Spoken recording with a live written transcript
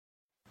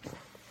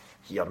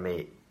here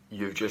mate,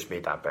 you've just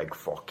made a big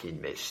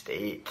fucking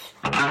mistake.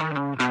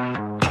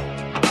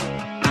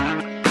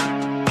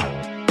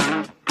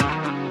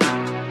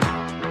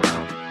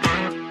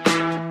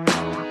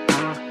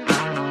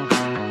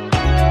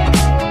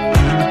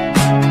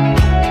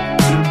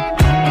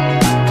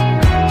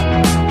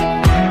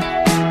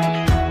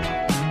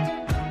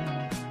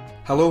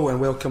 Hello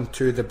and welcome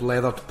to the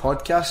Blethered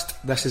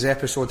Podcast. This is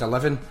episode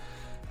 11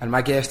 and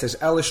my guest is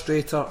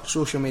illustrator,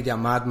 social media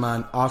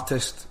madman,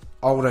 artist,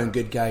 all-round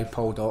good guy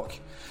Paul Dock.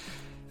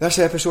 This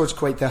episode's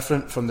quite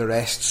different from the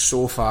rest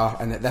so far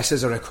in that this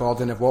is a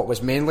recording of what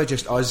was mainly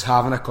just us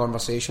having a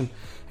conversation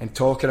and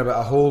talking about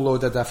a whole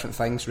load of different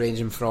things,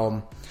 ranging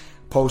from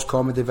Paul's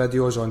comedy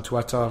videos on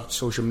Twitter,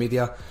 social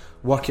media,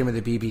 working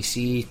with the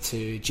BBC,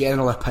 to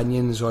general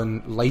opinions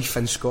on life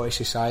in Scottish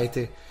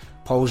society,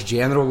 Paul's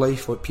general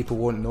life, what people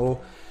won't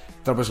know.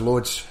 There was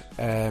loads.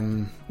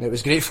 It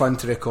was great fun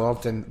to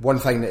record, and one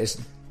thing that is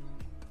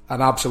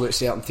an absolute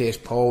certainty is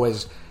Paul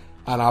is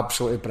an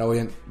absolutely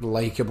brilliant,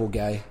 likeable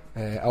guy.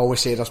 I always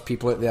say there's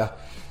people out there,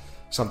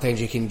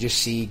 sometimes you can just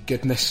see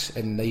goodness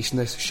and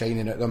niceness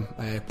shining at them.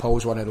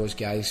 Paul's one of those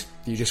guys.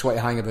 You just want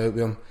to hang about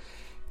with him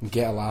and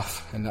get a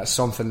laugh, and that's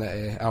something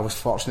that I was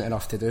fortunate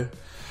enough to do.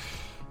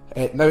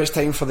 Now it's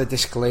time for the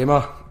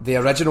disclaimer. The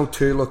original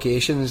 2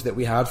 locations that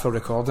we had for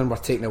recording were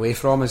taken away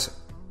from us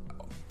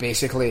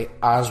basically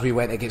as we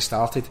went to get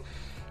started.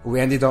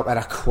 We ended up at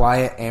a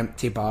quiet,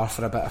 empty bar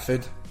for a bit of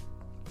food.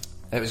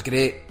 It was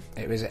great.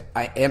 It was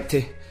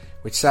empty.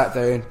 We'd sat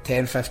down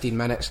 10-15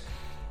 minutes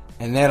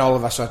and then all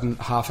of a sudden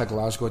half of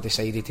Glasgow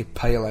decided to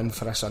pile in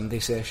for a Sunday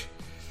sesh.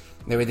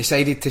 Now we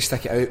decided to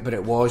stick it out, but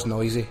it was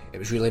noisy. It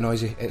was really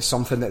noisy. It's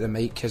something that the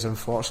mic has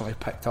unfortunately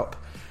picked up.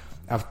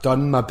 I've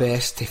done my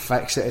best to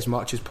fix it as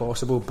much as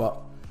possible, but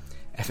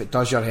if it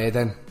does your head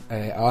in,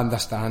 I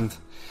understand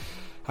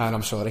and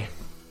I'm sorry.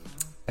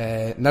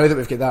 Now that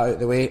we've got that out of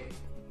the way,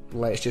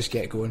 let's just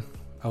get going.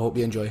 I hope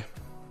you enjoy.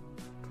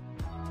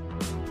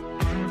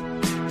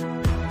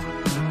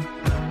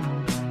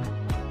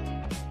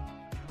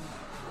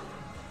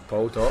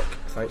 Paul Dock,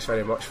 thanks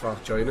very much for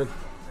joining.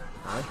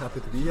 Aye,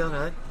 happy to be here,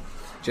 aye.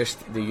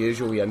 Just the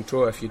usual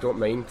intro, if you don't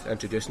mind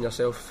introducing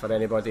yourself for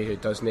anybody who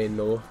doesn't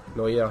know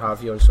you or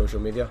have you on social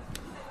media.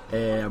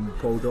 I'm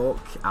Paul Dock.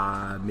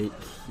 I make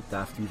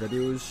daft wee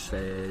videos,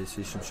 say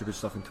some stupid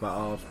stuff on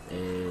Twitter.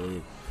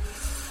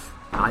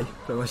 Aye,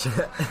 pretty much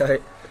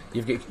it.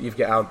 You've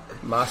got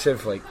a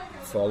massive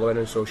following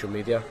on social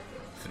media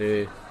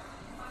through,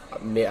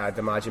 I'd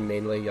imagine,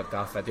 mainly your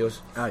daft videos.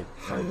 Aye.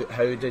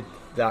 How did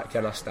that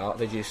kind of start?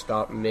 Did you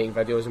start making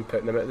videos and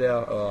putting them out there,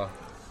 or?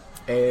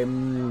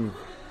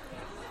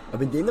 I've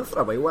been doing them for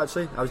a while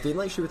actually. I was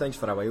doing stupid things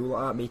for a while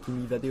like that,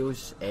 making wee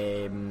videos,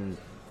 and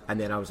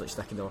then I was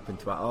sticking them up on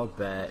Twitter,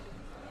 but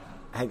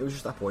I think there was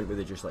just a point where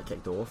they just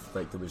kicked off.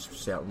 There was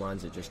certain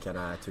ones that just kind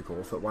of took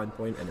off at one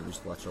point, and it was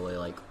literally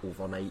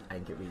overnight. I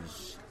think it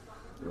was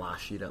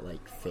last year at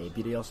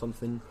February or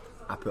something.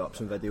 I put up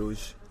some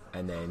videos,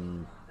 and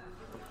then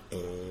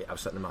I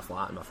was sitting in my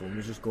flat and my phone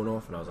was just going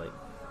off, and I was like,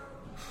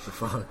 the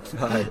fuck,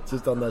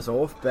 just turn this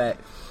off. But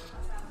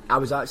I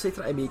was actually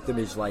trying to make them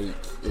as I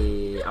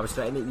was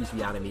trying to make these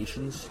wee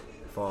animations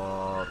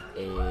for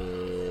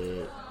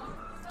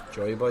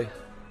Joy Boy.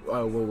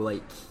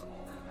 Well,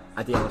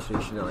 I did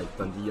illustration at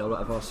Dundee or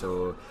whatever,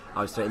 so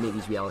I was trying to make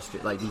these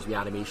these wee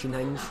animation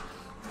things,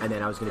 and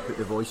then I was going to put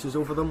the voices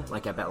over them, a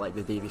bit like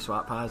the Davy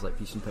Swap has,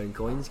 piece and pound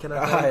coins kind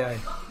of thing. Aye.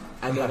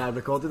 And then I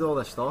recorded all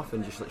this stuff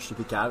and just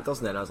stupid characters,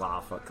 and then I was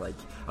like, fuck,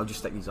 I'll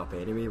just stick these up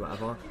anyway,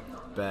 whatever.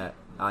 But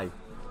aye,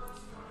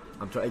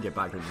 I'm trying to get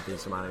back into doing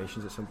some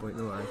animations at some point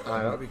though.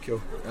 Aye, that'd be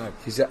cool.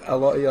 Because a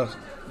lot of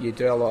you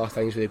do a lot of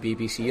things with the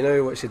BBC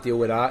now. What's the deal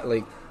with that?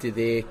 Do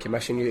they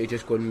commission you to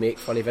just go and make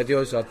funny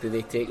videos, or do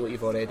they take what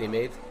you've already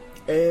made?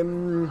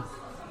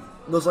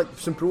 There's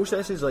some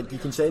processes, you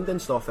can send in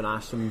stuff and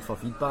ask them for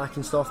feedback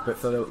and stuff, but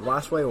for the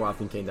last while I've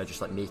been kind of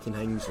just making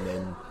things and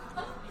then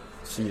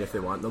seeing if they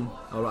want them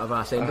or whatever.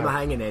 I send them a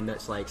thing, and then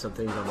it's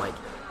sometimes I'm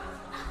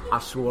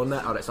I've sworn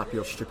it, or it's a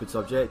pure stupid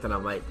subject, and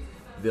I'm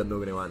they're not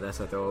going to want this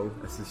at all,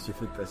 this is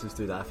stupid, this is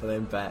too daft for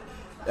them. But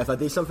if I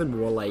do something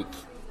more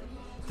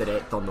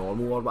direct or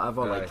normal or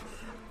whatever,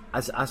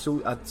 I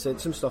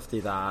sent some stuff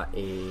to that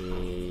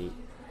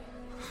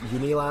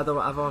Unilad or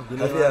whatever.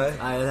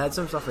 I had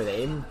some stuff with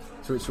them.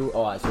 So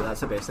actually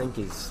that's the best thing,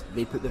 because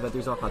they put the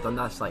videos up. I've done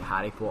this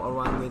Harry Potter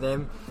one with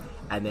them,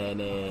 and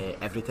then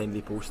every time they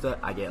post it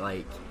I get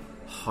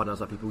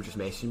hundreds of people just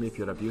messaging me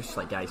pure abuse,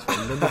 guys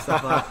filming and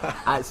stuff like that.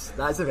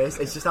 That's the best.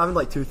 It's just having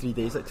 2-3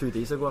 days, 2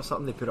 days ago or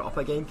something, they put it up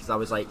again, because I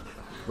was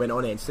went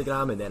on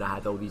Instagram, and then I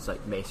had all these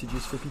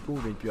messages for people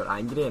being pure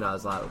angry, and I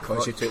was like,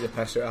 because you took the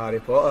piss out of Harry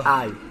Potter.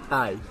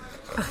 Aye.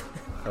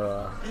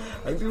 I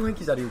think people think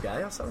he's a real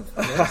guy or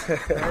something.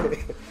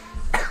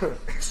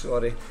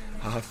 Sorry,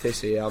 I have to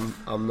say I'm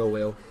no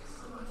well,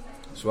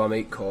 so I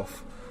might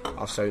cough.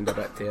 I'll sound a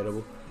bit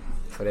terrible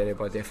for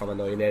anybody if I'm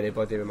annoying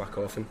anybody with my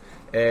coughing.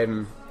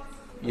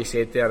 You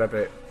said there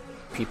about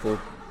people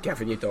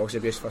giving you dogs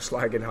abuse for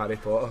slagging Harry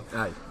Potter.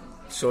 Aye.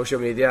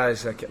 social media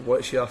is like,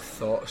 what's your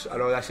thoughts? I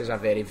know this is a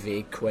very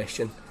vague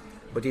question.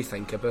 What do you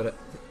think about it?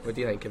 What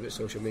do you think about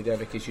social media?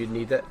 Because you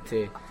need it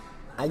to.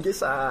 I think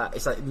it's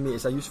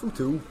a useful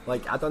tool.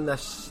 Like I done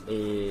this.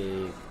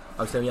 I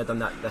was telling you I done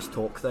this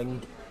talk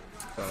thing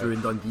through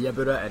in Dundee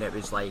about it, and it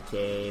was like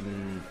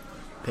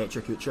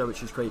Petra Kucha,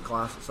 which is quite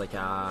class. It's like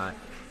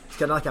it's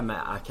kind of like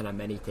a kind of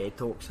mini TED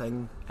Talks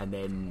thing, and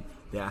then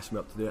they asked me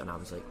up to do it, and I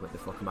was like, what the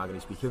fuck am I going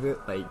to speak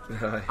about?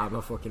 Like, I'm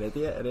a fucking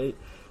idiot, right?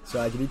 So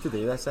I agreed to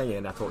do this thing,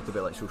 and I talked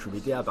about like social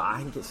media, but I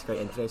think it's quite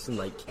interesting.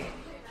 Like,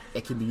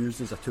 it can be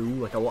used as a tool.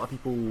 Like, a lot of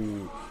people,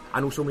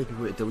 I know so many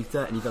people that delete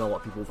it, and even a lot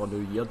of people for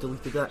New Year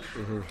deleted it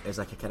as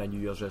like a kind of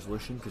New Year's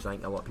resolution, because I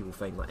think a lot of people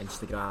find like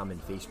Instagram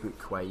and Facebook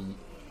quite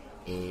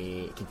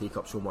it can take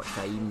up so much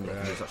time, it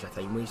can be such a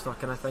time waster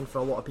kind of thing for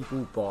a lot of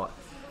people. But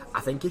I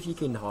think if you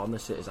can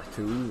harness it as a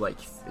tool, like,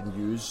 and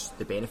use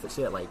the benefits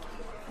of it, like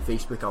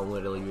Facebook I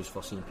only really use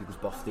for seeing people's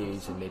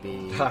birthdays and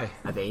maybe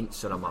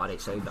events, and I'm like,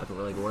 right, sound, I don't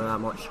really go on that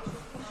much.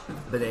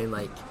 But then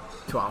like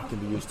Twitter can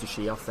be used to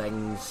share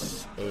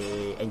things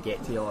and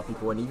get to a lot of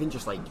people, and even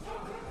just like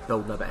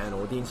building a bit of an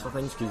audience for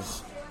things,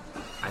 because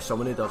as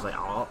someone who does like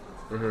art,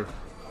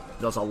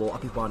 there's a lot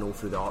of people I know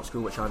through the art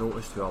school which I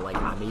noticed who are like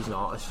amazing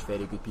artists,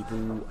 very good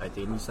people at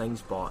doing these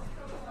things, but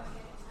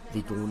they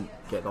don't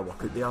get their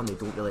work out there and they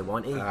don't really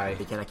want to.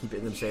 They kind of keep it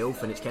to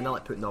themselves, and it's kind of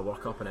like putting their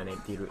work up in an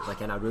empty room,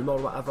 like in a room or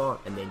whatever,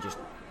 and then just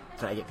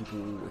try to get people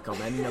to come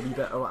in a wee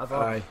bit or whatever.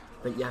 I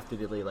think you have to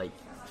really, like,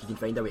 if you can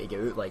find a way to get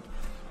out, like,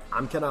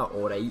 I'm kind of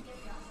alright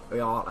with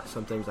art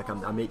sometimes. Like,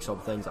 I make some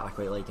things that I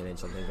quite like, and then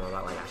sometimes I'm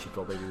like I should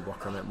probably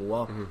work on it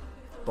more.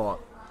 But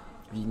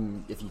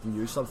if you can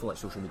use something like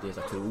social media as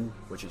a tool,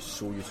 which is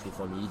so useful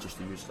for me, just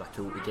to use as a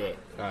tool to get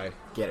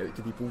out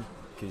to people,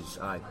 because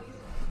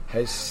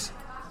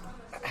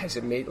has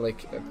it made,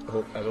 like,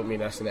 I don't mean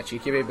this in a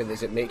cheeky way, but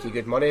does it make you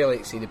good money,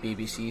 like say the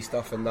BBC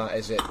stuff and that?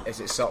 Is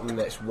it something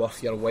that's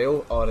worth your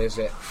while, or is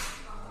it,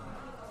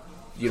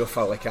 you know,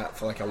 for like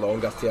a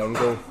longer term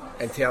goal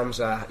in terms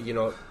of, you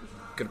know,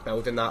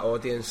 building that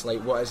audience?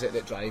 Like, what is it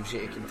that drives you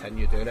to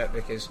continue doing it?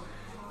 Because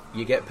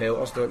you get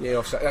pelters, don't you?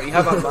 You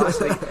have a mass,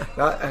 like,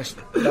 that's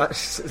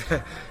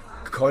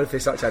going for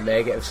such a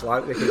negative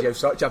slant, because you have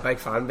such a big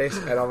fan base,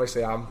 and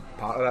obviously I'm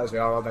part of that as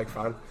well. I'm a big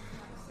fan,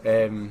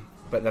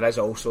 but there is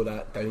also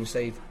that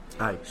downside.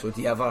 So is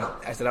there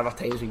ever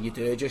times when you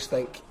do just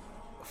think,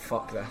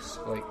 fuck this,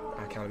 like,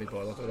 I can't be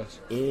bothered with this?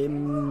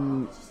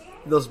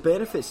 There's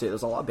benefits to it.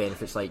 There's a lot of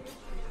benefits. Like,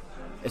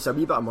 it's a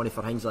wee bit of money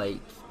for things like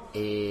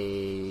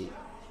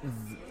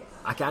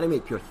I can't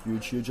make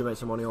huge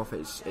amounts of money off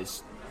it.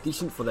 It's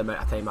decent for the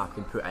amount of time I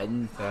can put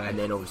in, and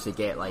then obviously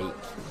get, like,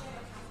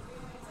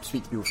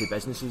 speak to people for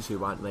businesses who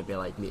want maybe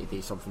like me to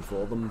do something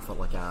for them for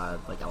like a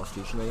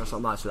illustration thing or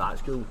something like that, so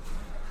that's cool.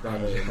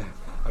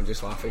 I'm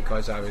just laughing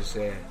because I was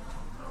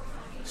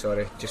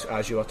sorry, just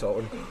as you were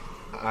talking,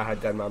 I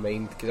had in my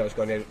mind, because I was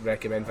going to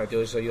recommend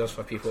videos of yours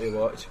for people to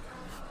watch,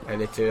 and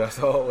the two I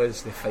thought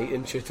was the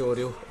fighting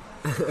tutorial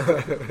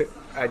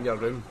in your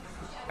room,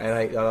 and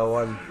like the other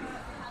one,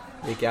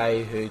 the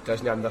guy who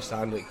doesn't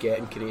understand like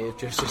getting creative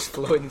juices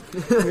flowing.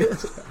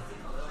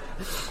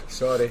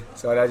 sorry,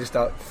 I just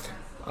thought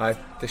I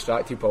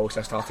distracted Paul, so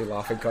I started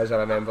laughing because I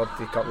remembered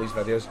a couple of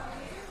these videos.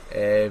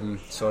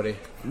 Sorry.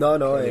 No,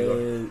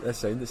 the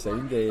sound.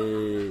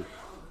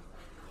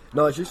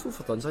 No, it's useful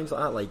for done things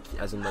like that. Like,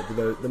 as in, like,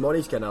 the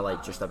money's kind of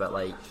like just a bit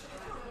like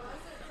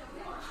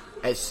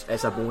it's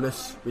a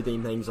bonus with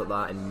doing things like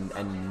that,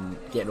 and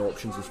getting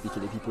options and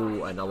speaking to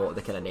people, and a lot of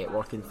the kind of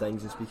networking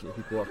things and speaking to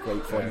people are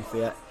quite fun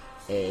for it.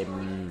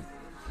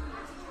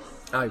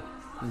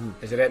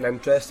 Is there anything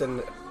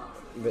interesting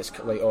that's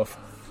like off,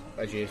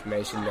 as you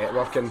mentioned,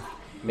 networking,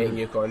 making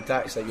new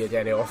contacts, like you had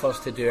any offers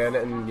to do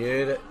anything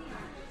new that?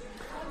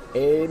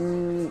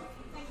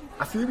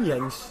 A few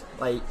things,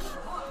 like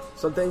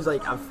sometimes,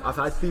 like I've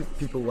had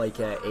people like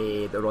that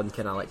run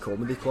kind of like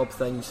comedy club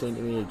things saying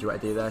to me, do you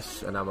want to do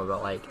this? And I'm a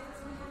bit like,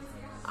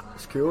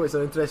 it's cool, it's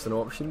an interesting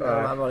option,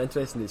 I'm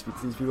interested to speak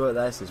to these people like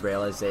this, as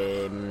well as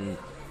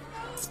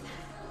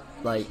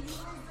like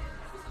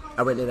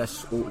I went to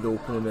the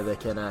opening of the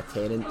kind of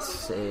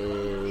tenants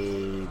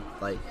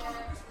like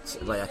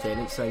a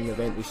tenants thing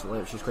event recently,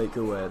 which is quite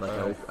cool,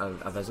 like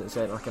a visiting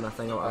centre kind of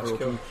thing.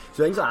 Cool.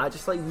 So things like that,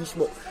 just like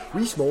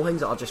wee small things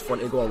that are just fun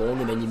to go along,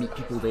 and then you meet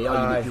people there,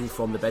 you meet people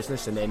from the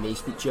business, and then they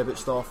speak to you about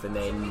stuff, and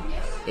then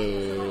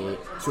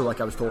so like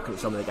I was talking to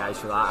some of the guys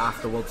for that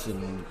afterwards,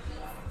 and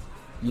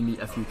you meet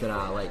a few kind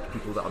of like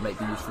people that might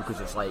be useful,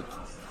 because it's like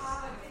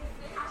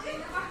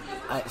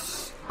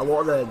it's a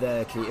lot of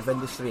the creative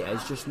industry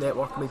is just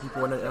networking with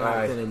people and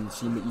interacting and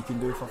seeing what you can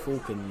do for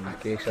folk. And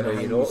so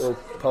you know,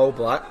 Paul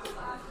Black,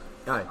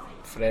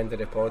 friend of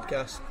the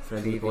podcast,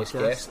 previous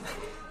guest,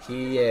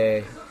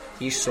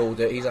 he's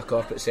sold out, he's a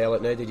corporate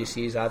sellout now. Did you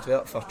see his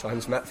advert for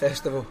Transmit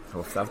Festival?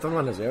 Oh, I've done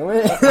one as well,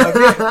 mate.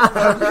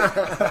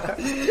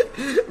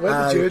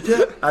 What did you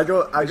do? I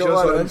got one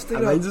on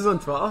Instagram. Mine's is on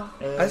Twitter.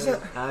 Is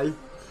it? Aye.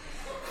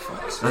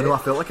 I know, I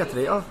felt like a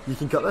traitor. You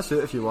can cut this out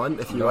if you want.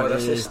 If you No, want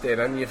this to... is staying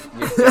in. You've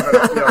given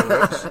up your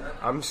roots.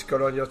 I'm just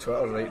going on your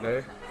Twitter right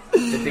now.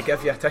 Did they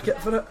give you a ticket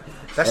for it?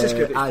 This is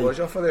good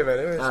exposure for them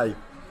anyways. Aye.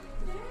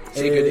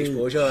 See, good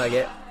exposure I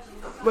get.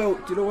 Well,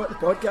 do you know what the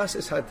podcast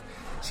has had?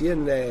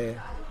 Seeing,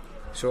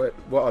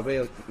 what are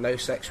we now,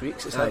 6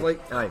 weeks? It's had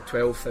like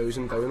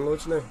 12,000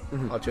 downloads now,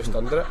 or just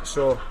under it.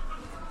 So,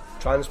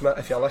 Transmit,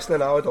 if you're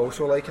listening, I would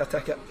also like a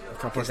ticket.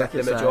 Because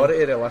the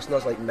majority of the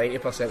listeners, like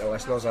 90% of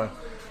listeners, are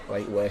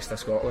like west of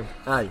Scotland.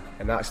 Aye.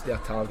 And that's their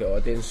target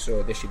audience,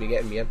 so they should be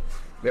getting me in.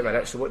 Wait a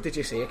minute, so what did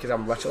you say? Because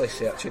I'm literally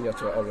searching your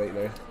Twitter right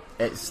now.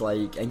 It's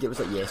like, I think it was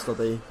like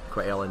yesterday,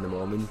 quite early in the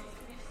morning.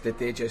 Did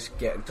they just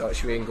get in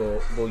touch with you and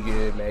go, will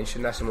you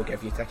mention this and we'll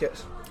give you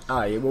tickets?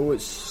 Aye, well,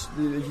 it's,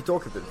 you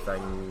talk about the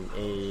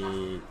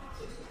thing,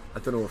 I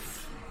don't know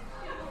if...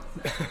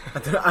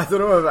 I don't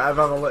know if I've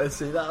ever let us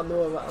say that or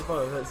no,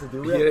 if it's a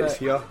deal with it. Here it's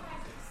here.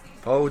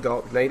 Paul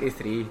Doc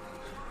 93.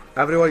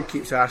 Everyone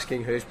keeps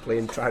asking who's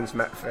playing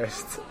Transmit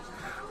Fest.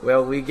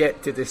 Well, we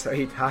get to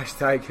decide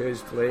hashtag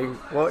who's playing.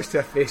 Watch the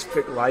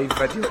Facebook live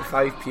video at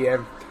 5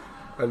 PM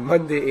on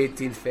Monday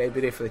 18th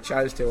February for the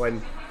chance to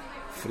win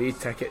free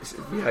tickets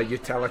via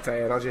Utility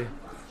Energy.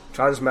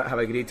 Transmit have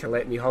agreed to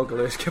let me hug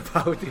Lewis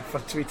Capaldi for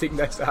tweeting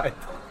this ad.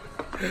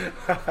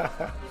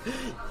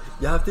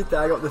 You have to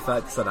tag up the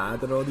fact it's an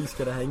ad and all these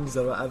kind of things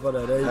or whatever,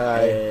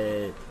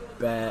 right?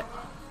 But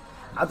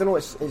I don't know.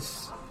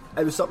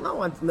 It was something I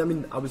wanted. I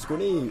mean, I was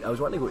wanting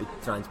to go to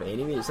Transmit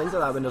anyway. It's things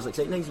like that when there's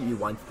exciting things that you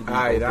wanted to do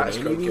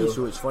anyway. Cool.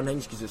 So it's fun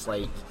things because it's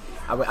like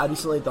I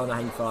recently done a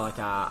thing for like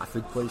a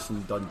food place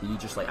in Dundee,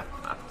 just like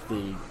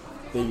they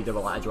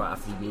were like, do you want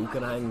a free meal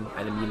kind of thing,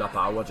 and then me and my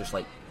pal were just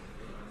like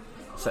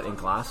sitting in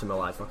class and we're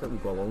like, fuck it, we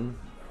go along,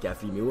 get a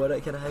free meal or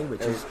it kind of thing,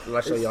 which is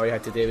literally all you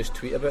had to do was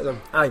tweet about them.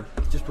 Aye,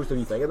 just post a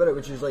wee thing about it,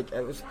 which is like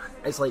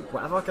it's like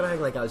whatever kind of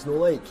thing. Like it's no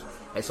like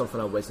it's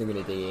something I wasn't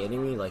going to do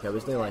anyway. Like I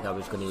wasn't like I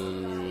was going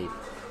to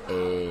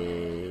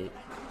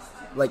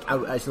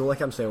it's not like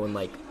I'm selling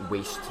like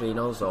waist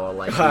trainers or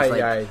like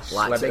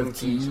laxative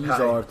teas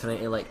or trying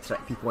to like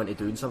trick people into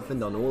doing something.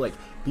 No, like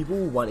people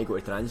want to go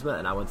to Transmit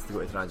and I wanted to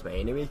go to Transmit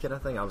anyway kind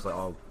of thing. I was like,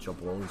 I'll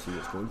jump along and see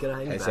what's going kind of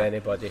thing. Has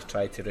anybody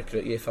tried to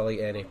recruit you for like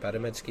any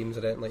pyramid schemes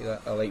or anything like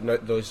that, or like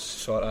not those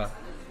sort of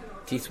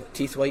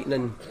teeth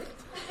whitening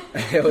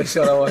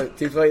sort of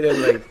teeth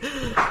whitening, like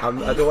I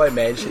don't want to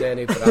mention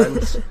any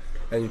brands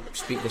and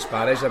speak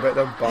disparage about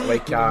them, but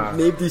like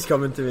nobody's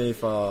coming to me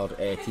for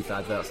teeth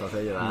adverts, I'll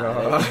tell you that.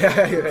 No.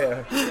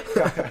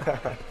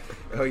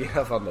 Oh, you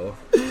never know.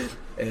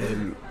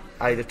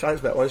 The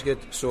Transmit one's good.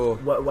 So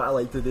what I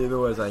like to do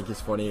though is I think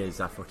it's funny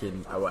is and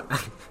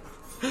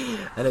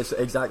it's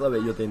exactly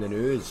what you're doing now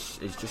is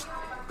just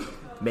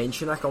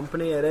mention a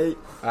company, right?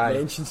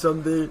 Mention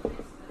somebody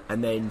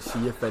and then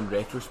see if in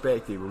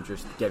retrospect they will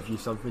just give you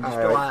something. Just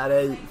be like,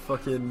 alright,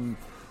 fucking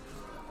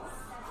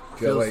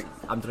like,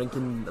 I'm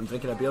drinking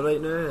a beer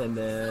right now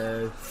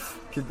and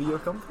could be your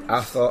company. I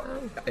thought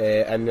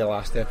in the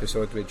last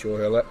episode with Joe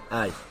Hewlett,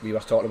 we were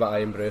talking about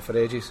Iron Brew for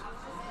ages.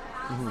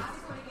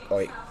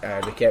 Like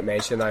we kept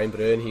mentioning Iron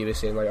Brew and he was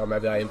saying like, oh,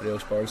 maybe Iron Brew will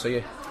sponsor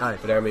you.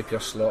 But then we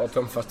pure slaughtered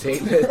him for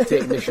taking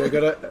the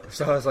sugar out.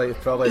 So I was like,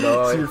 probably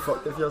not. So you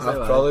fucked if you're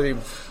I'll probably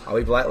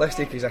be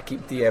blacklisted because I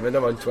keep DMing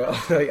them on Twitter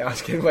like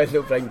asking when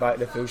they'll bring back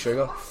the full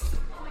sugar.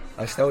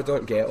 I still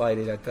don't get why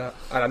they did that,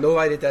 and I know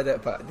why they did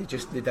it, but they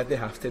didn't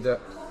have to do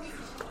it.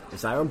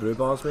 It's Iron Brew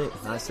bars, mate.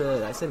 That's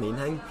the main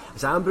thing.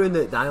 It's Iron Brew and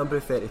the Iron Brew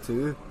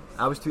 32.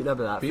 I was tweeting about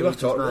that. We were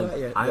talking about that,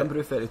 yeah. Iron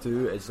Brew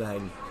 32 is the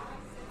thing.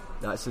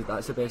 That's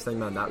the best thing,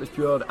 man. That was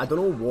pure. I don't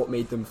know what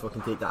made them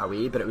fucking take that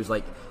away, but it was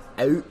like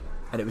out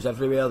and it was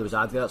everywhere. There was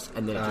adverts,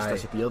 and then it just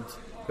disappeared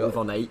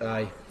overnight.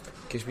 Aye,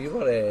 because we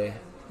were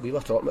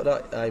talking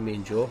about that. I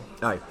mean, Joe.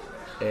 Aye.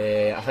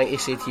 I think he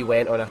said he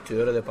went on a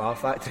tour of the bar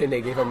factory and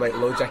they gave him like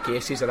loads of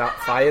cases of that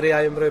fiery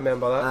Iron Brew,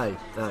 remember that? Aye.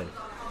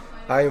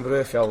 Iron Brew,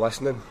 if you're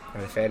listening,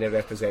 and if any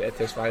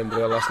representatives of Iron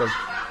Brew are listening,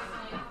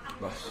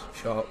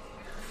 shut up.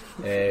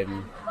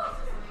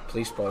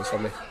 Please sponsor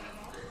me.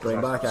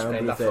 Bring back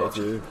Iron Brew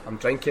 32. I'm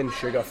drinking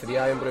sugar-free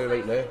Iron Brew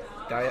right now,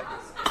 diet.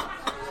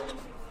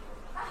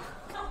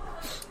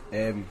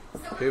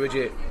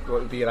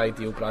 What would be your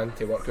ideal brand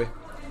to work with?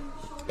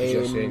 Because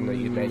you're saying that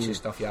you mentioned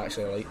stuff you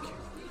actually like.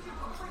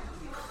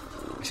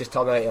 It's just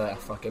turning into like a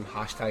fucking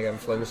hashtag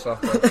influencer.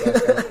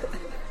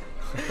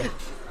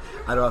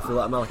 I know, I feel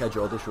like I'm like a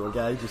Geordie Shore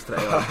guy, just trying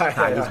to like,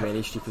 tag as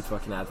many stupid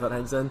fucking advert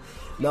things in.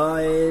 No,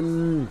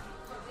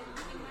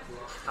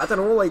 I don't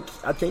know, like,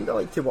 I'd kind of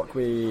like to work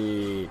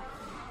with,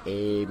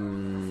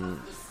 there's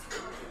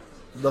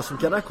some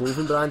kind of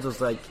clothing brands,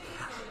 there's like,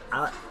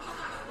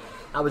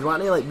 I was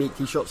wanting to like make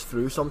t-shirts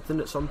through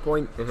something at some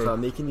point, so I'm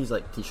making these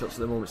like t-shirts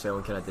at the moment,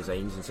 selling kind of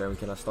designs and selling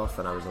kind of stuff,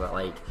 and I was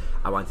like,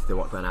 I wanted to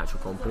work with an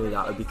actual company.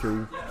 That would be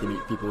cool to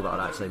meet people that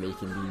are actually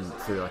making these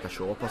through like a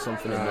shop or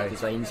something and make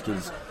designs,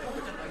 because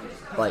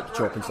like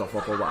chopping stuff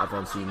up or whatever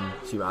and see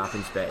what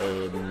happens. But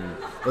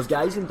there's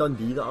guys in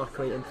Dundee that are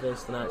quite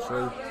interesting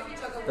actually.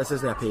 this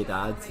isn't a paid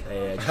ad.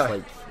 I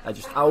think I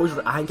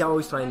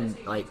always try and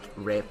like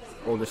rep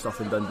all the stuff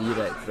in Dundee,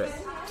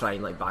 try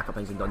and like back up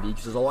things in Dundee,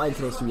 because there's a lot of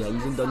interesting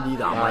things in Dundee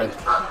that I'm like,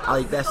 I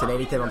like this, and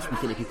anytime I'm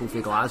speaking to people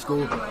from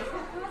Glasgow,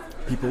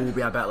 people will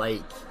be a bit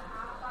like,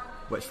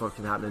 what's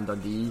fucking happening in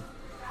Dundee?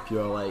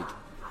 Pure like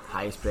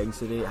highest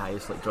pregnancy rate,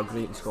 highest like drug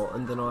rate in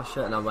Scotland and all that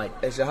shit, and I'm like,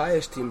 is the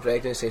highest teen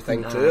pregnancy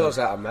thing true, or is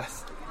that a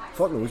myth?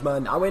 Fuck knows,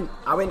 man. I went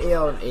a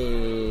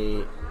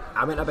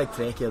big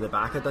trek here at the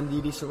back of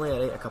Dundee recently,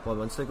 right, a couple of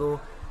months ago,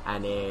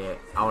 and I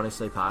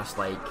honestly passed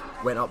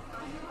went up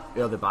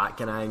here the back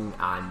and I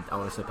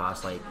honestly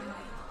passed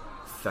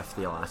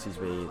 50 lasses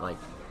with like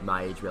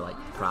my age with like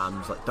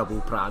prams, like double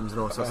prams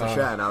and all sorts of shit,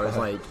 and I was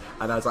like,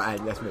 I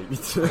think this might be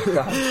true.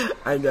 I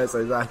think that's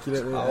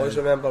accurate. I always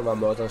remember my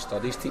modern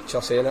studies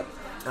teacher saying it.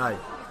 Aye.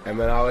 And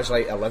when I was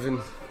like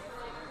 11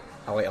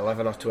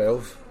 or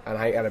 12, and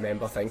I think I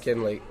remember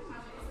thinking like,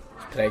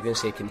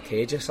 pregnancy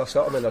contagious or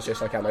something, and there's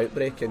just like an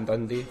outbreak in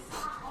Dundee.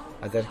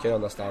 I didn't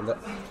understand it.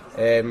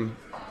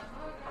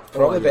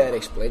 Probably better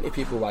explain to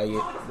people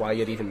why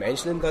you're even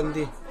mentioning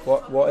Dundee.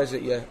 What is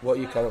it what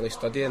are you currently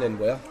studying and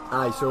where?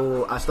 Aye,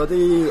 so I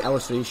study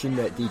illustration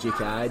at DJ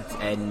CAD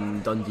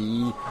in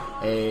Dundee.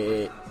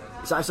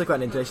 It's actually quite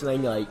an interesting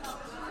thing. Like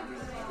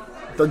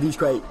Dundee's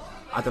quite,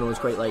 I don't know, it's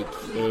quite like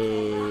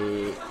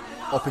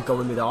up and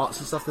coming with the arts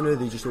and stuff now.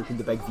 They just opened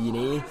the big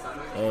V&A.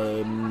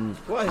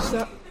 What is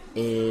that?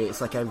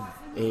 It's like a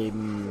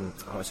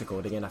what's it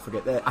called again? I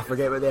forget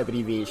what the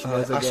abbreviation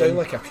is again. I sound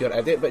like a pure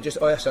idiot, but just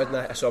all of a sudden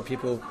I saw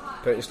people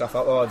putting stuff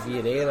up,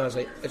 V&A, and I was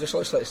like, it just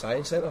looks like a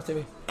science centre to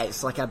me.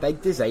 It's like a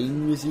big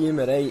design museum,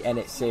 right? And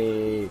it's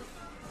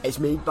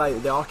made by,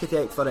 the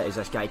architect for it is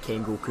this guy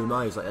Kengo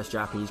Kuma. He's like this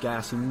Japanese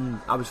guy.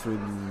 I was through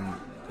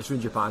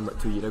Japan like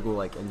 2 years ago,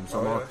 like in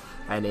summer,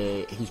 and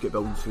he's got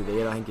buildings through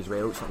there, I think, as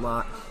well, something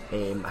like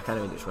that. I can't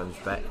remember which ones,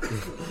 but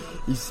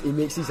he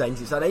makes these things.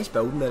 It's a nice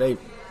building, right?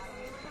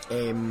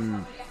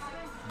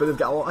 But they've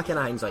got a lot of kind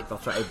of things, like they're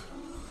trying to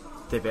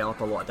develop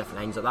a lot of different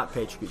things, like that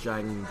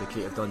Petroglyph, the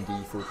Creative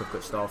Dundee folk have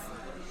got stuff.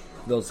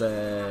 There's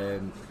a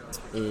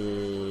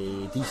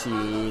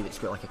DCA that's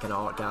got like a kind of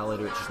art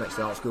gallery which is next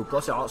to the art school,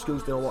 plus the art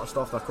school's doing a lot of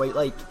stuff. They're quite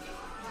like,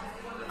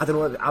 I don't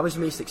know, I was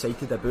most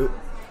excited about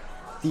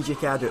DJ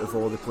CAD out of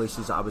all the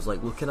places that I was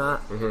like looking at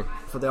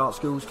for the art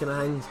schools kind of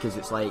things, because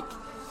it's like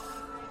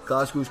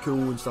Glasgow's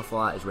cool and stuff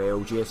like that as well,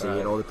 GSA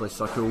and all the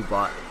places are cool,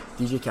 but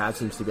DJ CAD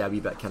seems to be a wee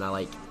bit kind of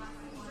like,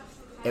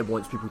 it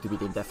wants people to be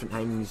doing different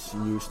things,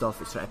 new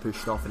stuff, it's trying to push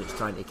stuff, and it's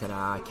trying to kind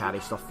of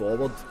carry stuff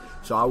forward.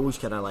 So I always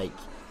kind of like,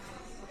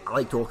 I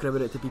like talking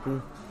about it to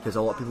people, because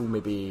a lot of people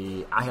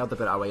maybe, I heard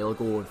about it a while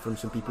ago from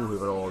some people who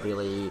were all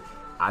really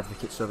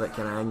advocates of it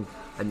kind of thing,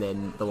 and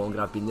then the longer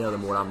I've been there, the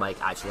more I'm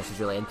like, actually this is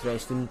really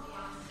interesting,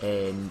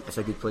 and it's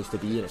a good place to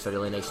be, and it's a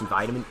really nice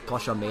environment,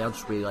 plus you're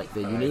merged with like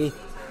the uni,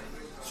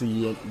 so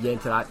you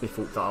interact with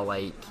folk that are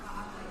like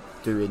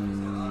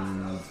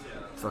doing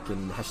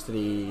fucking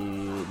history,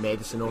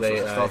 medicine, all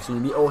sorts of stuff, so you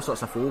meet all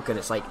sorts of folk, and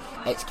it's like,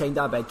 it's kind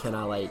of a big kind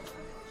of like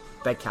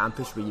big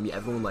campus where you meet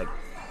everyone. Like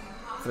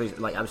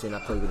I was saying, I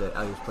was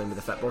playing with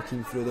the football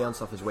team through there and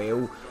stuff as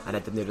well, and I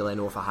didn't really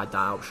know if I had that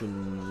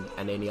option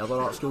in any other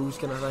art schools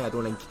kind of thing. I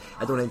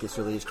don't think it's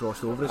really as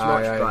crossed over as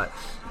much,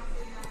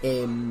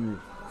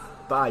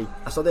 but I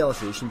studied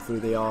illustration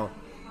through there.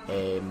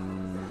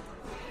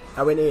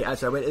 I went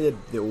to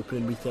the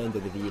opening weekend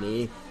of the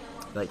V&A.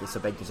 Like, it's a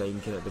big design,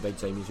 kind of the big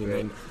design museum.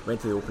 Right.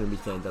 Went to the opening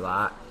weekend of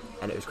that,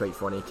 and it was quite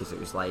funny because it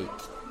was like,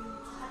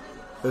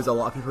 there was a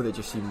lot of people that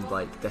just seemed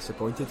like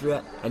disappointed with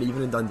it, and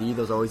even in Dundee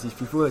there's always these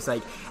people. It's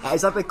like,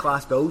 it's a big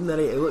class building, right?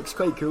 It looks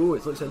quite cool,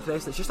 it looks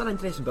interesting, it's just an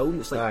interesting building.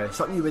 It's like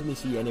something you wouldn't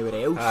see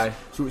anywhere else.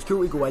 So it's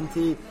cool to go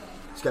into.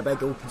 It's got a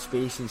big open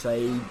space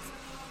inside,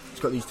 it's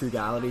got these two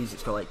galleries,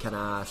 it's got like kind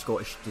of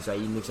Scottish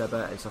design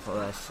exhibit and stuff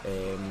like this,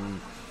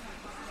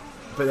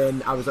 but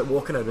then I was like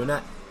walking around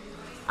it,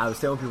 I was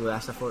telling people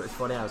this, I thought it was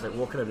funny, I was like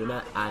walking around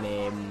it,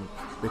 and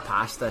we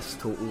passed this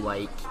total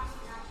like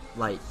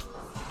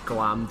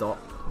glammed up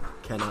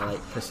kind of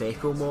like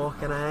Prosecco more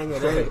kind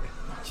of thing, right?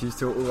 She was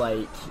total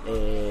like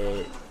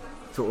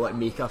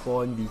makeup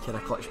on, wee kind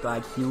of clutch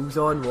bag, heels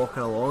on,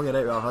 walking along, right,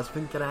 with her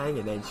husband kind of thing,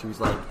 and then she was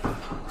like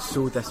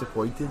so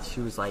disappointed.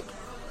 She was like,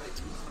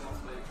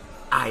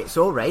 it's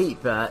alright,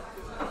 but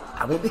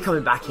I won't be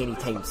coming back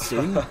anytime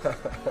soon.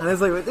 And I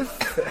was like,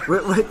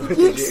 what did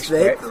you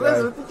expect?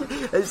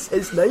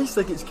 It's nice,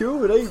 like, it's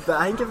cool, right?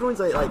 But I think everyone's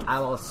like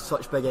I have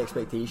such big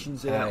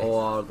expectations of it,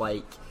 or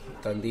like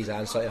Dundee's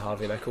answer to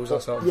Harvey Nichols or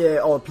something. Yeah,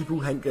 or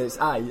people think that it's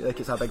like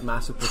it's a big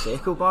massive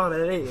Prosecco bar,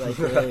 right? Like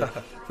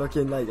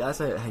fucking like, that's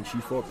how I think she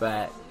thought.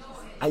 But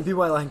I think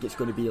people think it's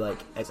going to be like,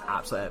 it's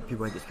absolute,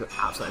 people think it's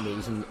absolutely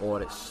amazing,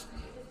 or it's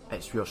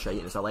pure shite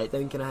and it's a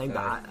letdown kind of thing.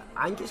 But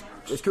I think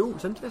it's cool,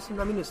 it's interesting.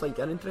 I mean, it's like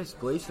an interesting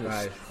place, and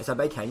it's a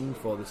big thing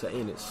for the city,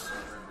 and it's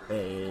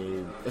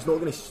not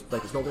going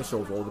to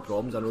solve all the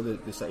problems. I know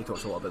the city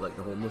talks a lot about like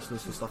the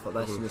homelessness and stuff like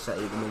this in the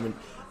city at the moment,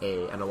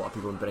 and a lot of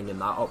people are bringing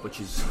that up,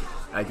 which is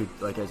a good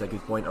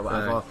point or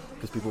whatever,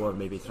 because people are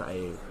maybe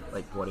trying to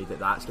like worried that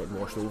that's getting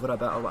washed over a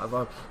bit or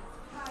whatever.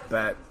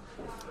 But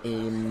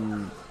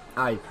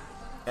Aye,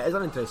 it is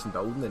an interesting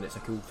building and it's a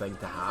cool thing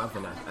to have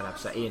in a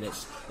city, and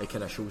it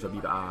kind of shows a wee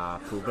bit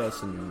of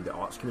progress in the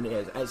arts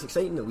community. It's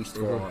exciting, at least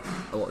for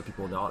a lot of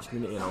people in the arts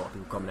community and a lot of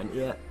people coming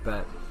into it.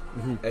 But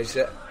Is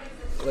it,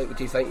 like,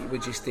 do you think,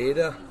 would you stay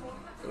there,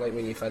 like,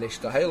 when you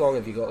finished? How long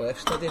have you got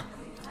left studying?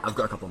 I've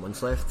got a couple of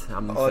months left.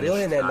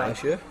 Really? And then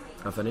that's you?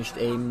 I finished.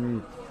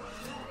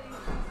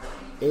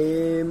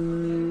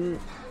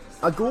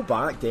 I'd go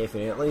back,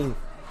 definitely.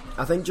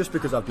 I think just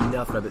because I've been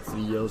there for about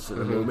 3 years at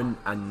the moment,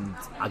 and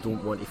I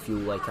don't want to feel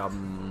like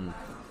I'm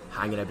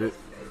hanging about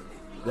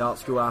the art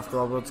school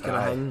afterwards kind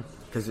of thing,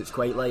 because it's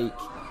quite like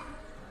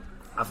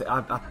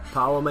a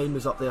pal of mine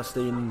was up there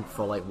staying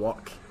for like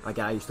work, a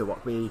guy I used to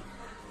work with,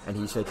 and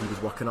he said he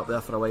was working up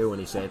there for a while, and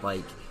he said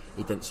like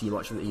he didn't see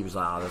much of it. He was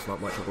like, there's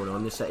not much going on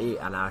in the city,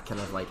 and I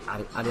kind of like I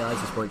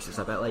realised this point, it's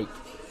a bit like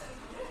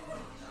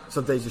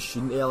sometimes the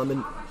student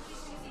element,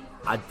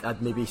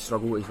 I'd maybe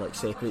struggle to like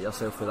separate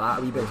yourself from that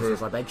a wee bit, because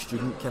there's a big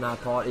student kind of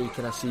party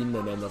kind of scene,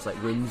 and then there's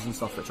like rooms and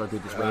stuff which are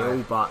good as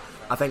well. But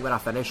I think when I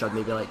finish, I'd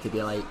maybe like to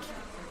be like,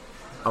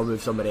 I'll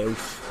move somewhere else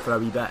for a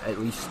wee bit at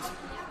least,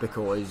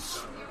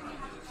 because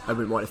I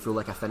wouldn't want to feel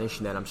like I finished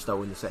and then I'm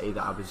still in the city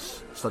that I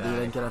was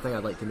studying in kind of thing.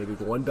 I'd like to maybe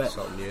go on, but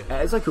it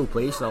is a cool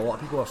place, and a lot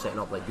of people are setting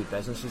up like good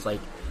businesses. Like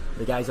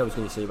the guys I was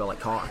going to say were like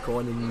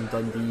Cartercon in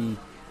Dundee.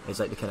 It's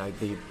like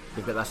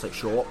they've got this like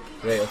shop.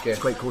 Right, okay.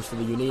 It's quite close to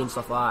the uni and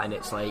stuff like that, and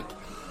it's like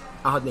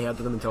I hadn't heard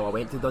of them until I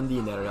went to Dundee,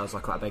 and then I realised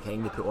like quite a big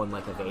thing. They put on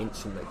like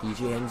events and like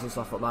DJ things and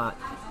stuff like that.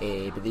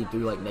 But they do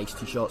like nice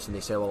t-shirts, and they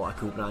sell a lot of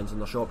cool brands in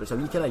their shop. It's a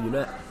wee kind of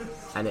unit,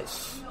 and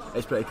it's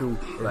pretty cool.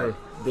 Like,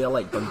 they're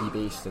like Dundee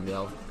based and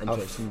they're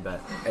interesting,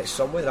 but it's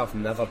somewhere I've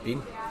never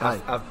been.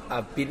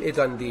 I've been to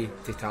Dundee,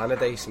 to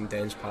Tannadice and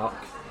Dens Park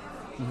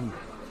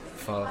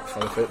for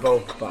the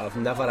football, but I've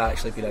never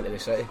actually been into the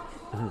city.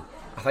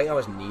 I think I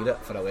was near it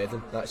for a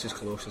wedding. That's as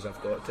close as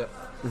I've got to it.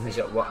 Is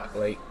it what,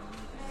 like,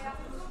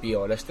 be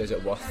honest, is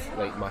it worth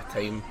like my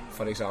time,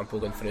 for example,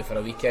 going through for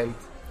a weekend?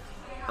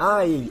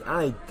 Aye,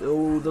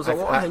 oh, there's a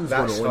lot of things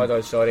going on. Hold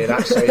on, sorry,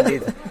 that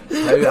sounded,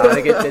 how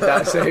arrogant did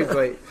that sound?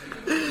 Like,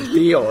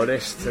 be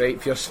honest, right,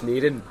 if you're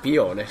sneering, be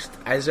honest,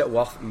 is it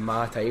worth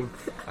my time?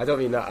 I don't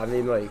mean that, I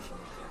mean like,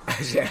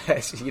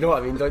 you know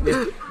what I mean, don't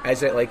you?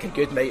 Is it like a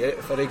good night out,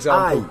 for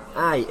example?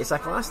 Aye, it's a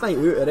class night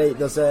out, right?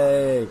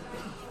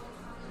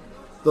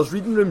 There's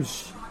reading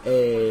rooms,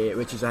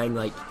 which is a thing,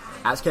 like,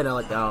 that's kind of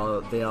like,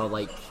 they're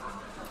like,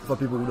 for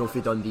people who know for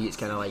Dundee, it's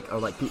kind of like, or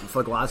like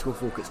for Glasgow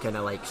folk, it's kind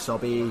of like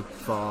Subby.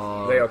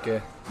 For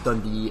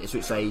Dundee, it's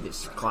outside,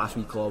 it's Class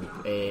Wee Club,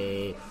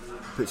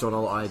 puts on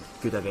a lot of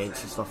good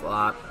events and stuff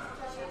like that.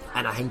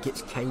 And I think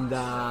it's kind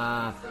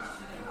of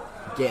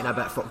getting a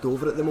bit fucked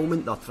over at the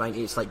moment. I think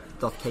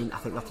they're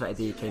trying to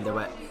do kind of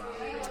what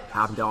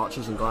happened to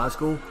Archers in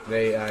Glasgow.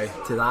 Right, aye.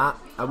 To that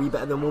a wee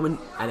bit at the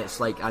moment, and it's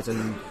like, as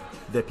in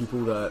the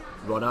people that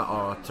run it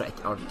are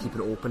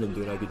keeping it open and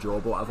doing a good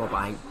job or whatever, but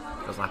I think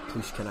there's like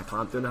police kind of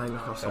clampdown I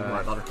think or something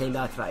like that. They're kind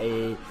of trying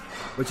to,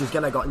 which is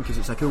kind of gutting, because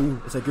it's a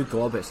good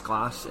club, it's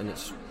class, and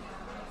it's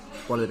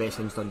one of the best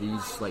things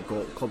Dundee's like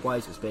got club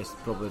wise. It's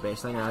probably the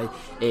best thing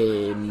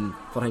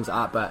for things like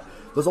that. But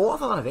there's a lot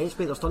of other events,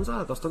 mate. There's tons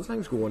of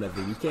things going on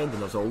every weekend,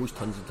 and there's always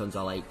tons and tons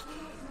of like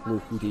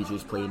local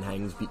DJs playing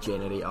things, Beat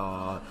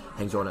Generator,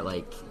 things on at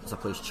like there's a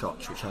place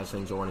Church which has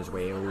things on as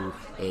well.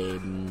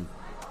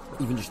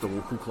 Even just the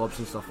local clubs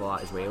and stuff like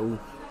that as well.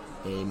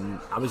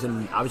 I was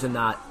in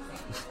that.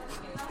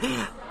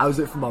 I was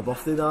out for my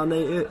birthday that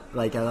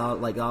night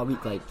out, like that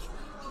week, like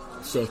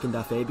 2nd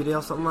of February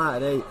or something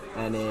like that, right?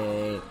 And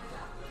I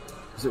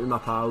was out with my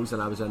pals,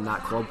 and I was in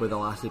that club where the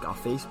lassie got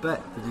her face bit.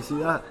 Did you see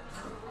that?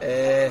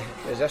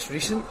 Is this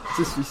recent?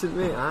 Just recent,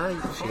 mate. Aye.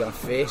 She got a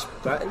face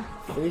bitten.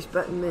 Face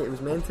bitten, mate. It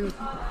was mental.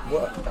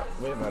 What?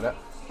 Wait a minute.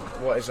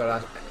 What is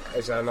there?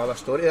 Is there another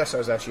story to this,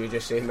 or is this you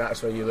just saying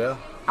that's where you were?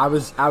 I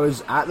was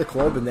at the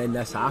club, and then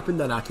this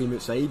happened, and I came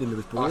outside, and there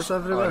was police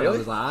everywhere. Really? I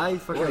was like, aye,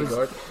 fuck oh my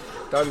god.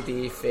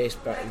 Dundee face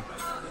bitten.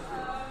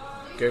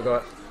 Google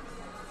it.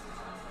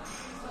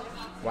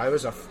 Why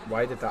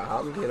did that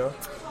happen, do you know?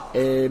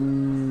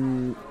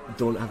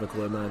 Don't have a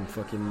clue, man.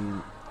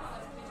 Fucking.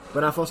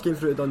 When I first came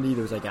through to Dundee,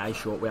 there was a guy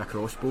shot with a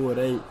crossbow,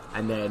 right?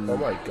 And then. Oh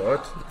my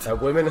god. A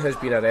woman has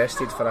been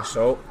arrested for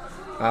assault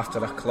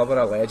after a clubber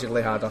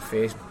allegedly had her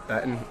face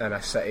bitten in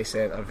a city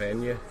centre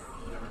venue.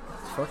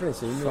 It's fucking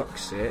insane, mate.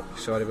 Fuck's sake.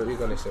 Sorry, what were you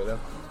going to say there?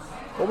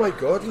 Oh my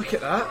god, look at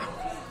that.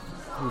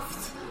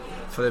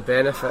 For the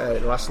benefit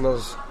of the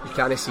listeners, you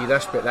can't see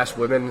this, but this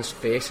woman's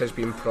face has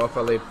been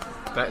properly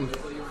bitten.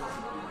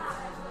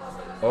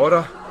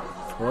 Aura,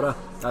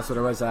 that's what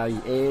it was.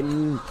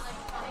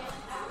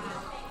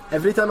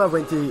 Every time I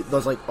went to,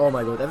 there's like, oh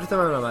my god, every time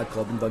I'm in a mad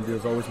club in Dundee,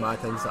 there's always mad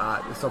things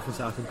like that. Stuff that's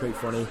happened quite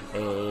funny.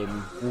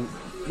 Well,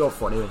 not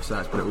funny, obviously,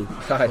 that's brutal.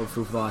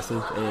 Full velocity.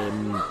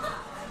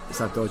 It's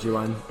a dodgy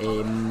one.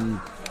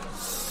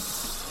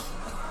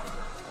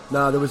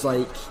 There was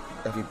like.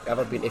 Have you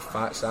ever been to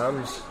Fat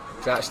Sam's?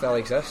 Does that still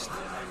exist?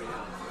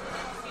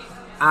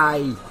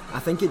 Aye, I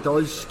think it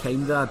does,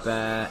 kinda,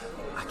 but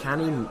I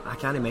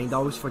can't mind. I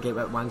always forget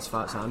what Juan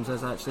Fat Sam's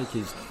is actually,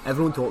 because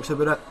everyone talks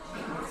about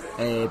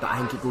it, but I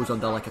think it goes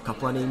under like a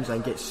couple of names. I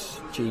think it's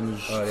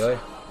changed. Oh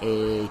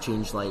really?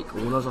 Changed like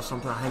owners or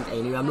something. I think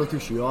anyway. I'm not too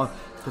sure,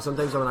 because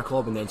sometimes I'm in a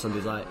club and then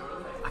somebody's like,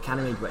 I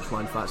can't mind which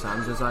one Fat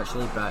Sam's is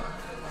actually, but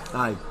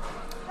aye.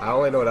 I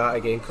only know that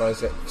again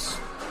because it's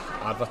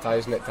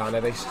advertising at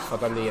Tannadice for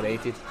Dundee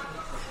United.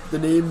 The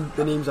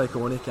name's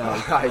iconic.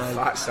 Aye,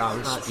 Fat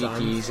Sam's,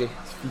 Speakeasy.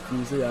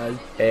 Speakeasy, aye.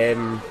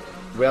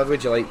 Where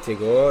would you like to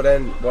go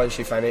then once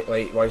you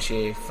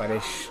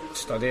finish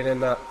studying in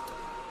that?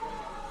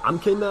 I'm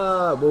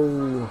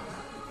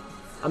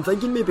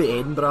thinking maybe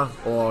Edinburgh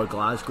or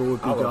Glasgow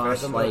would be love good.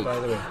 Edinburgh, by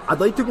the way. I'd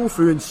like to go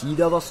through and see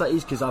the other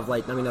cities, because I've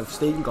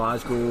stayed in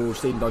Glasgow,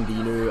 stayed in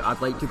Dundee now.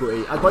 I'd like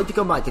to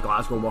come back to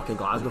Glasgow and work in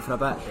Glasgow for a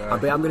bit. Yeah. I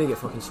bet I'm going to get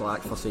fucking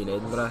slack for saying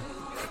Edinburgh.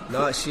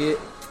 No, see,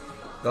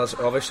 there's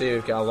obviously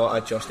you've got a lot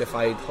of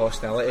justified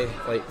hostility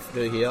like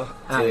through here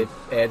to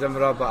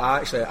Edinburgh, but I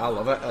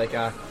love it. Like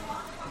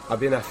I've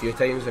been a few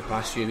times the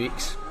past few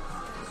weeks,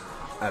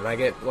 and I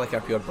get like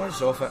a pure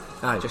buzz off it.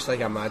 Aye. Just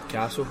like a mad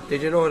castle.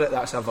 Did you know that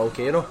that's a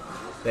volcano?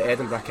 The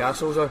Edinburgh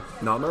Castle's on.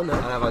 No, man, no.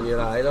 I never knew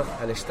that either.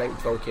 An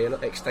extinct volcano.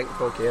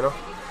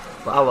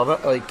 But I love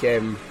it. Like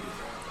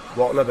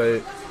walking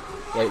about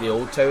like the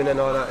old town and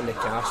all that, and the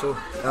castle.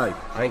 Aye.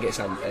 I think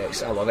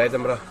I love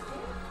Edinburgh.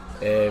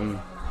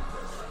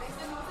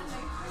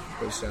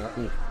 What's that?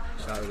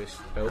 Saturday's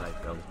Bill. Aye,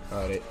 Bill.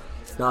 Alright.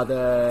 Now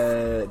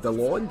the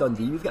law in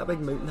Dundee, we've got a big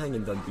mountain thing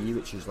in Dundee,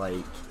 which is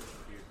like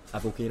a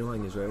volcano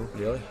thing as well.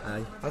 Really?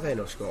 Aye. I didn't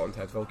know Scotland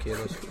had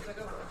volcanoes.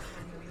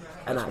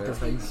 And active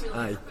things.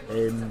 Aye.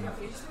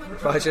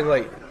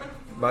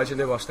 Imagine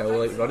they were still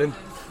like running,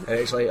 and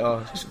it's like, oh,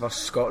 we're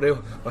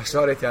ScotRail. We're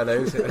sorry to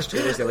announce that this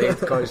train is delayed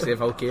because the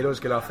volcano's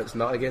going off its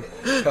nut again.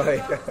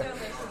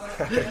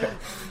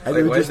 And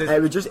it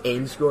would just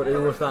end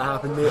ScotRail if that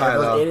happened, mate. If I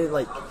there know. was any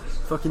like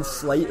fucking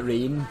slight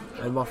rain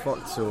and we're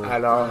fucked. So I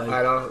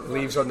know.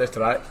 Leaves on the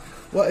track.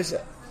 What is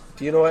it?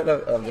 Do you know what?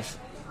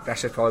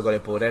 This is probably going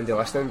to bore anybody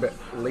listening, but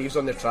leaves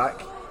on the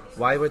track.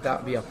 Why would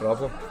that be a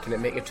problem? Can it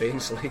make a train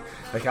slip?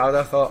 Like I would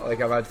have thought,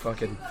 like I've had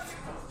fucking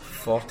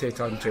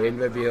 40-ton train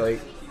would be like.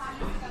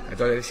 I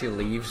don't really see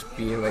leaves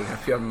being like a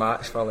pure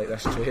match for like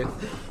this train.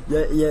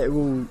 Yeah.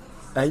 Well,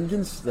 I think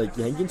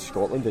in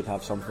Scotland they'd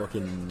have some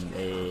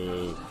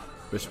fucking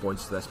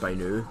response to this by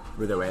now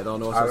with the weather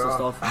and all sorts of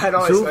stuff. I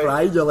know, So it's like-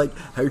 fried, you're like,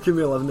 how can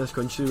we live in this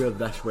country where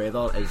this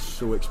weather is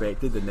so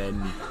expected, and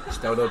then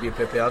Still not being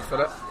prepared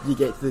for it. you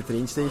get to the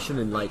train station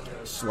and like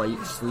slight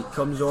sleet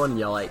comes on and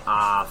you're like,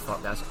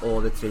 fuck this,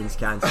 all the trains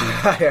cancelled.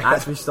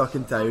 That's me stuck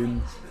in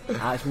town.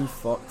 That's me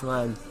fucked,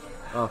 man.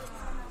 Oh.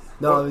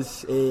 No,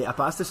 I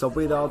passed the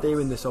subway the other day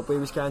when the subway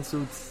was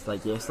cancelled,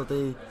 like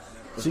yesterday.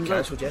 Was it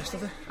cancelled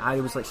yesterday?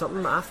 It was like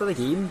something after the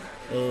game.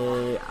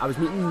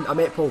 I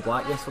met Paul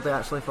Black yesterday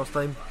actually, first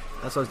time.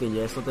 That's what I was doing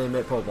yesterday.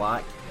 Met Paul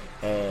Black,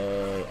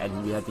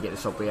 and we had to get the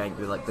subway. I think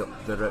with like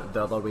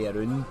the other way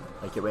around,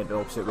 like it went the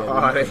opposite way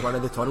around. It was one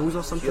of the tunnels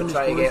or something. You're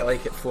trying to get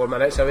like it 4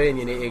 minutes away, and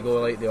you need to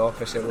go like the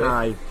opposite way.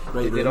 Aye,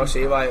 right. Did they not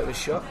say why it was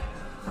shut?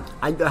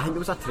 I think it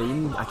was a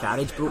train, a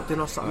carriage broke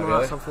down or something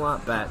really? something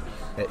like that.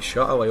 It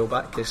shut a while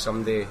back because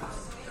somebody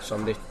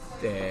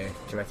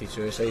committed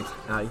suicide,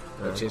 But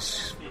which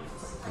is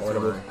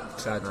horrible,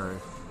 sad. Aye.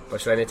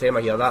 But so any time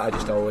I hear that, I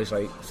just always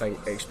like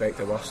expect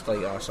the worst,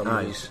 like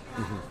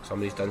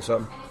somebody's done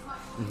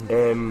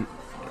something.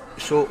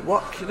 So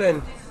work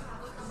then.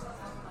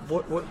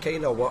 What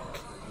kind of work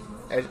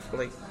is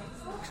like?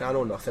 Cause I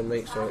know nothing,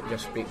 like, so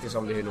just speak to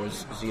somebody who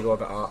knows zero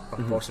about art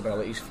or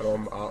possibilities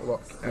from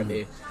artwork and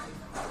a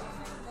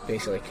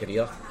basically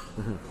career.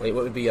 Like,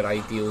 what would be your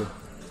ideal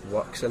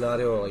work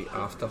scenario like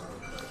after?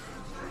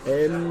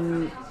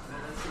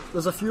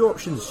 There's a few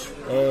options.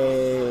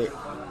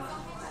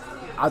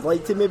 I'd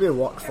like to maybe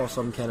work for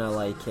some kind of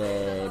like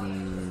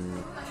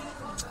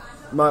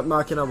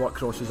my kind of work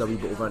crosses a wee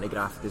bit over into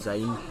graphic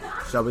design,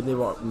 so I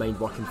wouldn't mind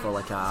working for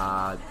like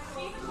a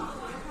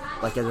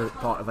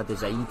part of a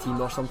design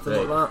team or something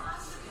like that.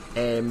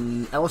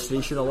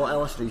 Illustration, a lot of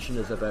illustration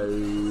is about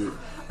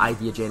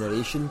idea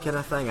generation kind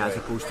of thing, as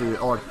opposed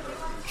to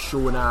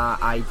showing an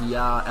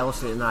idea,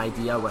 illustrating an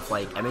idea with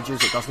like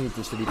images. It doesn't need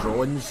just to be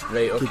drawings.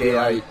 Right, It could okay, be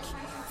aye. like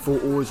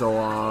photos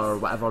or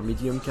whatever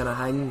medium kind of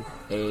thing,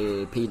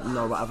 painting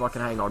or whatever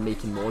kind of thing, or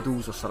making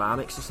models or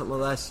ceramics or something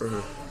like this.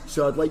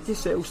 So I'd like to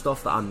sell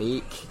stuff that I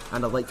make,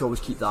 and I'd like to always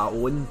keep that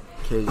on,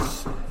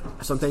 because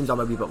sometimes I'm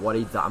a wee bit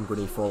worried that I'm going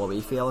to fall away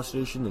from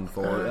illustration and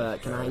follow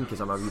that kind of thing, because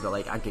I'm a wee bit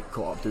like, I get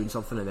caught up doing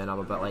something and then I'm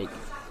a bit like,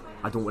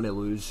 I don't want to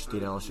lose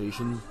doing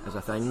illustration as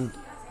a thing.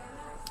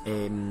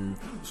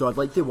 So I'd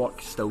like to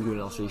work still doing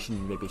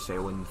illustration, maybe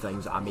selling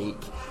things that I make,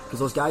 because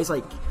those guys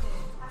like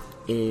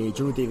do you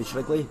know David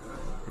Shrigley?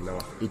 No.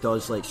 He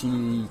does like,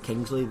 see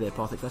Kingsley, the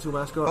Partick Thistle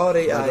mascot. Oh,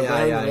 right, Like,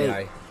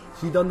 aye.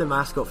 He done the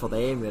mascot for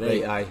them, right?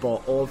 Right, aye.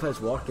 But all of his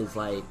work is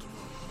like,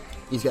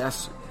 he's got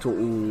this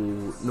total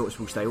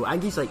noticeable style. I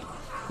think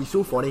he's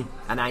so funny,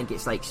 and I think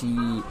it's like,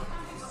 see,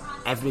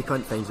 every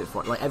cunt finds it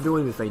funny. Like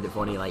everyone would find it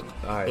funny. Like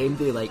Aye.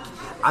 MD, like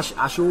I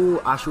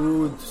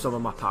showed some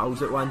of my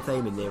pals at one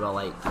time, and they were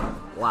like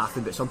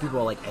laughing. But some people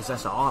were like, "Is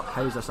this art?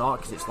 How is this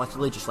art?" Because it's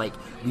literally just like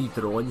wee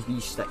drones, wee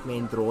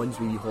stickmen drones,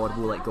 wee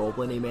horrible like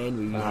goblin-y men,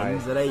 wee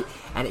hands, right?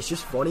 And it's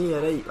just funny,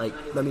 right? Like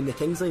I mean, the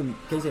Kingsley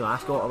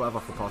mascot or whatever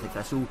for Partick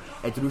Thistle,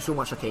 it drew so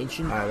much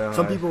attention.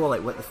 Some people were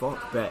like, "What the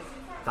fuck?" But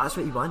that's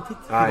what he wanted.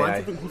 He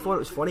wanted it. He thought it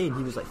was funny, and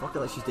he was like, "Fuck it,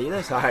 let's just do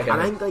this." And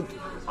I think like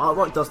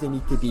artwork doesn't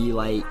need to be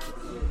like.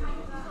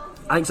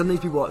 I think sometimes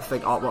people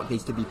think artwork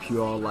needs to be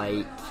pure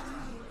like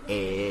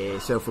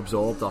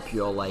self-absorbed or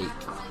pure like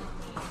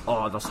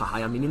there's a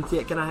higher meaning to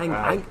it kind of thing.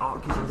 I think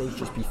art can sometimes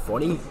just be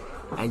funny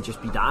and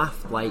just be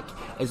daft. Like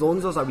as long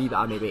as there's a wee bit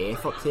of maybe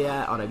effort to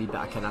it or a wee bit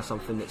of kind of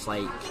something that's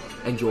like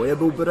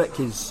enjoyable about it.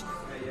 Because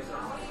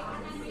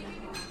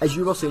as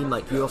you were saying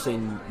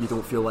you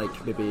don't feel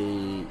like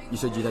maybe you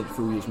said you didn't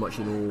feel as much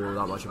you know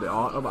that much about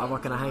art or whatever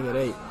kind of thing,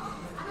 right?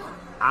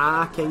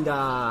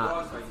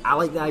 I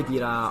like the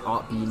idea of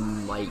art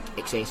being like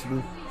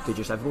accessible to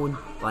just everyone.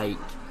 Like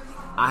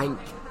I think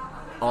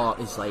art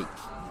is like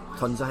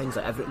tons of things,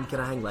 like everything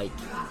kind of thing, like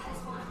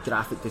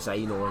graphic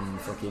design on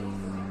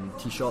fucking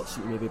t-shirts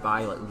that you maybe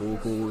buy, like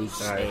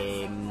logos,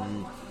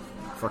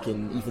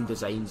 fucking even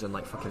designs and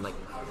like fucking like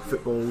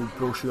football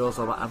brochures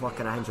or whatever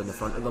kind of things on the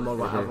front of them or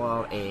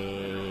whatever.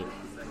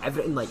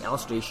 Everything like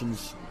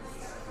illustrations,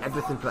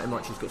 everything pretty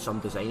much has got some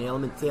design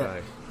element to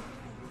it.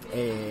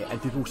 And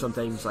people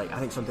sometimes I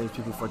think sometimes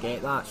people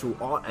forget that. So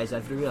art is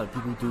everywhere.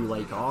 People do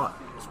like art,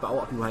 but a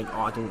lot of people think,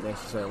 I don't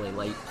necessarily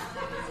like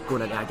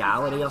going into a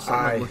gallery or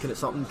something, like looking at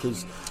something.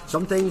 Because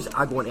sometimes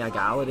I go into a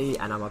gallery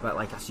and I'm a bit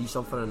like, I see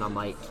something and I'm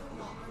like,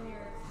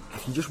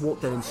 if you just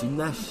walked in and seen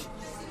this,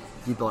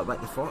 you'd be like,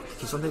 what the fuck?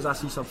 Because sometimes I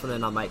see something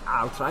and I'm like,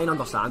 I'll try and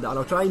understand it, and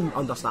I'll try and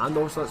understand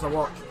all sorts of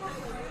work.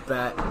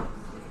 But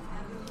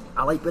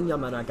I like when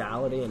I'm in a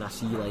gallery and I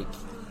see like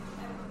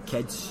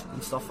kids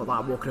and stuff like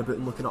that walking about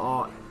and looking at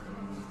art,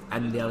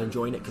 and they're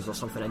enjoying it because there's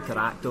something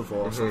interactive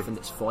or something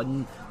that's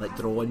fun, like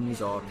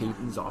drawings or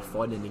paintings that are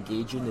fun and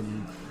engaging,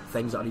 and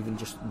things that are even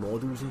just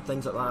models and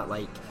things like that.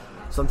 Like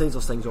sometimes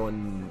there's things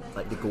on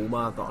like the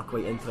Goma that are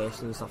quite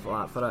interesting and stuff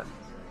like that for it.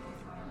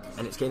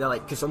 And it's kind of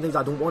like, because sometimes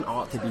I don't want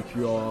art to be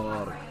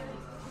pure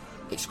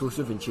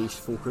exclusive and chase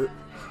folk out.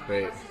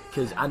 Right.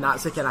 And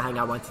that's the kind of thing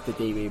I wanted to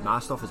do with my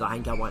stuff, is I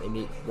think I want to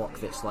make work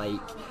that's like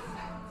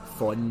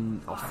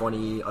fun or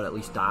funny or at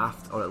least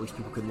daft, or at least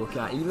people can look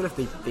at it. Even if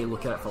they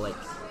look at it for like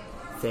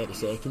 30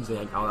 seconds, they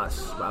think, oh,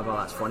 that's whatever,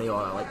 that's funny, or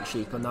I like the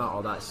shape on that,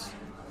 or that's,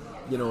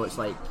 you know, it's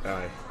like,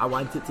 I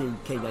want it to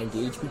kind of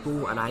engage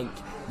people. And I think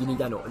you need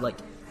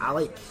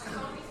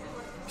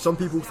some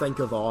people think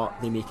of art,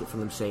 they make it for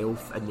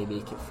themselves and they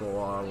make it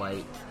for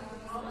like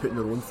putting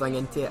their own thing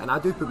into it, and I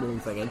do put my own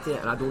thing into it,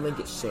 and I don't think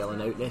it's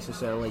selling out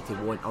necessarily to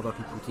want other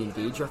people to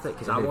engage with it,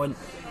 because I want,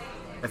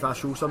 if I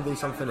show somebody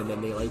something and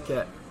then they like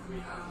it,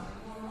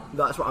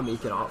 that's what I'm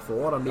making art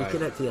for. I'm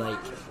making it to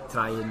like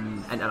try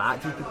and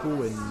interact with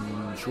people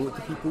and show it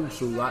to people.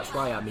 So that's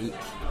why I make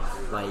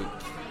like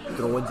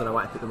drawings, and I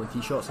want to put them on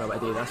t-shirts, and I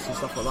want to do this and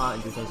stuff like that,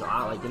 and do things like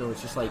that. Like, you know,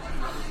 it's just like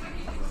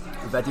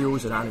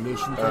videos and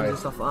animation things and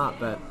stuff like that.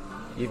 But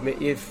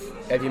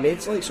have you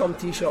made like some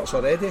t-shirts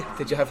already?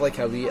 Did you have like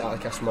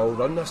a small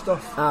run of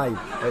stuff? Aye.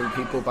 And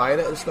people buying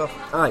it and stuff?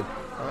 Aye.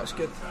 Oh, that's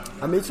good.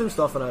 I made some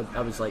stuff, and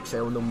I was like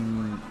selling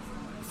them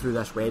through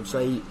this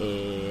website,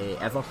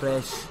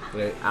 Everpress,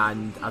 right.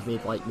 And I've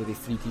made like maybe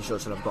 3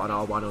 t-shirts, and I've got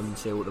another one on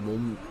sale at the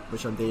moment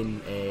which I'm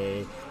doing,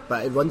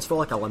 but it runs for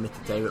like a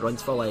limited time. It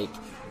runs for like,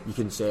 you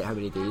can set how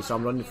many days, so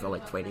I'm running for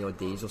like 20 odd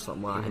days or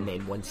something like that, and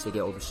then once they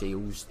get all the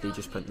sales, they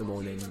just print them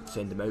on and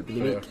send them out.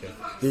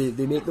 But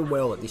they make them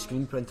well, like they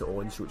screen print it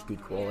on, so it's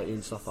good quality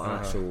and stuff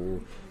like that,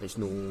 so it's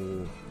no,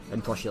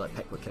 and plus you like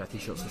pick what kind of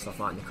t-shirts and stuff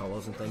like that, and the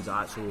colours and things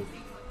like that, so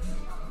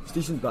it's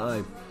decent.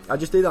 But I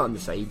just do that on the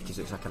side because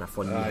it's a kind of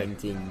fun thing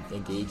to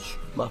engage.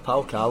 My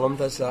pal Callum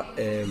does that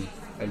in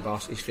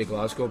he's from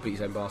Glasgow, but he's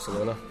in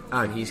Barcelona,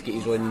 and he's got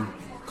his own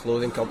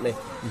clothing company.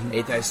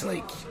 He does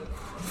like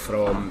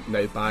from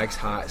now bags,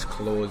 hats,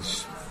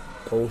 clothes,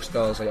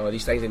 posters, like all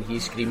these things, and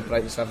he's screen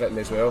prints everything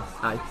as well.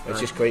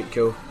 It's just quite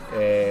cool.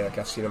 Like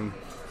I've seen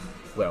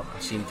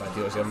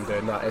videos of him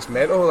doing that. It's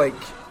mental,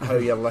 like how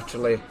you're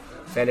literally,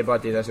 if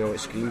anybody doesn't know what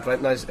screen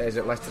printing is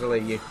it literally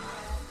you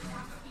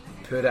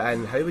put it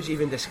in, how would you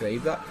even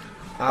describe that?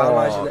 I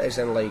imagine it as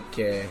in like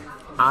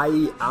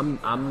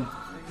I'm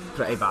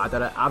pretty bad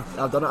at it.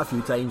 I've done it a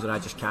few times and I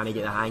just can't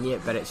get the hang of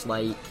it, but it's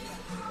like,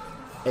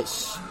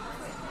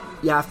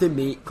 you have to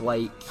make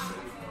like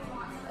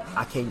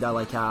a kind of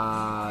like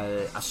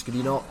a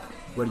screen up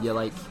where you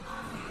like,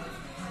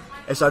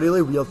 it's a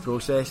really weird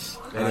process,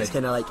 and it's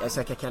kind of like, it's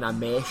like a kind of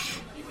mesh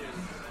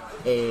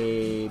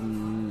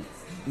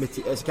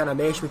it's kind of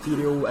mesh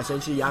material.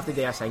 Essentially you have to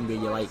do a thing where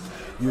you like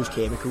use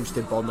chemicals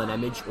to burn an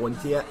image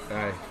onto it,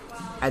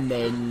 and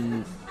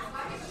then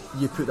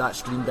you put that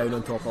screen down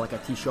on top of like a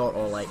t-shirt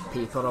or like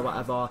paper or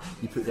whatever,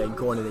 you put the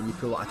ink on and then you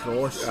pull it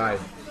across.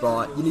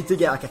 But you need to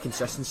get like a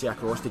consistency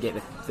across to get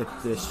the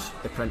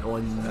print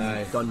on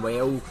done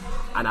well,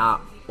 and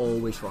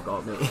always fuck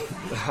up, mate.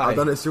 I've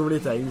done it so many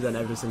times and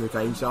every single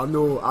time, so I'm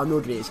no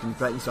great at screen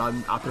printing, so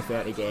I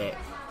prefer to get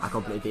a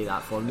company to do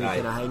that for me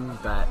kind of thing,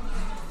 but...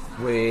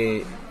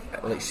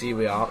 See,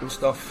 with art and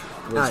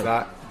stuff, was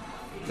that,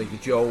 like,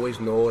 did you always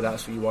know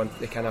that's what you want,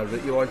 the kind of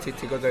route you wanted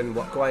to go down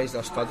work-wise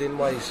or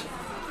studying-wise?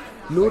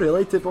 No,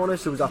 really, to be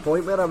honest. There was a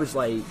point where I was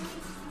like,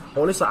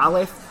 honestly, I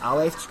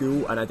left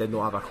school and I did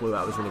not have a clue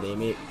what I was going to do,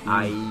 mate.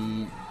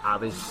 I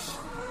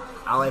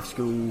left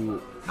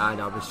school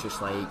and I was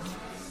just like,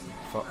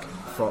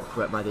 fuck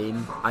what am I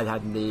doing? I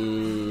had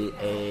no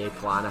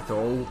plan at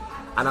all,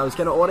 and I was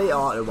kind of alright at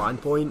art at one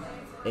point.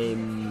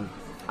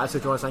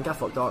 Actually, to be honest, I think I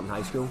fucked art in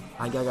high school.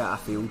 I think I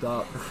failed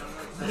art.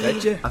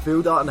 Did you? I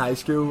failed art in high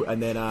school,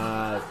 and then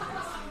I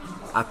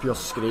pure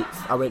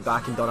scraped. I went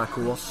back and done a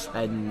course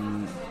at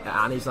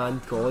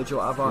Anniesland College or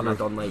whatever, and I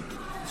done like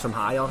some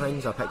higher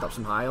things. I picked up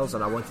some hires,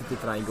 and I wanted to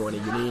try and go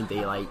into uni and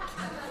do like,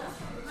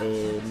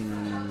 I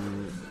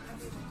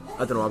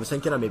don't know. I was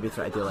thinking of maybe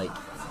try to do like,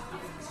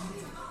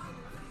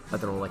 I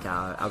don't know, like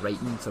a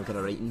writing, some kind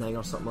of writing thing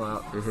or something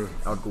like that.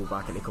 Or go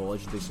back into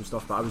college and do some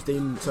stuff. But I was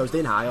doing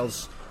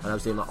hires, and I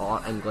was doing like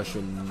art, English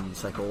and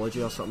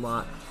psychology or something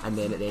like that. And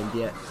then at the end of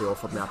it, they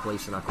offered me a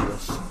place in a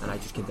course, and I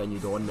just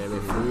continued on my way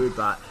through.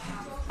 But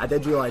I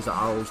did realise that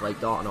I always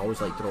liked art and I always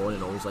liked drawing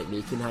and always liked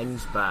making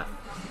things. But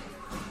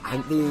I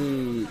think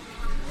the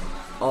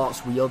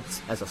art's weird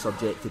as a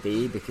subject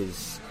today,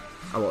 because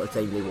a lot of the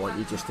time they want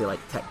you just to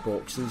like tick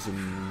boxes and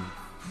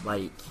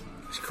like...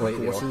 It's quite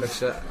the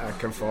opposite.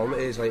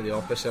 Conformity is like the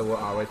opposite of what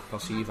I would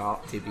perceive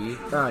art to be.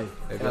 Aye.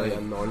 It's really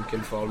a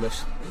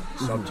non-conformist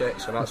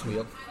subject, so that's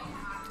weird.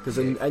 Because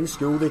in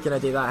school they kind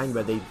of do that thing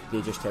where they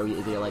just tell you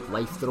to do like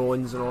life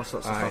drawings and all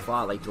sorts of stuff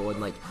like that, like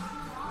drawing like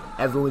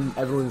everyone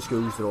in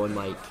school's drawing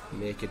like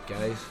naked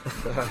guys.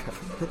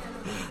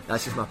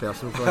 That's just my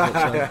personal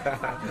project.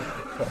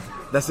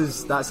 That's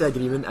the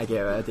agreement I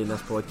get out of doing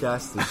this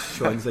podcast. Is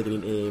Sean's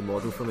agreeing to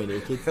model for me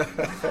naked.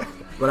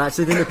 We're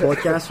actually doing the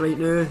podcast right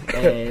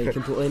now,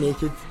 completely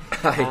naked.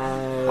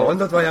 I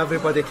wondered why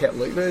everybody kept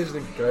looking at us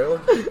and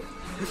growling.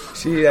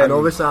 See, and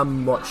obviously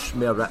I'm much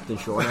more ripped than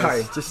Sean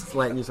is, just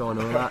letting you all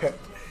know that.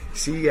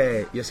 See,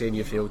 you're saying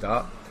you failed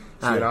art.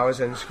 So when I was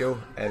in school,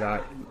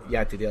 and you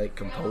had to do like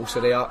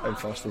compulsory art in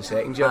first and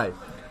second year,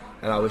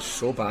 and I was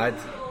so bad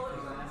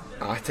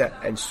at it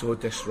and so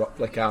disruptive.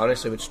 Like, I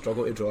honestly would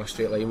struggle to draw a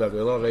straight line with a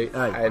ruler, right?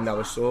 And I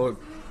was so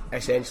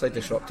essentially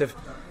disruptive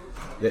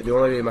that the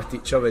only way my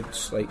teacher would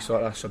like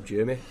sort of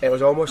subdue me, it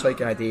was almost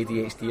like I had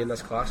ADHD in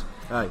this class,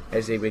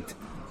 is they would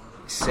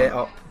set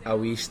up a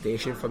wee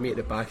station for me at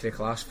the back of the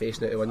class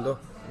facing out the window,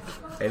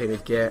 and he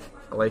would get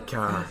like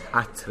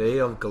a tray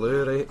of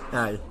glue,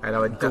 right? And I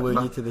would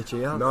glue you to the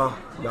chair? No,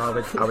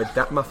 I would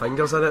dip my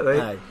fingers in it,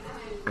 right?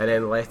 And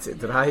then let it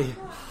dry,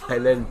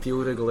 and then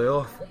peel the glue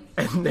off,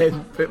 and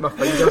then put my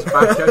fingers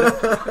back in it.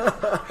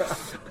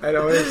 And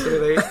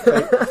honestly,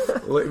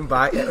 like looking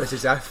back, it was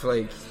as if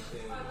like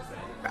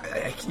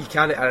I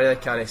really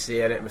can't say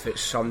it without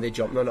somebody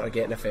jumping on it or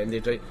getting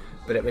offended, right?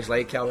 But it was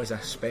like I was a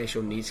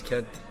special needs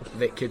kid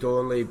that could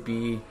only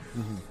be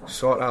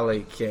sort of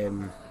like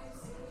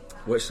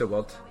what's the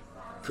word?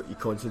 You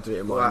concentrate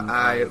on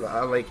I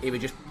like, he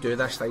would just do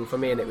this thing for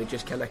me, and it would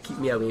just kind of keep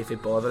me away from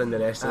bothering the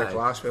rest of the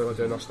class while they were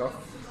doing their stuff.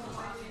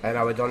 And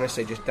I would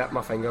honestly just dip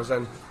my fingers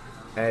in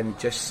and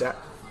just sit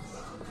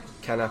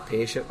kind of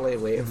patiently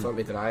waiting for them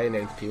to dry, and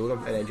then peel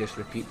them and then just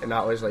repeat. And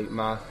that was like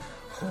my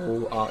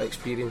whole art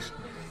experience.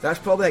 That's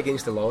probably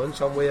against the law in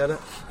some way, isn't it?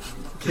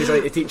 Because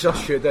like the teacher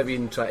should have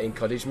been trying to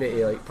encourage me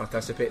to like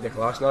participate in the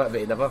class and all that,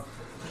 but he never.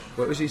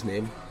 What was his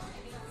name?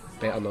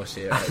 Better not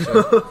say it,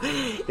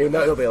 actually.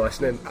 He'll be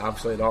listening,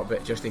 absolutely not,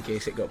 but just in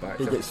case it got back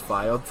to him. He gets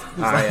fired.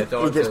 He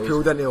gets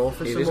pulled into the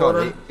office. He was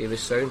alright, he was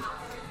sound.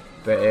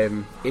 But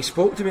he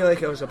spoke to me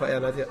like I was a bit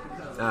of an idiot.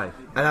 And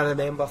I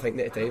remember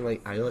thinking at the time,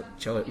 like, look,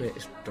 chill out, mate,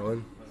 it's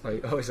drawing.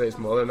 Like, obviously it's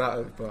more than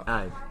that,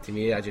 but to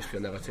me, I just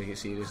feel never took it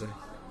seriously.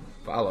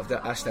 But I loved it.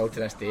 I still to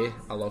this day,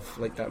 I love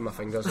like dipping my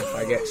fingers. If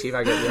I get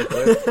real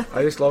glue,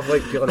 I just love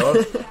like peeling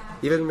off.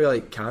 Even with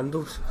like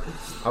candles,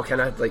 I'll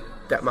kind of like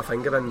dip my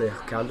finger in the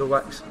candle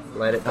wax,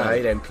 let it dry,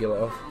 then peel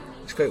it off.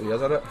 It's quite weird,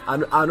 isn't it? I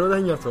know the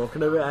thing you're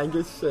talking about,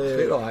 Angus. It's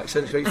quite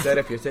relaxing. It's quite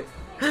therapeutic.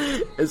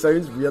 It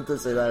sounds weird to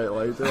say that out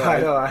loud.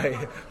 I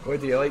know.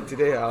 What do you like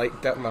today? I like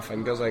dipping my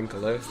fingers in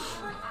glue. Do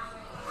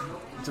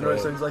you know what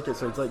it sounds like? It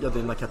sounds like you're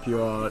doing like a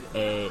pure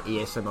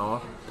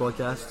ASMR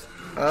podcast.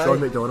 Sean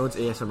McDonald's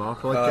ASMR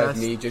podcast.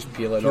 Me just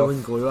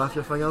peeling glue off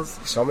your fingers.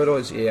 Some of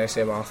those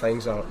ASMR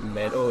things are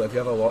mental. Have you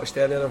ever watched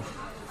any of them?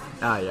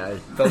 Aye.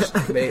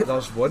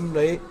 There's one,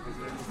 right,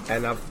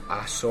 and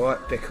I saw it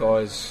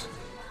because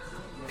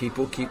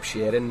people keep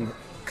sharing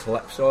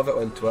clips of it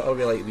on Twitter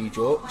with like wee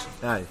jokes.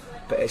 Aye.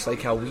 But it's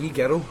like a wee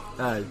girl.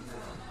 Aye.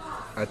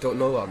 I don't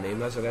know what her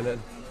name is or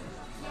anything,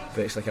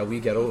 but it's like a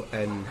wee girl,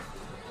 and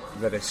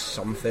there is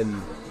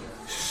something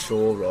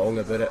so wrong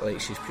about it.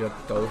 Like, she's pure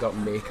dolled up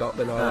makeup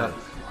and all that,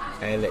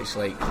 and it's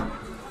like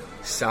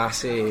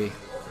sassy.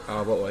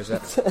 What was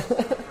it?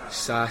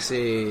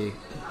 Sassy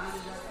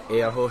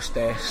air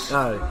hostess.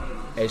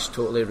 is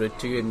totally rude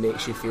to you and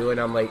makes you feel, and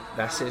I'm like,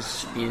 this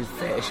is being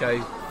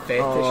fetishised.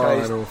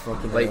 I know,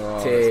 fucking Like,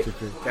 hell, that's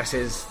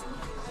stupid.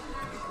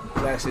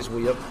 this is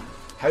weird.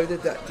 How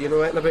did that? Do you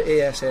know anything about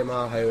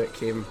ASMR? How it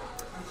came?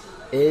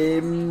 I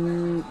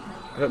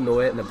don't know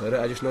anything about it.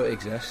 I just know it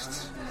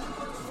exists.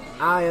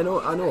 I know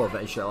of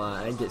it, shit like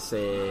that. I think it's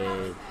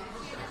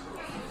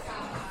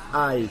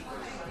I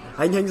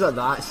think things like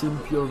that seem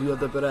pure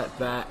weird about it,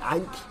 but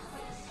I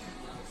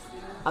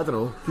don't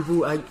know.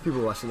 I think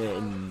people listen to it,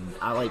 and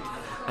I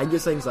think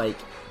it's things like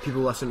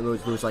people listen to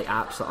those like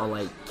apps that are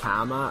like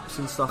cam apps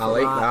and stuff. I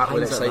like that when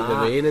things it's like the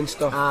rain and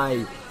stuff.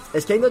 Aye,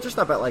 it's kind of just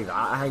a bit like that.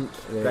 I think,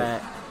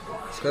 but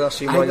It's 'cause I've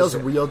seen I think ones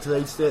there's that- weird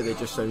sides to it that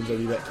just sounds a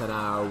wee bit kind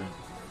of,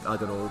 I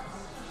don't know,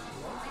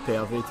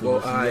 pervy.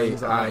 Well, aye,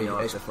 it's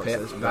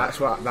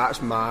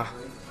that's my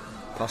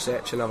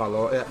perception of a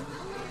lot of it.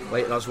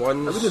 Like there's I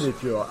wouldn't ones be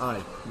pure.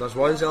 Aye, that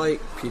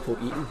like people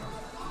eating.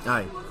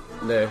 aye.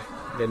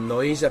 The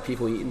noise of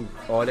people eating,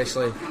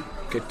 honestly,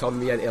 could turn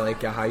me into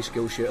like a high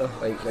school shooter.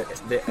 Like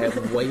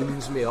it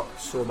winds me up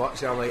so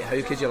much, and I'm like, how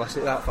could you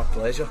listen to that for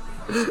pleasure?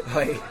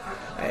 Like,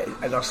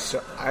 and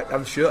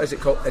I'm sure, is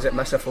it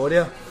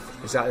misophonia?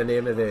 Is that the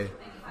name of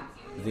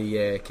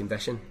the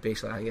condition?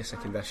 Basically, I think it's a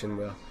condition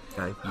where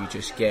Aye. you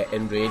just get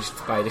enraged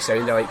by the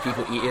sound of like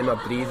people eating or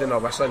breathing or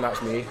whistling.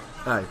 That's me.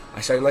 Aye.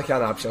 I sound like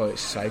an absolute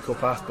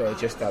psychopath, but it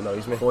just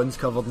annoys me. Phone's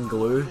covered in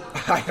glue.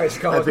 It's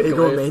I called bet you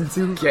go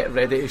mental. Get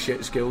ready to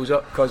shoot schools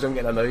up because I'm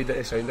getting annoyed at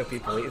the sound of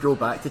people eating. Go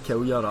back to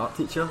kill your art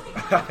teacher.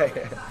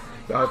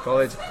 No,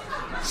 apologies.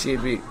 See,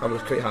 I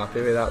was quite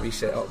happy with that wee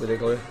set up with the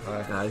glue.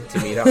 Aye. To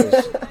me,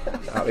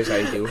 that was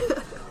ideal. Do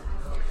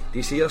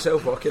you see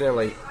yourself working in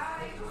like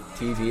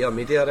TV or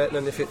media written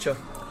in the future?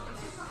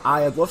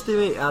 I'd love to,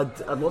 mate.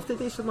 I'd love to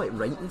do some like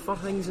writing for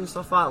things and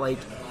stuff like that. Like,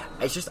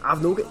 it's just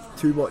I've not got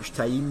too much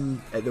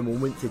time at the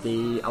moment to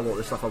do a lot of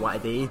the stuff I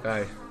want to do.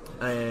 Aye.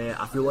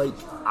 I feel like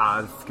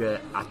I've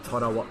got a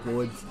ton of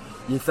workload.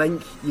 You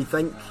think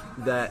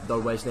that there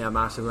wasn't a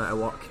massive amount of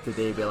work to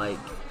do with like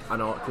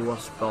an art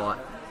course, but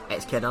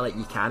it's kind of like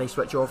you can't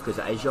switch off because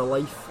it is your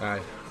life.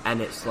 Aye.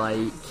 And it's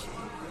like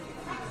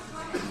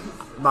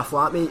my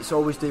flatmates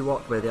always do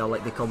work where they're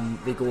like they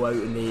go out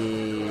and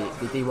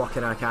they do work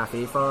in a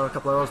cafe for a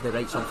couple of hours and they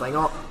write something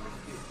up,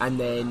 and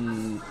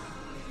then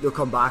they'll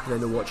come back and then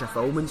they'll watch a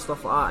film and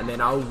stuff like that, and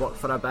then I'll work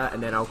for a bit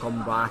and then I'll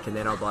come back and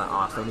then I'll be like,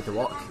 I still need to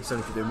work, I still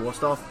need to do more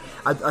stuff.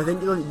 I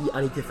think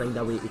I need to find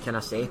a way to kind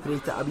of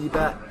separate it a wee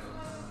bit,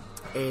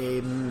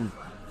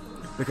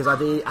 because I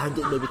think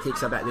it maybe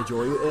takes a bit of the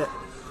joy out of it,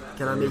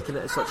 kind of making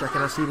it such a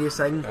kind of serious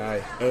thing.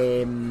 Aye.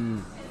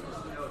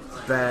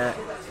 But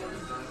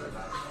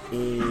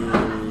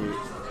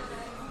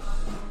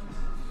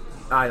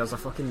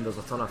there's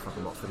a ton of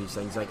fucking work for these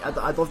things. Like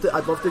I'd love to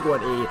go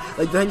into like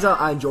the things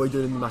that I enjoy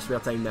doing in my spare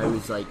time now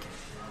is like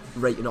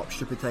writing up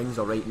stupid things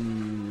or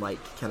writing like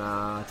kind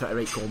of trying to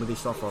write comedy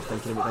stuff or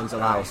thinking about things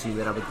like that. I'll see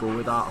where I would go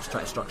with that or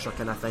try to structure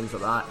kind of things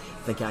like that,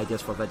 thinking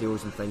ideas for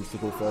videos and things to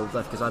go forward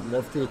with, because I'd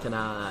love to kind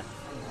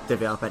of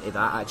develop into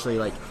that. Actually,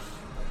 like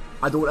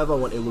I don't ever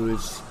want to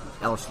lose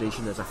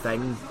illustration as a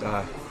thing,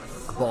 but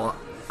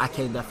I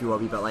kind of feel a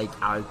wee bit like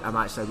I'm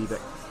actually a wee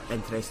bit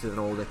interested in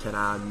all the kind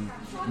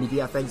of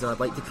media things, and I'd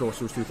like to cross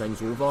those two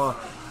things over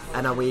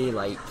in a way.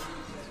 Like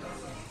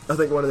I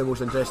think one of the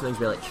most interesting things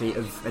with like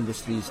creative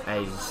industries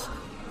is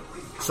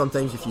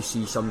sometimes if you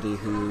see somebody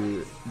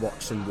who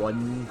works in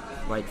one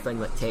like thing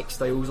like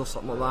textiles or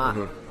something like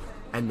that,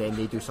 and then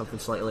they do something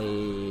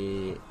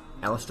slightly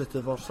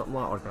illustrative or something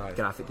like that, or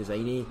graphic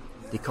designy,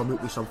 they come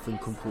out with something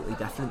completely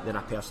different than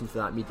a person for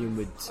that medium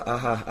would. So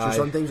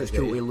sometimes it's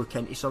cool to look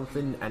into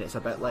something, and it's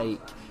a bit like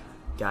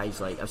guys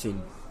like I've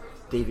seen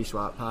Davey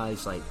Swap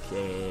has like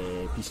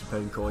piece of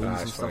pound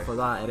coins and stuff like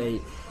that,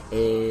 right?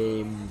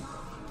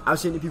 I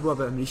was saying to people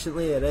about him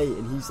recently, right?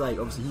 And he's like,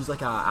 obviously he's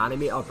like an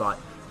animator, but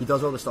he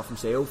does all the stuff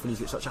himself, and he's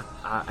got such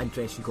a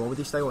interesting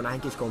comedy style, and I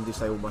think his comedy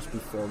style must be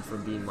formed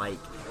from being like,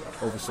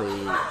 obviously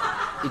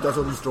he does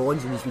all these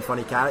drawings and these wee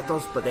funny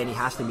characters, but then he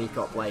has to make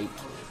up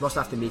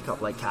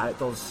like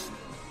characters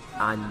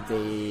and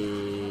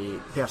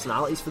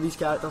personalities for these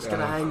characters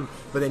kind of thing,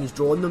 but then he's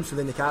drawn them so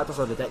then the characters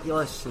are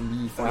ridiculous and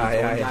wee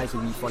funny guys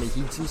and wee funny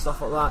kids and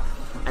stuff like that,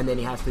 and then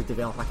he has to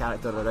develop a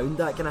character around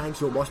that kind of thing,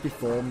 so it must be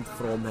formed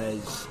from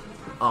his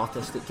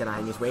artistic kind of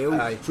thing as well.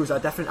 So it's a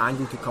different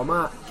angle to come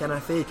at kind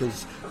of thing,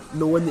 because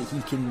knowing that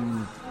he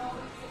can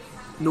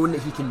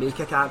make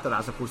a character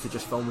as opposed to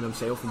just filming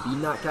himself and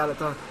being that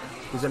character,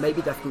 because it might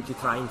be difficult to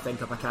try and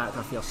think of a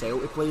character for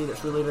yourself to play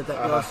that's really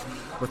ridiculous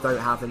without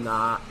having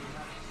that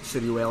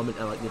surreal element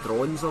of like the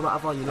drawings or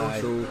whatever, you know.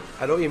 So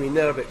I know what you mean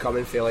there about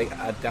coming from like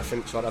a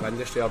different sort of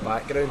industry or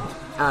background.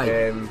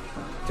 I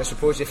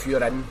suppose if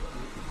you're in,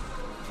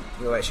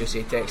 you know, let's just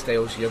say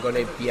textiles, you're going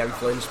to be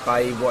influenced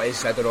by what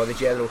is, I don't know, the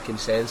general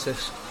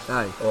consensus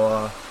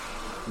or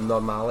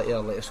normality,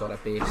 or like a sort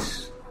of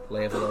base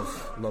level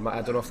of normal.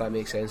 I don't know if that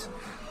makes sense,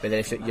 but then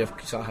if you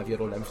sort of have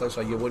your own influence,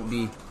 or you won't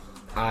be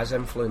as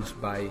influenced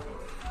by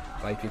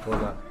people in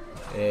that.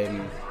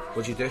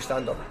 Would you do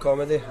stand-up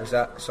comedy? Is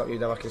that something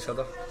you'd ever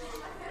consider?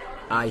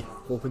 Aye,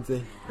 hoping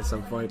to at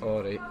some point.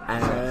 All right.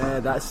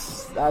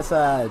 That's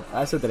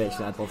a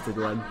direction I'd love to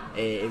go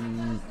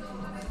in.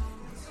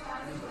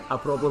 I'll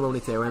probably only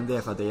tell him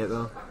if I do it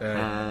though,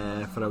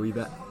 for a wee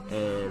bit.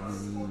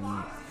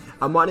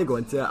 I'm wanting to go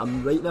into it.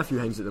 I'm writing a few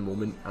things at the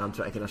moment, and I'm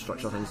trying to kind of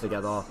structure things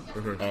together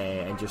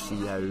and just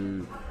see how.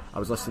 I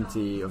was listening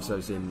to,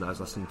 obviously I was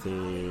listening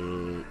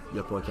to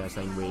your podcast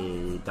thing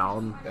with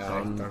Darren,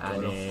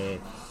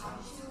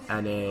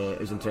 and it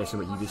was interesting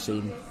what he was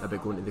saying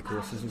about going to the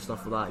courses and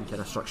stuff like that, and kind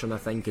of structuring a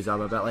thing, because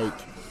I'm a bit like,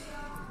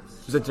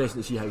 it was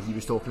interesting to see how he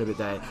was talking about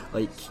that.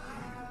 Like,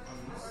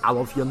 I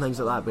love hearing things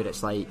like that, but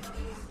it's like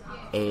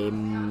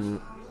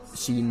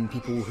seeing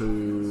people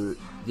who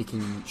they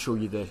can show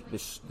you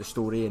the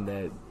story and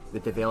the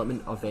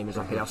development of them as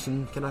a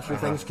person, kind of through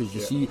things,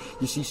 because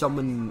you see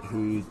someone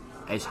who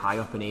is high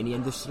up in any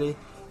industry,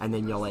 and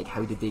then you're like,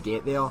 how did they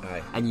get there?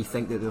 And you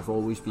think that they've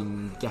always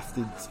been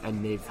gifted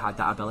and they've had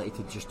that ability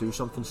to just do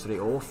something straight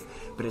off,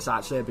 but it's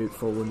actually about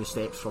following the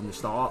steps from the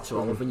start. So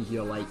I love when you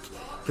hear, like,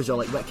 because you're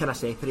like, what kind of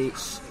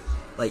separates,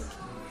 like,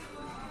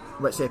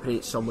 what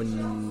separates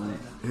someone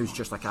who's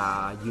just like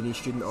a uni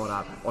student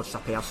or just a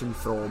person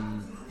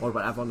from, or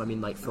whatever, and I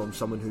mean, like, from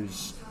someone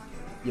who's,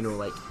 you know,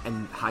 like,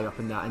 high up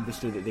in that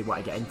industry that they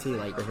want to get into,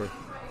 like,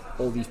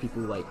 all these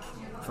people, like,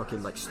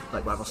 fucking like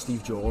whatever,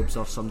 Steve Jobs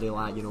or somebody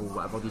like, you know,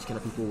 whatever, these kind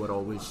of people were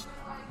always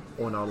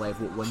on our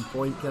level at one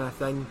point, kind of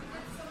thing.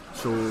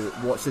 So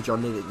what's the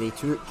journey that they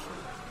took,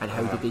 and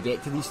how did they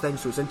get to these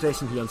things? So it's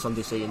interesting hearing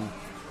somebody saying,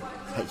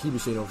 he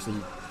was saying obviously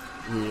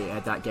he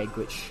had that gig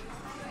which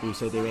he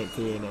said he went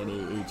to, and then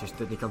he just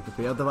didn't come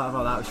prepared or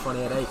whatever. That was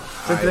funny, right?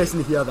 It's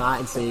interesting to hear that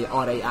and say,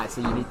 alright,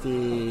 actually you need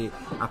to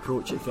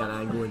approach it from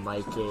an angle and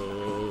like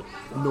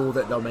know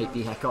that there might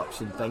be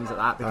hiccups and things like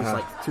that, because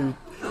like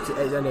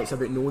and it's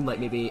about knowing, like,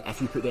 maybe if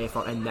you put the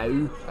effort in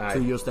now,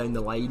 2 years down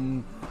the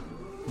line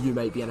you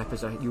might be in a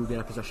position, you'll be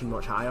in a position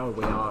much higher,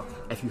 where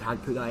if you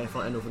hadn't put that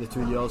effort in over the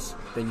 2 years,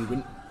 then you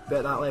wouldn't be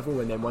at that level,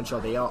 and then once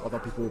you're there, other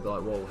people will be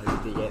like, well, how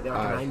did they get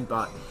there?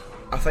 But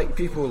I think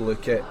people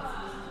look at,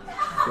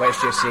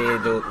 let's just say,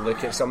 they'll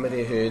look at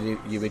somebody who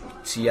you would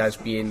see as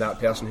being that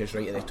person who's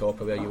right at the top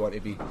of where you want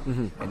to be,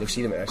 and they'll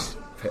see them at this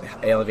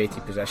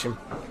elevated position,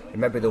 and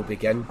maybe they'll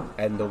begin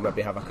and they'll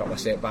maybe have a couple of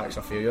setbacks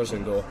or failures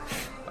and go,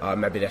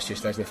 maybe this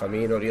just isn't for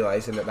me, not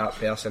realising that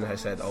person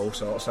has had all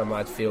sorts of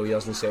mad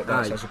failures and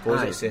setbacks. I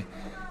suppose it's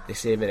the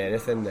same in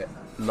anything, that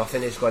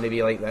nothing is going to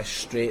be like this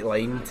straight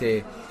line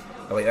to,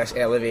 like this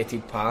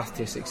elevated path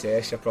to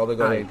success. You're probably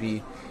going to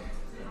be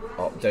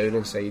up, down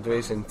and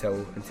sideways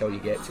until you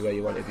get to where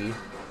you want to be.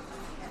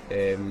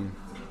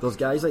 There's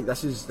guys like,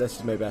 this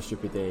is maybe a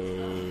stupid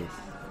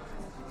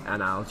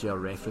analogy or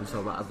reference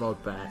or whatever,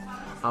 but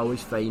I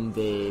always find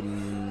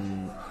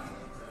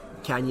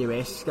Kanye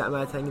West's got a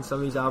mad thing in some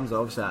of his albums.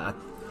 Obviously I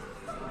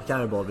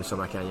can't bother with some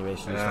of Kanye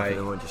West and stuff, you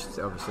know, just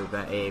obviously,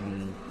 but a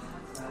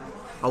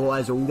lot of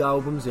his old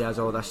albums, he has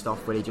all this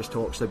stuff where he just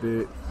talks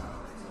about,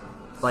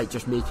 like,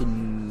 just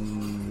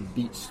making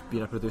beats,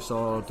 being a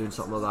producer, doing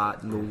something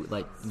like that,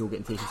 no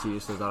getting taken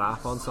seriously as a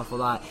rapper and stuff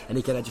like that, and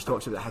he kind of just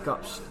talks about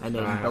hiccups, and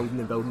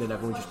then building and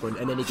everyone just going,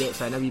 and then he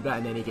gets in a wee bit,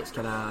 and then he gets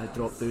kind of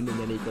dropped down, and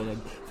then he kind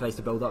of tries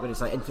to build up, and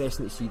it's like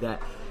interesting to see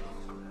that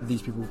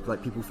these people,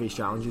 like, people face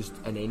challenges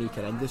in any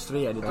kind of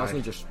industry, and it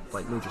doesn't just,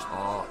 like, not just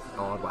art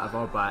or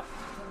whatever, but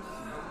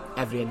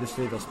every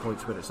industry there's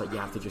points where it's like you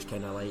have to just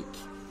kind of, like,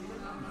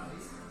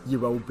 you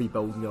will be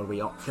building your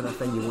way up, kind of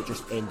thing. You won't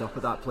just end up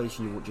at that place,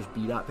 you won't just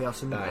be that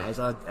person. It is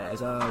a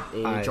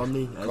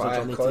journey. It is a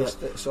journey to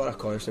it. Sort of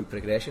constant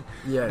progression.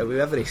 Yeah. With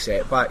every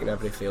setback and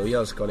every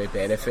failure is going to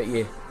benefit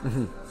you.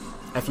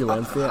 If you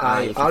learn from it.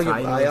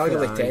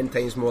 Arguably 10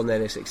 times more than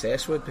any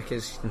success would,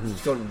 because you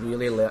don't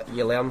really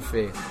you learn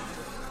from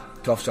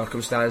tough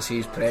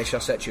circumstances, pressure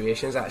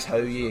situations. That's how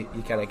you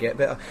kind of get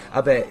better. I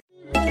bet.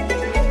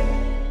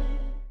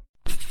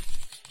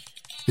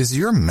 Is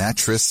your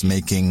mattress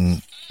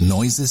making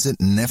noises it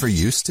never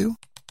used to?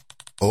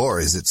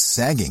 Or is it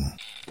sagging,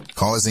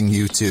 causing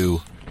you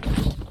to...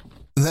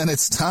 Then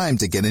it's time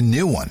to get a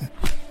new one.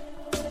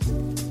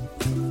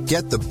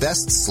 Get the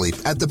best sleep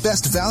at the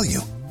best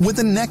value with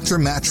a Nectar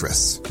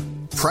mattress.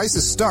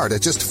 Prices start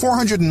at just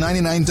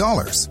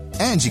 $499,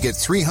 and you get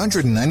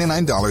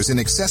 $399 in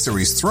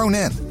accessories thrown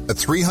in, a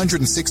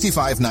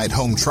 365-night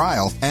home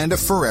trial, and a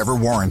forever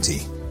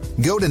warranty.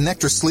 Go to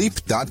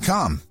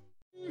NectarSleep.com.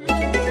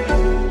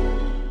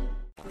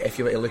 If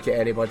you were to look at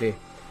anybody,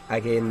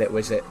 again, that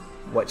was at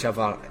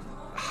whichever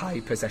high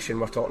position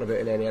we're talking about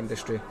in any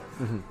industry,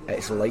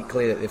 it's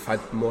likely that they've had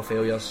more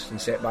failures and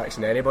setbacks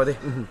than anybody.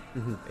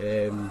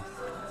 Even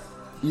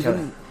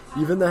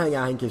the thing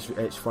I think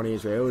it's funny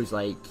as well is,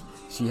 like,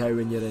 see how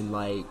when you're in,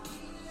 like,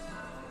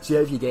 see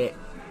how if you get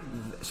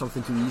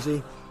something too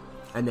easy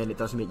and then it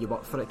doesn't make you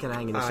work for it, kind of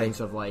thing, in the sense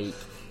of, like,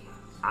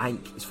 I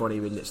think it's funny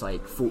when it's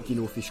like folk you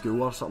know for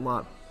school or something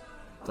like that,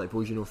 like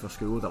boys you know for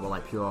school that were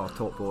like pure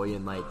top boy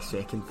in like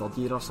second, third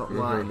year or something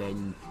like that, and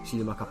then see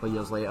them a couple of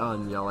years later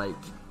and you're a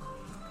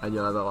bit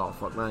like, oh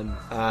fuck man,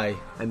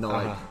 and they're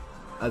like,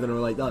 I don't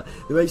know, like that.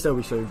 They might still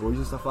be sound boys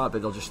and stuff like that,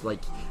 but they'll just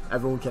like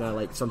everyone kind of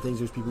like sometimes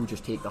those people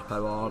just take their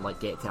power, like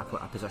get to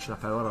a position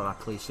of power or a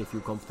place they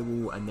feel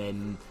comfortable, and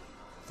then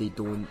they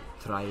don't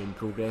try and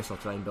progress or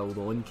try and build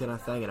on kind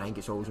of thing. And I think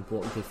it's always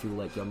important to feel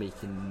like you're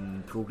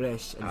making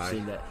progress and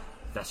saying that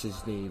this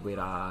is the where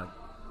I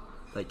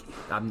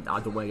don't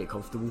want to get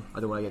comfortable.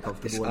 I don't want to get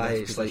comfortable in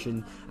this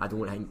position. I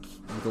don't think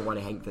you don't want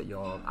to think that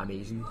you're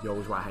amazing. You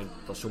always want to think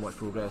there's so much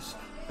progress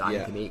that I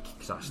need to make,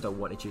 because I still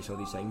want to chase all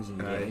these things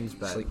and get things.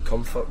 But it's like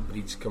comfort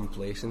breeds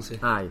complacency.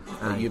 Like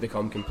you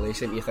become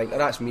complacent. You think,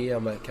 that's me.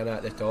 I'm kind of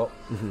at the top.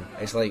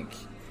 It's like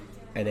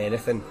in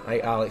anything. I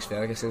think Alex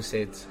Ferguson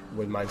said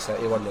when Man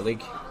City won the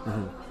league.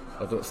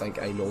 I don't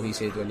think I know. He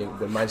said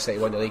when Man City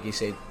won the league, he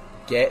said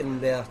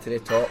getting there to the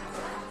top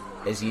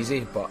is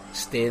easy, but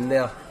staying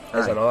there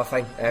is another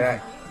thing.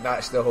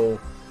 That's the whole,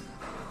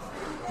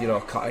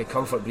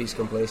 comfort breeds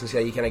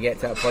complacency. You kind of get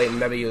to a point and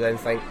maybe you then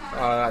think,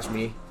 that's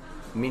me.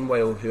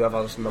 Meanwhile,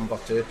 whoever's number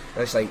two,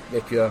 it's like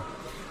the pure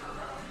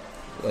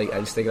like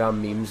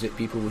Instagram memes that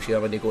people will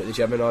share when they go to the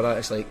gym and all that.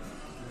 It's like,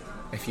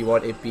 if you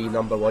want to be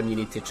number one, you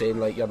need to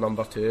train like you're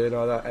number two and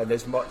all that. And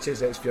as much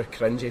as it's pure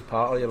cringy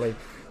part of your life,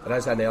 there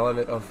is an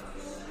element of,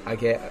 I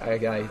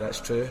that's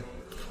true.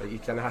 But you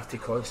kind of have to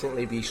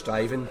constantly be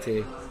striving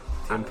to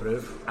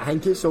improve. I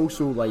think it's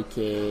also like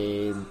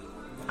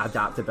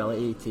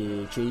adaptability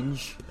to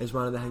change is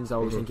one of the things I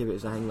always think of it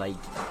as a thing.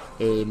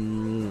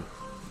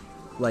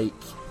 Like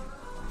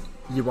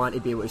you want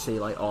to be able to say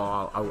like,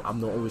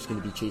 I'm not always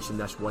going to be chasing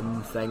this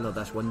one thing or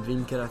this one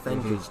dream kind of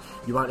thing, because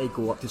you want to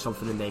go up to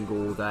something and then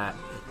go that,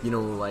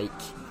 like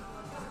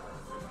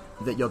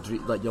that your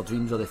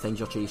dreams or the things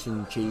you're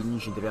chasing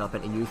change and develop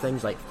into new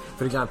things. Like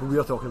for example, we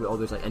were talking about all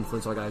those like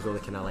influencer guys, all the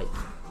kind of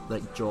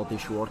like Geordie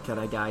Shore kind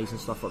of guys and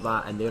stuff like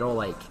that, and they're all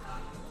like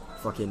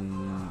fucking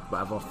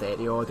whatever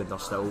 30 odd and they're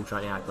still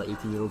trying to act like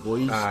 18-year-old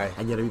boys.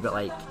 And you're a wee bit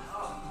like,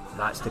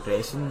 that's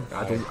depressing.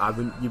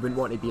 You wouldn't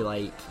want to be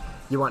like,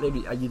 you'd want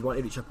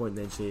to reach a point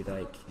and then say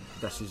like,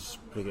 this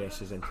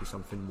progresses into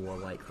something more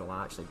like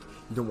relaxed. Like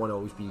you don't want to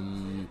always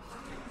be,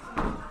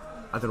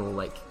 I don't know,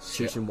 like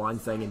chasing one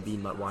thing and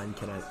being like one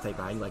kind of type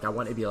of thing. Like I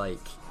want to be like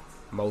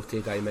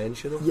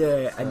multi-dimensional.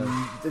 Yeah, and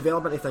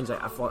developing things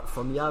like,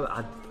 for me,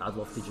 I'd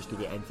love to just to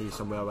get into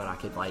somewhere where I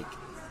could like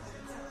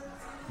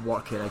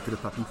work in a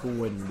group of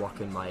people and work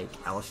in like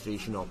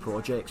illustration or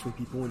projects with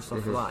people and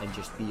stuff like that, and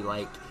just be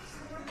like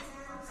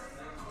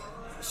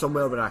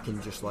somewhere where I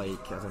can just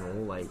like, I don't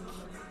know,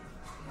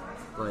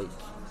 like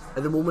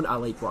at the moment I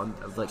like what I'm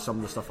like some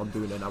of the stuff I'm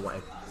doing and I want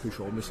to push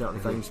on with certain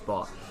things,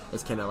 but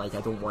it's kind of like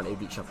I don't want to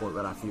reach a point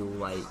where I feel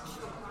like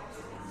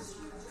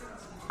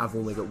I've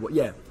only got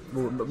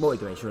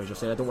multi-dimensional, as you're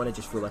saying. I don't want to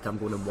just feel like I'm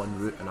going in one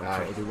route and I'm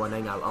trying to do one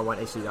thing. I want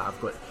to see that I've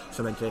got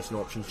some interesting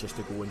options just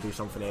to go and do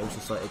something else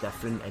and slightly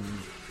different and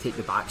take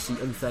the back seat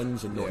on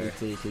things and not need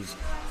to, because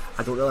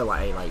I don't really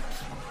want to like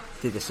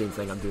do the same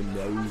thing I'm doing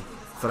now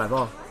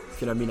forever.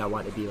 You know what I mean? I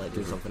want to be like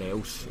doing something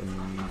else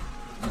and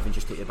even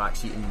just take the back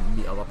seat and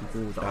meet other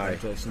people that are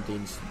interested in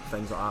doing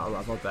things like that or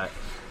whatever. But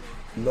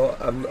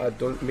I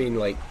don't mean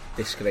like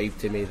describe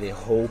to me the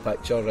whole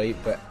picture, right?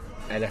 But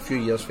in a few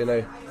years from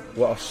now,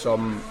 what are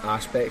some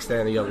aspects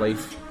then of your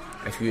life,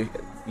 if you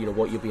know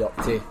what you'll be up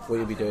to, what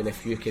you'll be doing,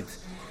 if you could,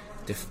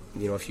 if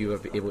you were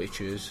able to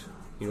choose,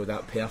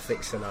 that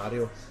perfect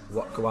scenario,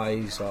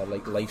 work-wise or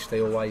like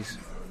lifestyle-wise?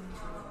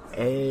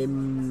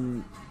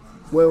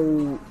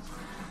 Well,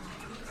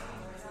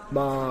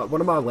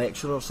 one of my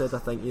lecturers said, I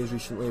think he was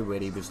recently, where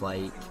he was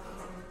like,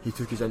 he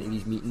took us into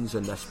these meetings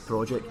and this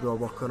project we were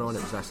working on,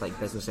 it was this like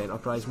business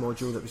enterprise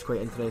module that was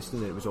quite interesting,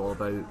 and it was all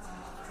about,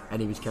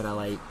 and he was kind of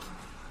like,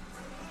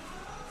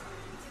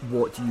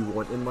 what do you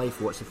want in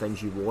life? What's the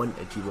things you want?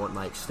 Do you want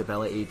like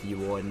stability? Do you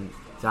want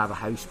to have a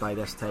house by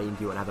this time?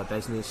 Do you want to have a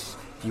business?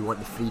 Do you want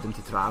the freedom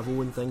to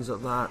travel and things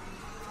like that?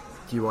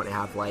 Do you want to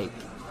have like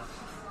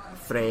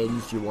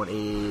friends? Do you want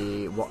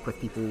to work with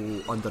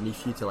people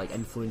underneath you to like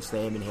influence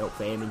them and help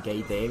them and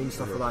guide them and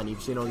stuff like that? And he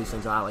was saying all these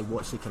things like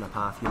what's the kind of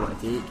path you want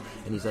to take?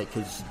 And he's like,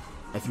 because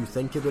if you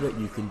think about it,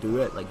 you can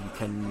do it. Like you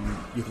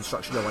can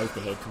structure your life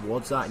to head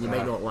towards that, and you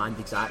might not land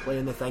exactly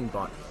in the thing,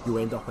 but you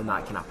end up in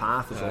that kind of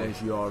path as long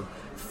as you're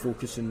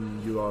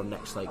focusing your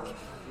next like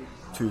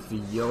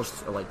 2-3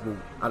 years. Like, well,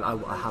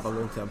 I have a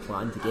long-term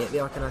plan to get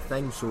there, kind of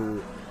thing.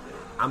 So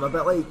I'm a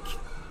bit like,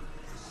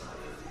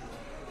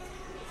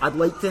 I'd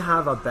like to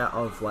have a bit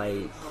of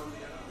like,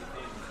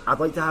 I'd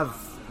like to have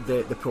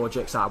the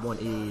projects that I want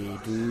to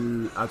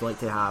do. I'd like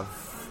to have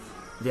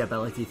the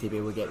ability to be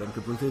able to get them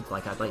completed.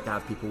 Like I'd like to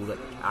have people that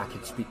I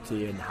could speak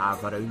to and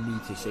have around me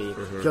to say,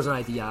 here's an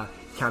idea,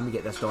 can we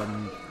get this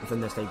done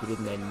within this time period,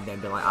 and then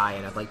be like,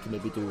 and I'd like to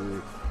maybe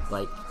do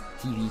like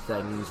TV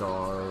things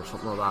or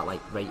something like that,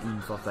 like writing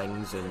for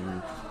things,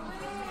 and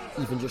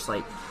even just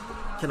like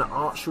kind of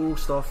art show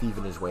stuff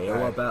even as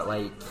well. A bit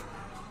like,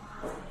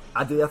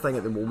 I do a thing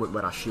at the moment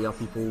where I share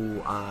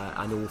people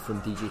I know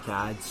from DJ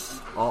Cad's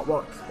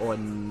artwork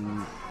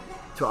on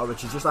Twitter,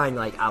 which is just a thing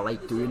like I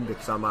like doing,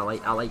 because I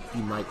like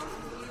being like,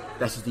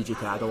 this is DJ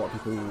Cad. A lot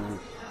of people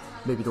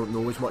maybe don't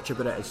know as much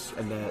about it as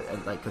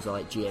because of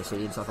like GSA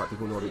and stuff. Like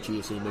people know about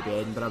GSA and maybe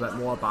Edinburgh a bit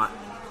more, but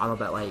I'm a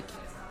bit like,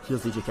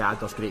 here's DJ Khaled,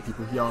 there's great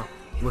people here,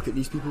 look at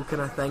these people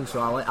kind of thing.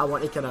 So I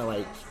want to kind of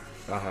like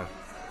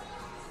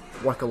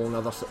work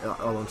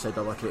alongside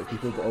other creative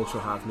people, but also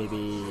have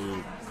maybe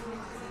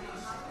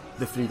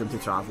the freedom to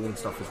travel and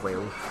stuff as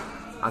well.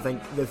 I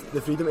think the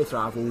freedom to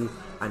travel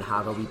and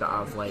have a wee bit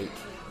of like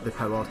the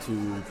power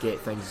to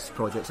get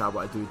projects I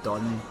want to do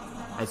done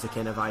is the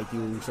kind of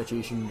ideal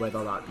situation,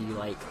 whether that be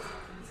like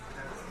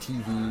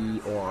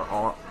TV or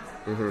art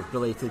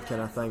related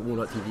kind of thing. Well,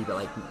 not TV, but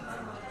like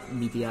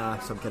media,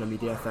 some kind of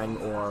media thing,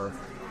 or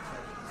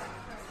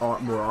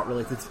more art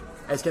related.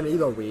 It's kind of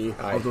either way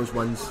of those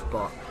ones.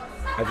 But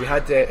have you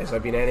had has there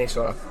been any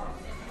sort of,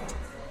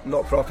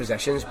 not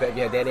propositions, but have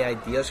you had any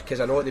ideas? Because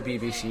I know at the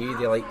BBC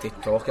they like to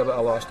talk about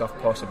a lot of stuff,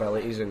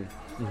 possibilities, and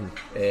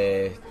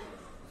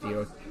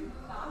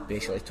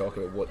basically talk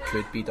about what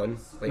could be done.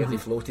 Like, have they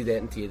floated it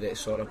into you that's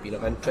sort of been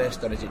of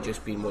interest, or has it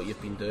just been what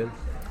you've been doing?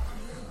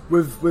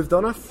 We've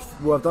done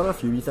I've done a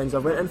few wee things.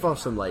 I've went in for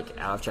some, like,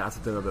 I've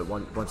chatted to them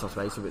about once or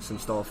twice about some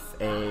stuff.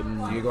 Do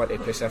you go into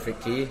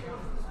Pacific Key?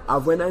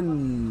 I've went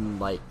in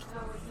like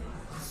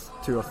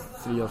two or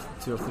three or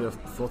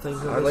four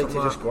times. I'd like to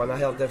just go in. I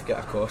heard they've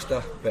got a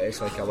Costa, but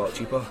it's like a lot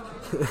cheaper.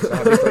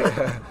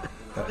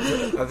 So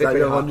that'd be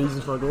your one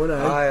reason for going in?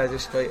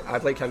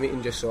 I'd like a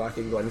meeting just so I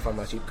can go in for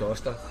my cheap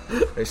Costa.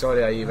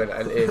 Sorry I even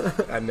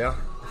in there.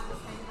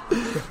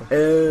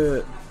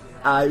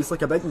 It's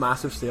like a big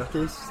massive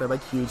staircase. It's a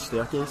big huge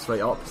staircase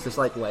right up. It's just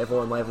like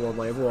level and level and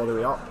level all the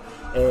way up.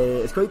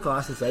 It's quite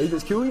class inside.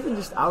 It's cool even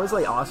just, I was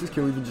like, this is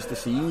cool even just to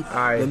see.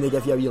 Then they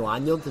give you a wee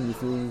lanyard and you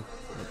feel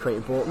quite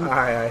important.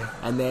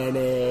 And then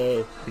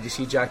did you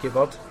see Jackie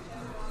Bird?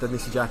 Didn't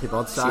see Jackie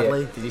Bird,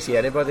 sadly. Did you see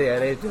anybody?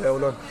 Any well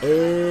known?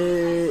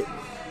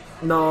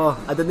 No,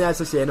 I didn't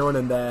actually see anyone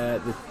in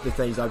the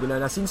things I've been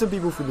in. I've seen some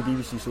people from the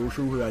BBC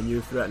Social who I knew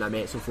through it, and I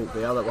met some folk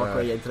there that were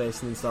quite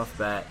interesting and stuff.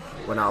 But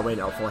when I went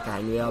out for like a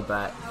hang there,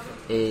 but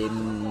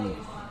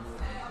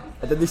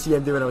I didn't see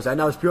anybody when I was in.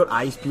 I was pure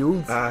eyes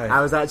peeled.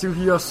 I was actually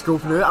here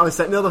scoping out. I was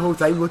sitting there the whole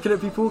time looking at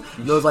people.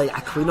 And there was like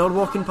a cleaner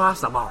walking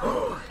past. I'm like,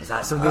 is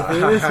that somebody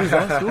famous? Who's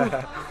this?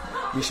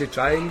 Oh. You should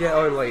try and get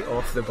on like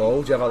Off the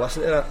Ball. Do you ever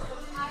listen to that?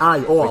 I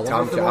love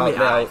Off the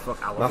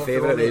Ball. My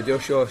favourite radio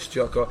show,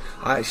 Stuart Gordon.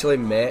 I actually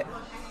met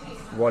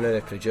one of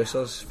the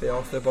producers for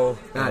Off the Ball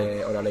on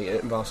a night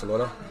out in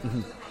Barcelona.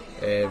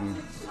 And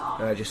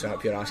I just sat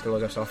up here asking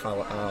loads of stuff. I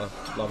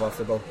love Off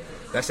the Ball.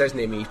 This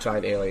isn't me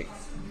trying to like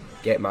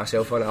get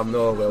myself on it. I'm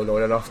not well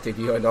known enough to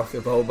be on Off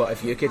the Ball, but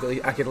if you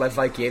could, I could live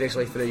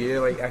vicariously through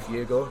you, like if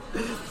you go.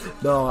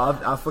 No, I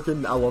love it,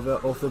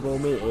 Off the Ball,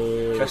 mate.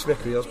 Chris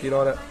McQueer's been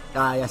on it.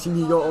 I seen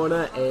he got on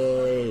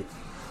it.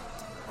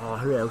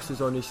 Who else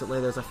is on recently?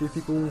 There's a few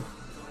people.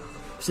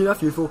 Seen a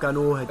few folk I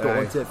know had got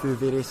onto it through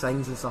various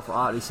things and stuff like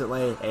that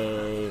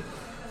recently.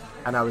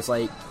 And I was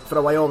like, for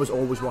a while I was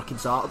always working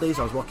Saturdays.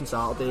 I was working in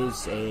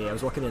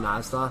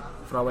Asda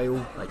for a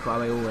while, like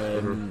quite a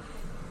while.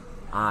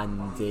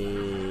 And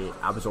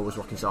I was always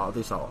working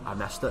Saturdays, so I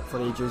missed it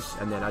for ages,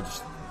 and then I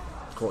just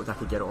thought I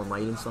could get it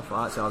online and stuff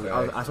like that.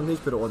 So I sometimes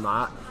put it on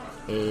that.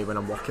 When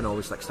I'm working, I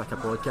always like stick a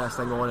podcast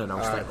thing on, and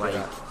I'll stick like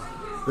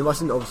we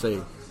listened to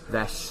obviously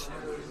this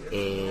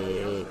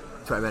 20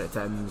 Minute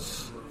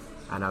Tims,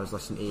 and I was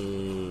listening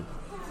to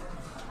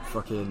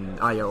fucking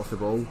Off the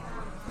Ball.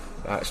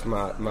 That's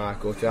my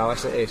go-to. I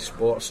listen to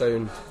Sports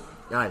Sound.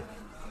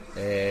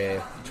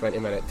 20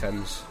 Minute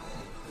Tims.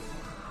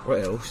 What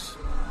else?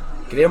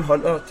 Graham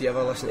Hunter. Do you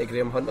ever listen to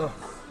Graham Hunter?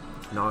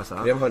 No, it's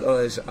that. Graham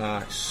Hunter is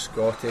a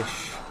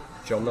Scottish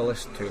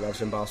journalist who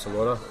lives in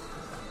Barcelona,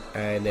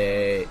 and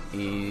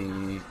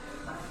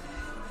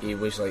he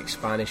was like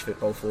Spanish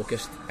football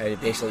focused, and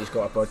he's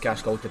got a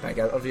podcast called The Big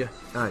Interview.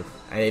 And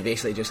he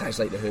basically just has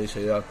like the who's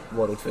who of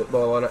world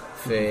football on it,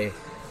 from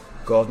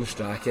Gordon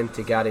Strachan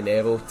to Gary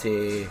Neville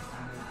to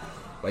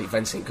like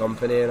Vincent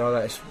Kompany and all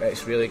that.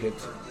 It's really good.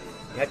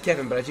 He had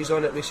Kevin Bridges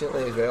on it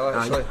recently as well,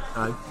 actually.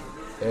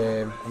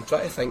 I'm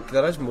trying to think.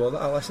 There is more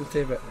that I listen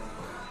to, but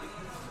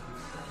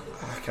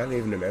I can't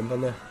even remember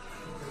now.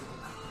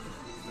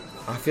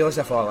 I feel as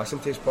if all I listen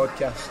to is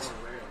podcasts.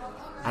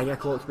 I think I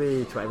clocked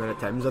me 20 Minute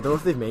Tims. I don't know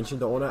if they've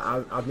mentioned it on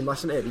it. I've been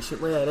listening to it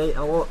recently, right,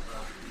 a lot.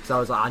 So I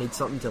was like, I need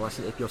something to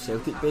listen to pure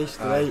Celtic based,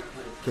 right?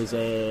 Because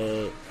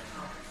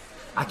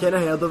I kind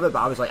of heard of it, but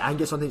I was like, I can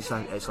get something.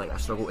 It's like a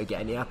struggle to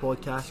get into a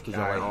podcast because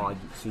you're like,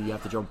 so you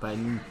have to jump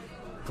in.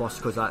 Plus,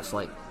 because that's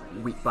like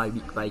week by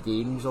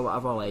games or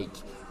whatever. Like,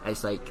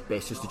 it's like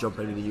best just to jump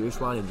into the newest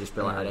one and just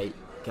be like, alright,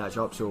 catch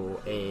up. So,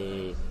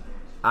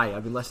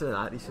 I've been listening to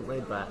that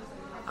recently, but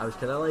I was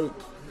kind of like.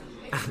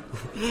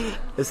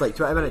 It's like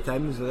 20 Minute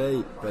Tims,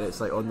 right? But it's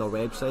like on their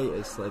website.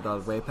 It's like the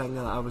web thing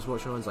that I was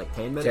watching on. It's like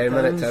 10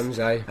 minute Tims.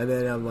 And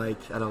then I'm like,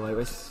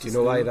 what's? Do you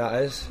know why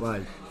that is?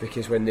 Why?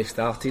 Because when they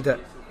started it,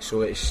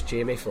 so it's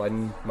Jamie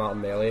Flynn,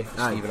 Martin Melly,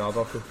 Stephen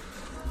Arbuckle.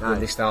 When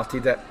they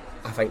started it,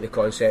 I think the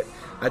concept,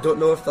 I don't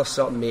know if there's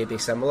something maybe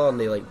similar and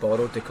they like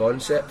borrowed the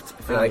concept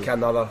for like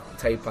another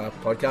type of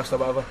podcast or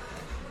whatever.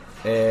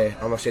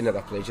 I'm not saying that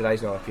they're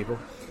plagiarising other people,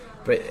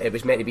 but it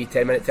was meant to be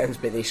 10-minute Tims,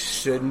 but they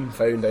soon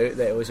found out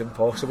that it was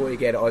impossible to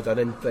get it all done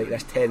in like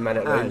this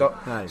 10-minute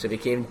roundup, so it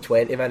became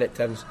 20-minute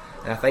Tims.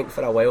 And I think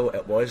for a while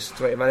it was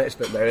 20 minutes,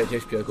 but now it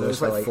just pure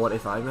goes It was for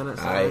 45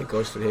 minutes. Aye, it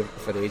goes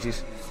for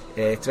ages.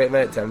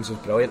 20-minute Tims was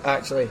brilliant.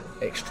 Actually,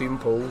 Extreme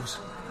Polls.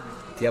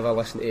 Do you ever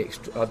listen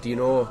to or do you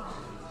know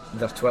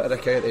their Twitter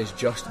account is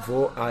Just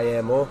Vote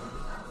IMO?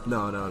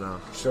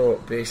 No.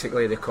 So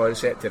basically the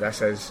concept of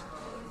this is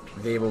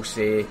they will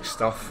say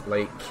stuff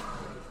like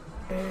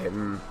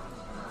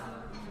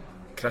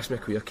Chris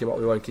McQueer came up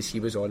with one because he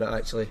was on it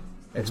actually.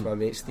 It's my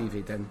mate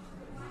Stevie Din,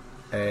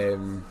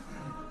 and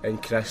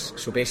Chris,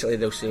 so basically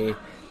they'll say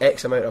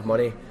X amount of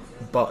money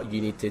but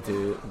you need to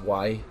do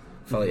Y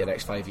for like the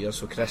next 5 years.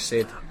 So Chris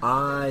said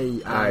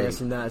I've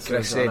seen that.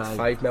 Chris said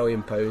 £5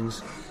 million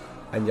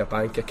in your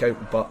bank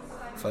account, but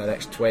for the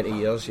next 20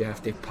 years you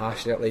have to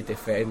passionately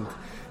defend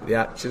the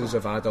actions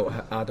of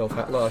Adolf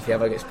Hitler if he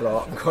ever gets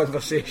brought up in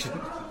conversation.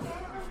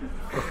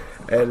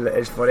 And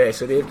it's funny,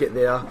 so they've got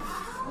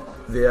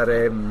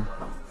their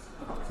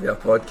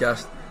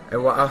podcast,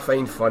 and what I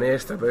find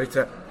funniest about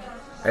it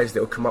is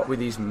they'll come up with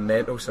these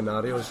mental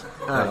scenarios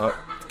that are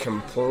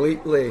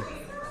completely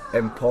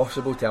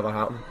impossible to ever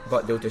happen,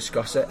 but they'll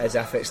discuss it as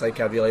if it's like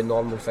a really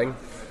normal thing.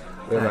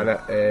 Wait a minute,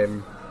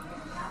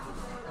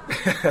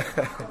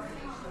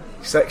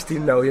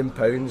 £16 million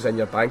in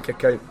your bank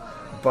account,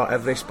 but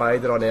every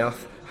spider on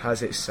earth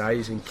has its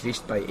size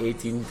increased by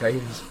 18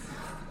 times.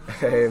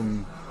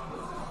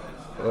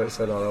 What's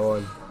another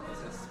one?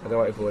 I don't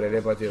want to bore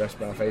anybody with this,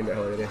 but I find it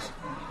hilarious.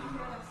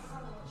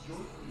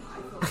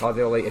 Or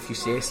they'll, like, if you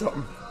say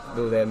something,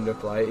 they'll then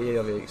reply to you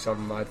or like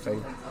some mad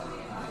thing.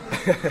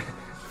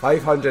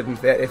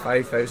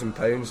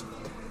 £535,000,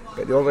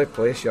 but the only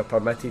place you're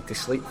permitted to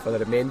sleep for the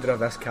remainder of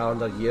this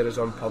calendar year is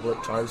on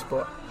public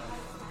transport.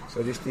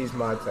 So just these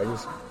mad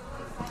things.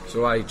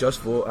 So I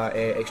just vote at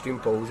Extreme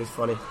Polls is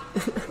funny,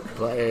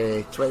 but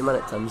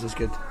 20-minute Tims is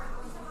good.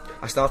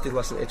 I started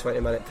listening to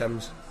 20-minute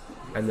Tims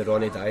in the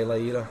Ronnie Dyla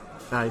era.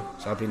 Aye.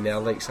 So I've been there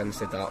like since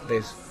the dark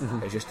days.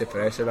 It was just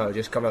depressing. I would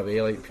just come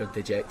away like pure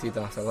dejected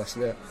after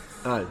listening to it.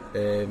 Aye.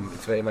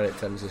 20-minute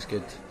Tims is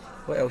good.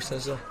 What else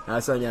is there?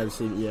 That's something I was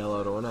saying to you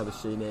earlier on. I was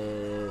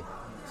saying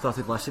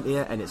started listening to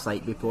it, and it's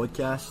like with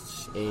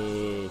podcasts.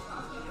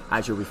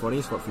 Actually, it'll be funny.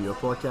 It's not for your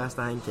podcast,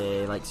 I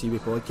think. Like, see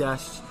with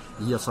podcasts,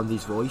 you hear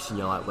somebody's voice and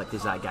you're like, what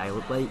does that guy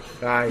look like?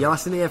 Aye. You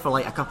listen to it for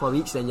like a couple of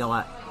weeks, then you're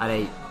like,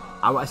 alright,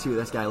 I want to see what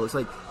this guy looks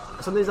like.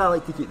 Sometimes I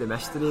like to keep the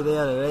mystery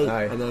there,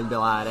 alright, and then be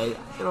like, alright,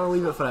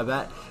 leave it for a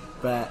bit.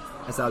 But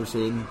as I was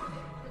saying,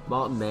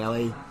 Martin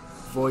Melly,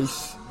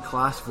 voice,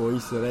 class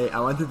voice, alright. I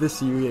wanted to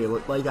see what he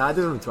looked like. I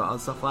do him on Twitter and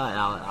stuff like that.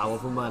 I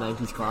love him, man. I think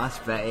he's class,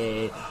 but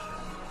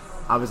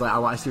I was like, I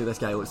want to see what this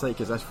guy looks like,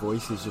 because this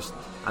voice is just,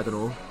 I don't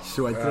know,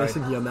 so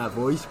interesting hearing that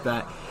voice.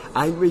 But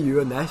I think with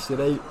you on this,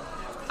 right,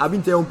 I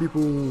was telling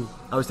people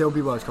I was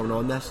coming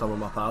on this, some of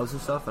my pals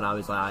and stuff, and I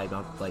was like,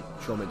 I'm like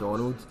Sean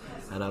McDonald,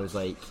 and I was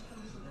like,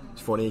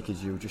 it's funny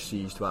because you'll just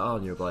see his Twitter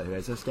and you'll be like, who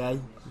is this guy?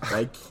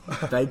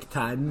 Big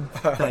tan,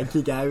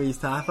 tanky guy with his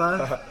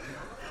tapa.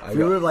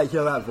 You would like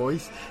hear that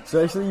voice,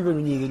 especially even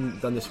when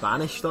you've done the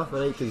Spanish stuff,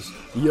 right? Because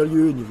you hear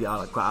you and you've got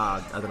like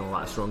quite a, I don't know,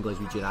 like a strong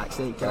Glaswegian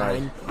accent kind of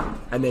thing,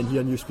 and then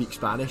hearing you speak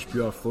Spanish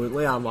pure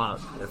fluently, I'm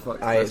like, it's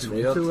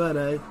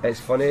weird.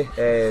 It's funny.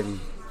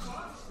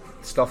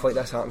 Stuff like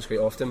this happens quite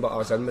often, but I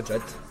was in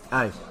Madrid,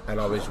 and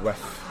I was we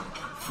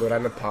were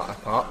in a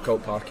park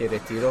called Parque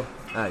Retiro,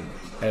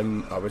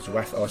 and I was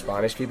with all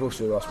Spanish people,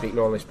 so they were speaking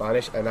only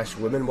Spanish, and this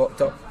woman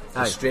walked up,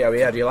 and straight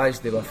away I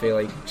realised they were from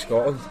like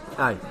Scotland.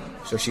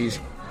 So she's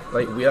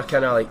like, we're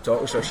kind of like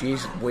talking, so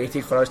she's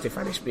waited for us to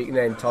finish speaking,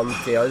 then turned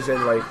to us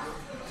and like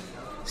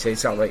said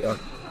something like,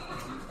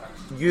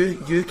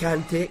 you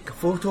can take a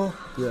photo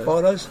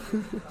for us.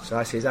 So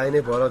I says, I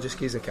no bother,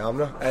 just use the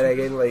camera. And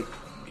again, like,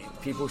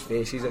 people's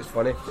faces, it's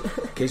funny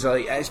because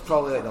like it's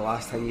probably like the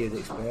last thing you'd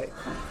expect.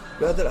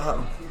 Where did it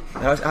happen?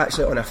 I was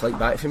actually on a flight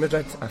back from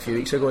Madrid a few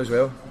weeks ago as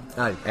well,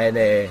 and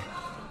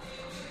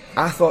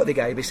I thought the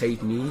guy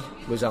beside me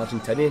was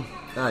Argentinian,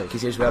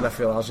 because he was wearing a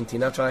full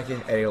Argentina trackie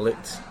and he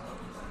looked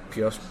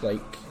pure like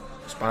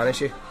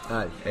Spanishy,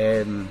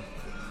 and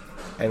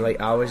like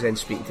I was then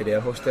speaking to the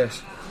air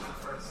hostess,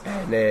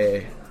 and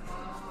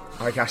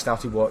like I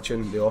started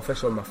watching The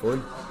Office on my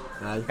phone.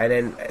 And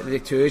then the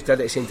two of us did it at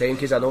the same time,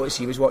 because I noticed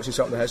he was watching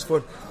something on his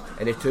phone,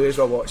 and the two of us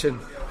were watching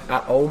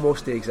at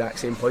almost the exact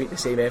same point the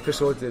same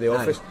episode of The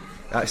Office.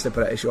 That's the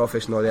British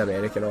Office, not the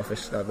American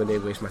Office. I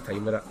wouldn't waste my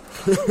time with it.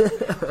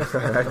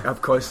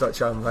 I've caused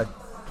such a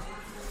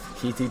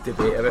heated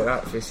debate about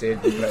that. If you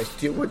said the British,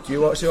 do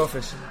you watch The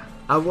Office?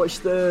 I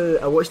watched the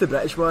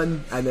British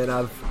one, and then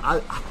I was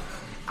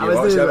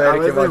the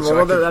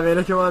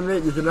American one,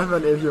 mate. You can have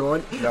it if you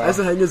want. No. That's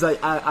the thing, is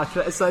like I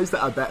criticised it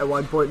a bit at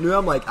one point. Now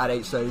I'm like,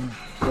 alright, sound,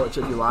 watch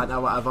it if you want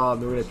or whatever.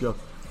 I'm not if you're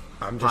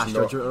I'm just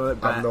not.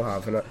 I'm not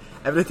having it.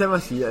 Every time I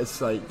see it,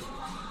 it's like,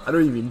 I know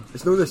what you mean.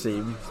 It's not the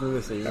same.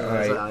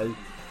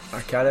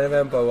 I can't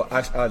remember what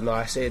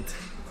I said.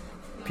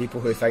 people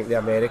who think the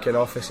American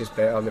Office is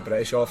better than the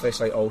British Office,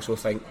 like, also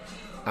think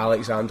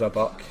Alexandra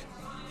Burke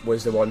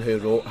was the one who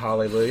wrote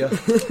Hallelujah.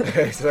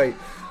 It's like,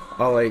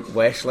 or like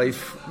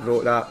Westlife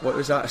wrote that. What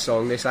was that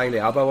song they sang, the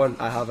ABBA one?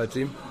 I Have a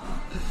Dream.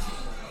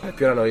 It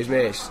pure annoys me.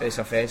 It's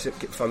offensive.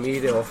 For me,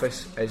 The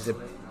Office is the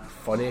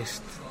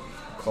funniest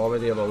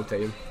comedy of all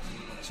time.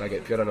 So I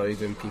get pure annoyed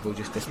when people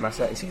just dismiss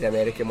it and say the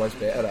American one's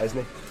better, isn't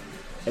it?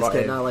 It's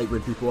kind of like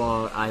when people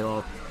are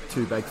either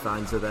too big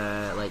fans of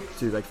like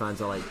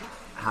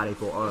Harry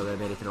Potter or the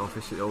American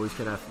Office. It always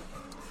kind of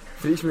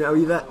freaks me out a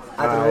wee bit.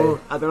 I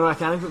don't know. I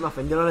can't put my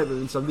finger on it, but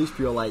when somebody's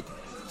pure like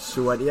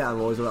so into it,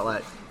 I'm always a bit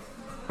like.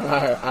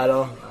 I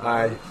know.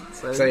 Aye.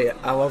 It's like,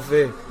 I love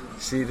the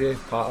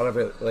part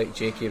about like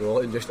J.K.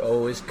 Rowling just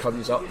always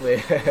comes up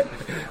with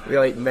with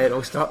like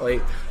mental stuff,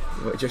 like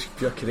just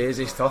pure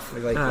crazy stuff.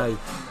 Like,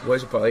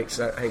 was but like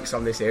I think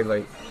somebody said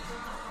like.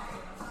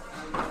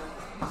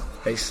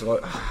 It's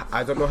like,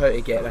 I don't know how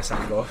to get this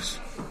across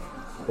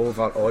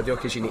over audio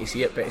because you need to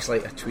see it, but it's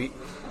like a tweet.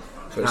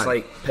 So it's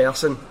like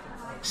person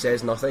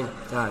says nothing,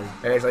 and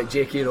it's like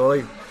J.K.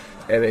 Rowling,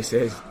 and it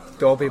says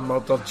Dobby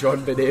murdered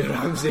John Benet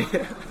Ramsey.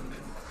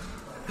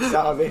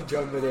 Saturday,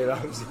 John Benet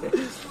Ramsey.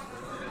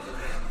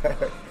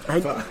 I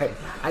think the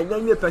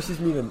thing that pisses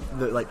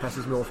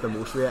me off the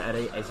most with it,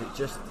 right, is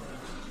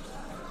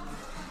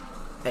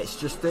it's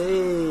just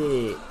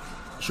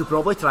she'll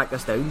probably track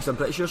this down, so I'm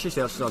pretty sure she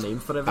searches her name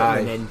for everything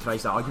and then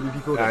tries to argue with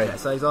people that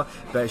criticise her,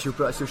 but she'll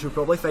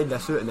probably find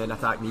this out and then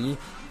attack me,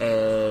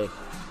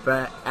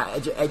 but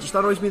it just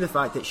annoys me the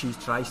fact that she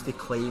tries to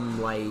claim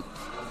like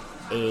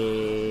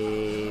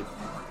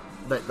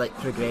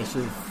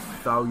progressive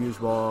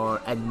values were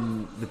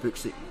in the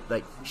books that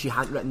like she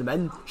hadn't written them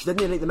in. She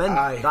didn't write them in.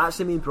 That's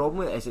the main problem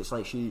with it, is it's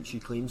like she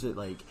claims that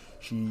like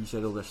she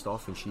said all this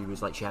stuff and she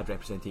was like she had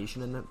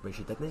representation in it when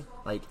she didn't,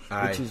 like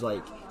which is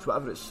like it's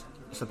whatever.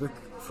 It's a book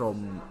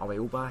from a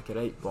while back,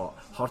 right? But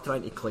her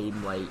trying to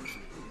claim like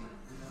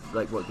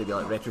what they'd be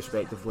like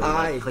retrospectively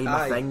claim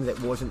a thing that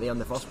wasn't there in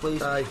the first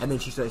place, and then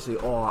she starts to say,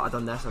 oh, I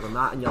done this, I done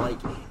that, and you're like,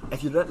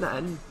 if you'd written it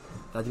in,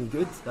 that'd been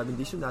good, that'd been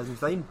decent, that'd been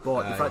fine.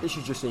 But the fact that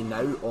she's just saying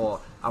now,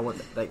 oh, I want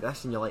it like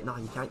this, and you're like, nah,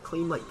 you can't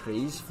claim like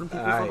praise from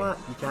people for that.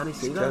 You can't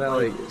say that.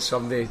 Like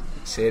somebody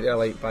said to her,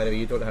 like, by the way,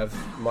 you don't have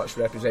much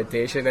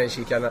representation, and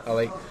she kind of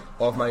like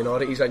of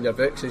minorities in your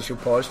books, and she'll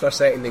pause for a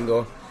second and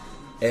go,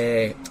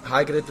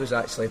 Hagrid was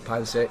actually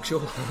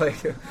pansexual.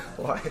 Like,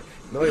 why?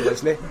 No, he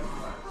wasn't.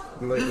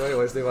 Like, no, he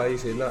wasn't. Why are you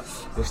saying that?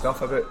 The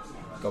stuff about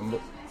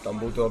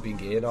Dumbledore being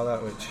gay and all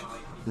that, which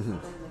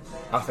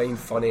I find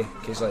funny,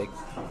 because like,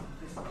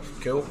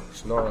 cool.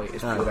 It's not like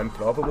it's pure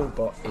improbable,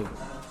 but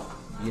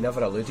you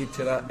never alluded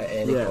to that at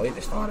any point,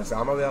 as far as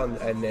I'm aware,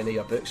 in any of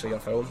your books or your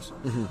films.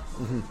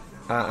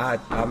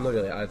 I'm not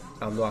really.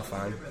 I'm not a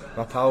fan.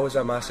 My pal was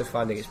a massive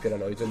fan. He gets pure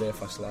annoyed with me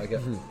if I slag it.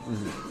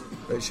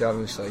 Which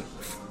I'm just like.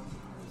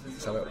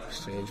 It's a little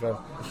strange, man.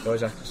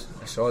 I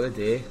saw the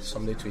day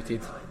somebody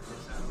tweeted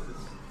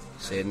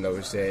saying there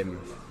was in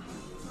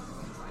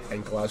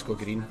Glasgow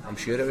Green, I'm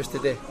sure it was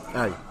today,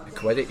 a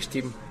Quidditch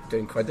team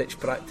doing Quidditch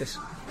practice.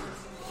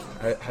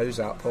 How's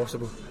that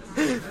possible?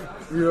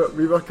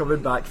 we were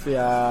coming back for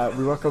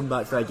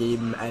a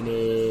game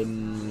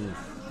in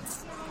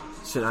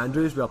St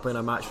Andrews. We were playing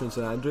a match in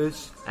St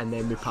Andrews, and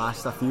then we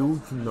passed a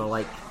field and we were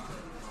like,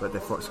 what the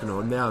fuck's going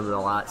on there? And we were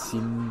like,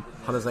 seen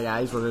hundreds of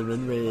guys running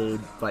around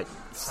with like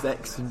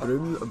sticks and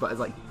but it's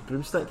like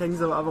broomstick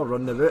things or whatever,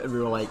 running about, and we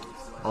were like,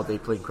 are they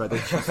playing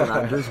Quidditch in St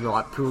Andrews? And we were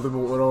like, pull the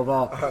motor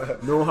over,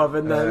 no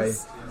having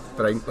this.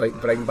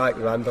 Bring back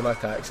random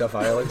attacks of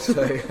violence.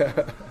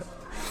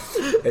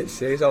 It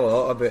says a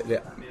lot about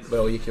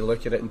well, you can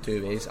look at it in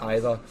two ways: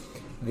 either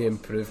the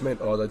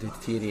improvement or the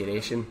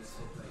deterioration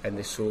in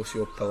the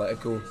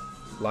socio-political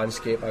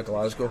landscape of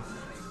Glasgow,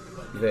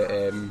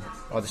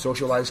 or the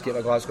social landscape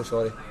of Glasgow,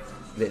 sorry,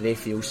 that they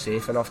feel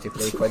safe enough to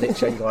play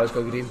Quidditch in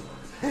Glasgow Green.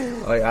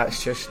 Like,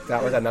 that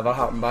would have never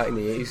happened back in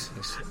the 80s.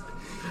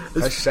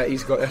 This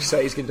city's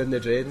going down the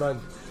drain, man.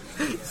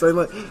 Sound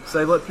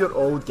like pure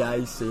old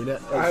guys saying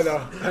it. I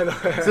know.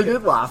 It's a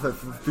good laugh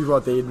if people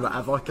are doing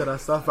whatever kind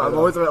of stuff, but I'm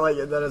always a bit like,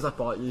 there is a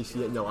part you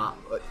see it and you're like,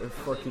 what the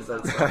fuck is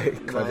that?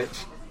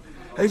 Quidditch.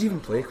 How do you even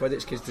play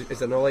Quidditch? Because is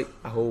there not like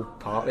a whole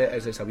part of it?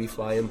 Is this a wee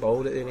flying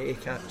ball that they need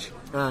to catch?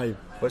 Aye.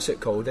 What's it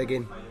called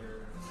again?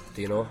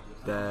 Do you know?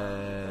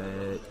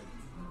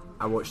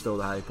 I watched all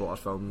the Harry Potter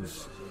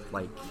films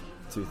like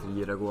 2-3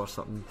 years ago or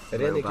something. Are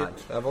they any good?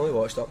 I've only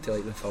watched up to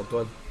like the third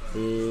one.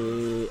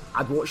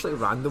 I'd watched like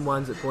random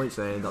ones at points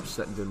and I ended up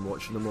sitting down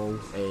watching them all.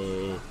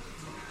 They're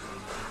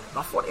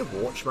fun to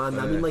watch, man.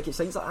 I mean, like, it's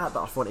things like that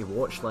are fun to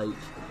watch. Like,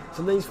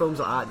 sometimes films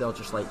like that, they're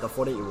just like, they're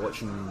funny to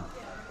watch and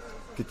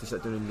good to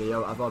sit down and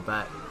do whatever,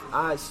 but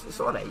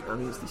it's alright. I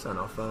mean, it's decent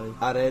enough.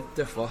 I read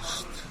the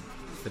first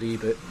 3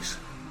 books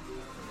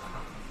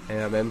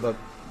and I remember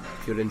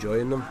pure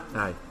enjoying them.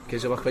 Aye.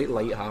 Because they were quite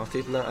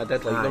light-hearted and that. I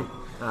did like them.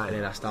 Aye. And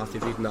then I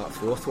started reading that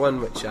 4th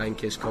one, which I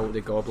think is called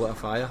The Goblet of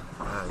Fire.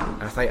 Aye.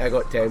 And I think I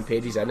got 10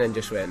 pages in and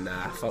just went,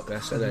 nah, fuck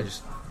this. And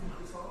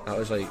that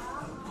was like,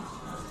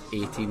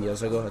 18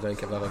 years ago. I don't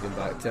think I've ever gone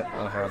back to it,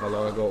 or however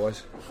long ago it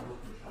was.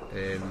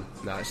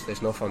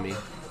 It's not for me.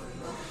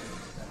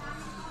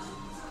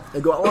 I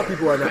got a lot of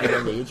people in at a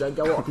young age. I think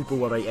a lot of people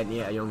were right into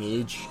it at a young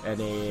age,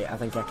 and I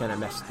think I kind of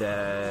missed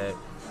it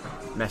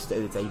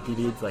at the time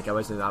period. Like, I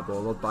wasn't that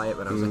bothered by it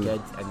when I was a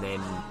kid, and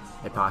then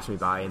it passed me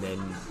by. And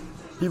then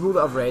people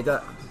that have read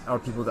it, or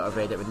people that have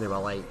read it when they were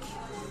like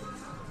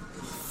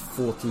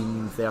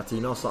 14,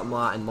 13 or something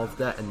like that, and loved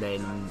it, and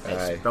then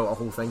it's built a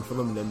whole thing for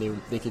them, and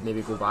then they could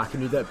maybe go back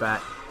and read it.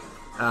 But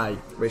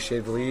we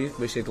should leave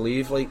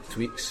like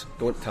tweets.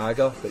 Don't tag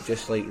her, but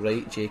just like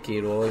write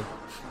J.K. Rowling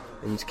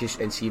and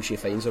see if she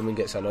finds them and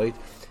gets annoyed.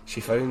 She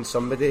found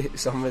somebody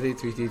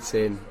tweeted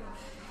saying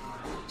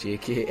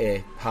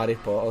J.K. Harry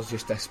Potter's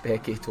just a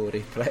specky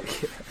Tory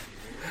prick,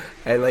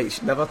 and like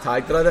she never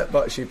tagged her in it,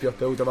 but she pure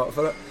pulled him up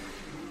for it.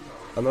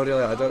 I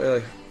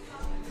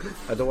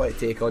don't want to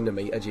take on the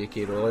might of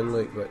J.K. Rowling,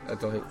 like, but I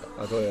don't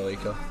really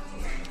like her.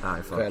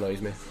 Aye, fuck. It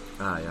annoys me.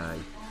 Aye.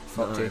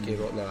 Fuck J.K.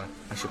 Rowling. Nah,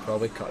 I should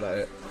probably cut that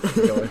out.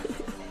 Really.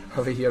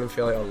 I'll be here and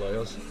feel like our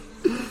lawyers.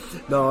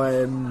 No,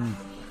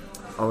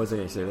 I wasn't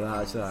going to say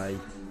that, actually.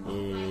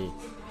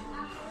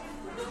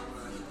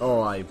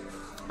 Aye.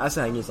 That's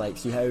the thing, is like,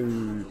 see how...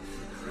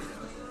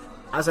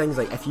 That's the thing, is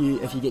like, if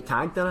you get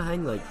tagged in a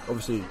thing, like,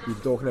 obviously, you're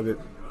talking about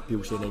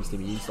people saying things to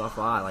me and stuff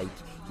like that, like,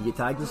 you get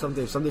tagged in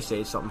something, if somebody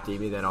says something to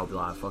me, then I'll be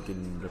like,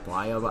 fucking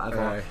reply or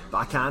whatever. But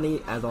I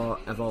can't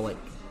ever like,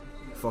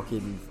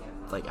 fucking,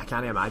 like, I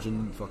can't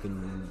imagine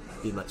fucking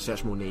being like,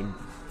 search my name,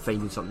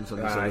 finding something said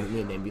to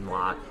me, and then being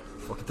like,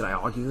 fucking try to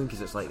argue them, because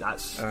it's like, that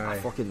is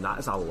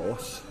a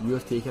loss. You're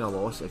taking a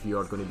loss if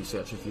you're going to be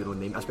searching for your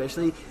own name,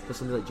 especially for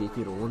somebody like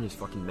J.K. Rowling who's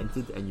fucking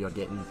minted, and you're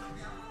getting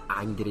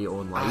angry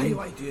online.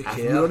 Why do you if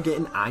care? You're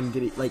getting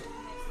angry, like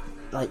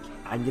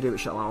angry about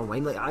shit like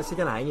online, like, that's the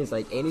kind of thing, is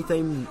like,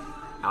 anytime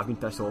I've been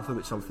pissed off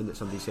about something that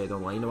somebody said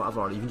online or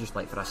whatever, or even just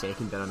like for a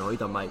second been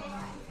annoyed, I'm like,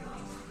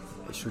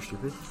 it's so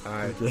stupid.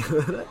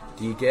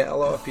 Do you get a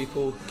lot of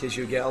people, because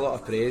you get a lot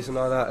of praise and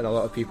all that, and a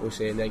lot of people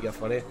saying that you're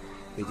funny,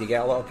 do you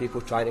get a lot of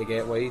people trying to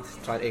get wide,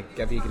 trying to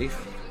give you grief?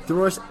 To be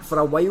honest, for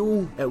a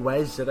while it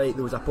was, right,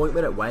 there was a point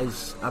where it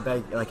was a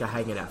big, like, a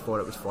hang, and I thought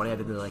it was funny, I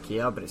didn't really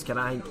care, but it's kind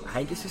of, I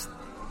think it's just,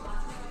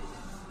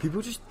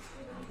 people just,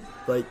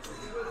 like,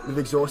 they've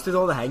exhausted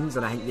all the things,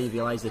 and I think they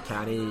realise they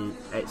can't, I'm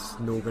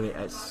not going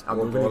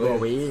to go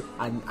away,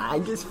 and I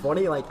think it's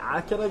funny, like,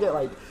 I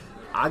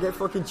get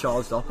fucking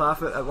charged up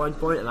half it at one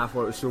point, and I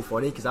thought it was so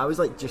funny, because I was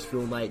like, just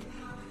feeling like,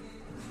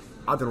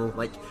 I don't know,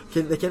 like,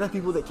 the kind of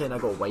people that kind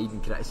of got wide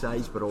and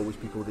criticised were always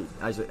people that,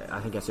 as I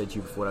think I said to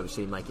you before, I was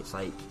saying, like, it's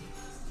like,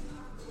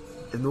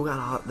 they've not got an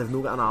outlet,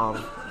 no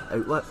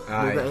got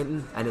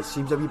anything, and it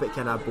seems a wee bit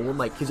kind of boring,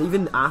 like, because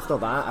even after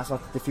that, I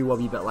started to feel a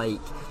wee bit like,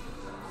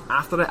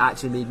 after it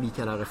actually made me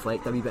kind of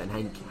reflect a wee bit and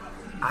think,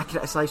 I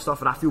criticise stuff,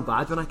 and I feel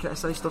bad when I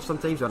criticise stuff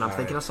sometimes, when I'm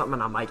thinking of something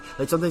and I'm like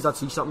sometimes I'd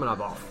see something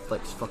and I'm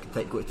like, just fucking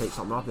go to type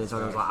something up, and then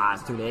sometimes I'm like,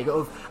 it's too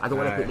negative, I don't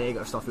want to put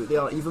negative stuff out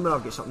there, even when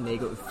I've got something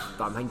negative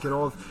that I'm thinking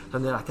of,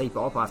 and then I type it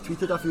up. I've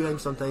tweeted a few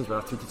things sometimes where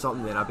I've tweeted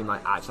something, then I've been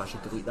like, actually I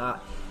should delete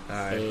that,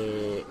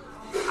 and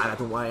I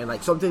don't want to,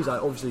 like, sometimes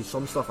obviously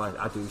some stuff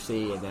I do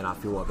say, and then I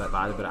feel a bit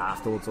bad about it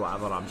afterwards or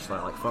whatever, I'm just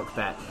like fuck,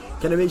 but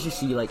kind of makes you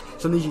see, like,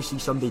 sometimes you see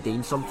somebody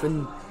doing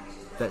something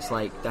that's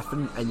like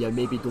different, and you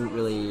maybe don't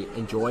really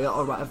enjoy it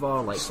or whatever,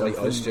 like, it's like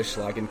us just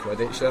slagging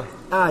Quidditch there.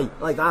 Aye,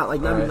 like that,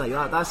 like, I mean, like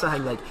that, that's the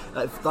thing, like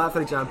that,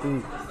 for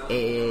example,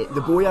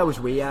 the boy I was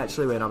with,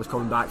 actually, when I was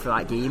coming back for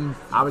that game,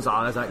 I was at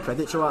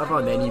Quidditch or whatever,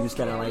 and then he was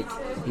kind of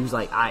like, he was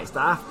like, it's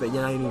daft, but,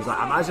 you know, and he was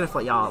like, imagine if,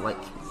 like, like,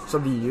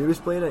 somebody you knew was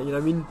playing it, you know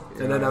what I mean?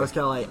 And then I was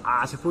kind of like,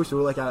 I suppose so,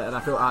 like, and I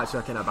felt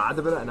actually kind of bad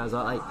about it, and I was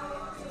like,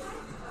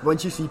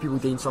 once you see people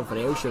doing something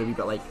else, you're a wee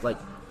bit like,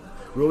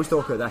 we always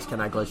talk about this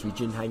kind of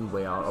Glaswegian thing,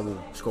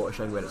 or Scottish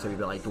thing, where it's a wee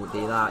bit like, don't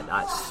do that,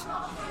 that's,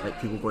 like,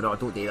 people going, oh,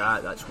 don't do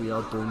that, that's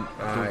weird, don't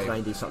try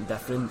and do something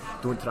different,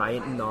 don't try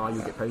it, no,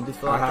 you'll get pounded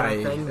for that kind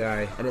of thing,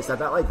 and it's a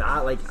bit like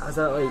that, like,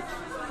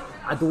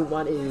 I don't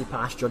want to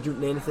pass judgment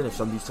on anything if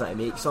somebody's trying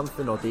to make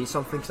something or do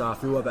something, because I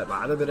feel a bit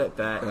bad about it,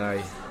 but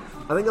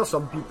I think there's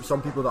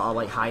some people that are,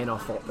 like, high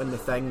enough up in the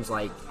things,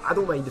 like, I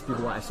don't mind if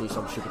people want to say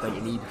some stupid thing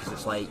to me, because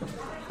it's like,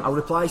 I'll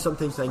reply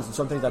sometimes things, and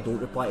sometimes I don't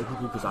reply to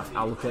people, because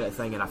I look at a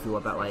thing and I feel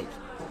a bit like,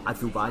 I'd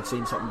feel bad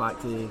saying something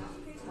back to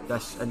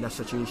this, in this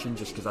situation,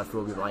 just because I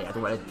feel like, I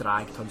don't want to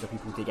drag tons of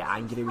people to get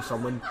angry with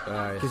someone,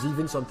 because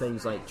even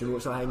sometimes, like, do you know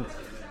what's the thing?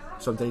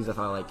 Sometimes if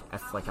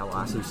a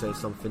lassie says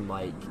something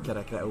like kind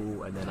of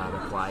critical, and then I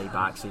reply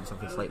back saying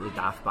something slightly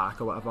daft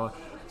back or whatever,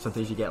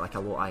 sometimes you get like a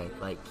lot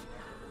of, like,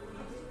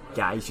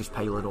 guys just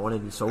piling on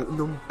and insulting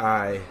them.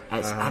 And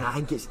I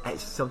think it's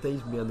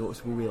sometimes more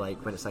noticeable with,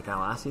 like, when it's like a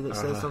lassie that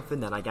says something,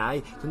 then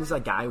sometimes a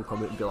guy will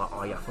come out and be like,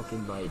 oh, you're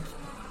fucking, like,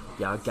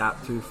 yeah,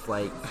 gap tooth,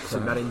 like,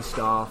 submarine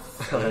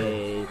scarf,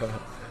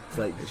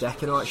 like,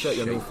 dick and all that shit,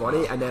 you're no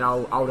funny, and then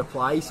I'll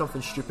reply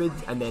something stupid,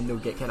 and then they'll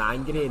get kind of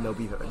angry, and they'll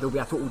be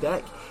a total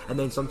dick, and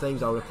then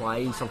sometimes I'll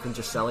reply something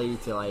just silly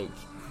to, like,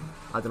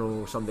 I don't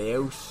know, somebody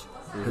else,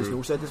 who's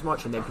not said as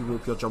much, and then people will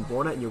pure jump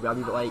on it, and you'll be a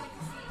wee bit like,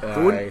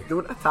 Aye.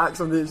 don't attack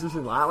somebody that's just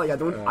in that. Like I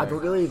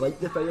don't really like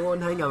the pile on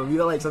thing. I'm a wee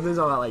bit like sometimes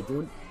I'm like,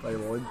 don't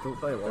pile on,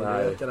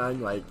 Aye. kind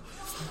of like.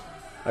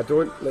 I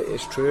don't, like,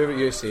 it's true what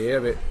you say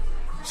about,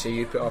 say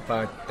you put up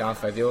a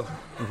daft video,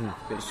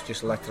 it's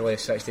just literally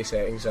 60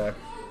 seconds or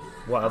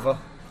whatever,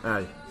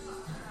 Aye.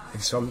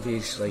 and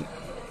somebody's like,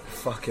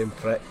 fucking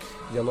prick,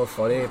 you're not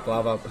funny,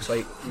 blah blah. It's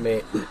like,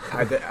 mate,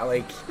 I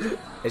like,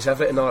 is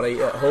everything alright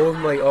at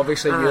home? Like,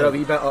 obviously you're a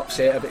wee bit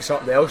upset about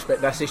something else, but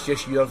this is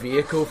just your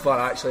vehicle for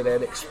actually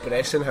then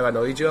expressing how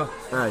annoyed you are.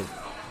 Aye.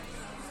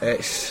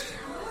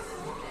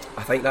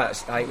 I think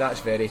that's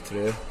very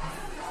true.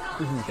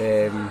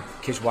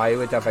 Because why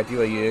would a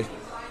video of you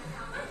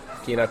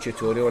getting a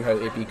tutorial on how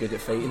to be good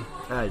at fighting,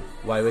 Aye.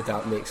 why would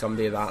that make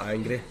somebody that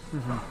angry?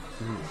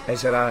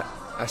 Is there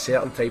a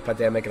certain type of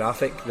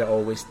demographic that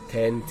always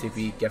tend to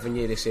be giving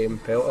you the same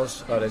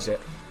pelters, or is it?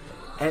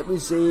 It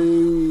was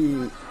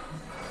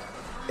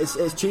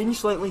it's changed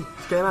slightly.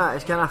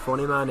 It's kind of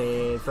funny,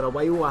 man. For a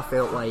while, I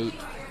felt like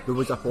there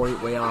was a point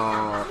where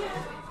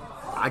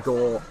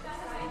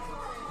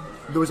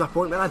there was a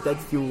point where I did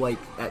feel like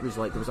it was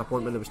like there was a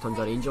point when there was tons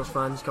of Rangers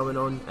fans coming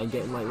on and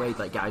getting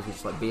like guys with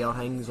just like bear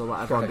things or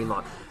whatever, and being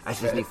like,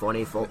 "This isn't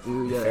funny, fuck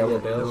you, Fellow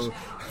Bears.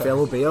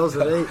 fellow Bears,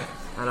 right?"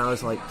 And I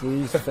was like,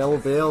 "Please, fellow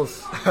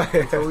Bears,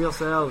 control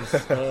yourselves."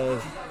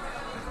 And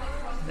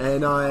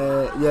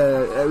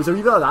it was a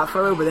wee bit of that for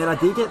a while, but then I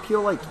did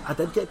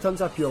get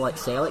tons of pure like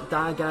Celtic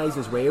guys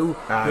as well.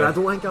 Who I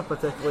don't think are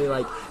particularly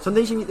like.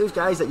 Sometimes you meet those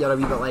guys that you're a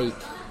wee bit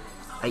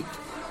like.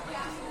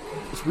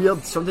 It's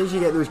weird. Sometimes you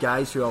get those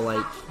guys who are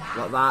like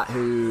that,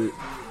 who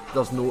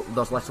there's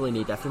literally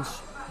no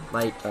difference.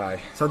 Like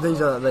sometimes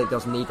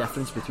there's no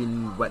difference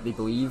between what they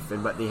believe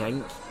and what they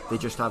think. They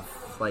just have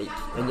like,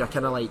 and you're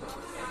kind of like,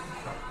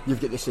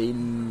 you've got the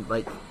same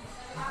like.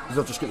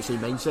 You've just got the same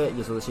mindset.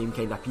 You're the same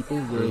kind of people.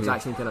 You're the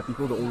exact same kind of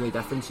people. The only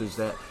difference is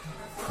that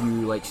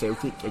you like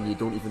Celtic and you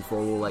don't even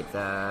follow like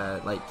the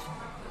like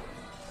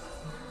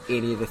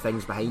any of the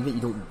things behind it.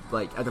 You don't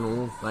like, I don't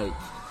know, like.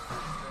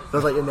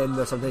 There's like, and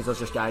then sometimes there's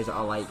just guys that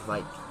are like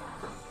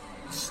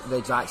the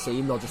exact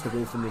same. They'll just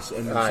go from the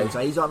same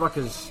size, or whatever.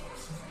 Because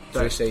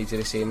Two sides of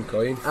the same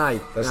coin.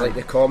 There's aye. like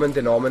the common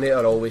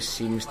denominator always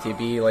seems to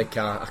be like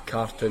a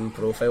cartoon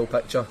profile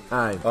picture,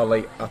 or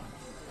like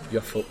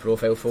your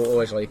profile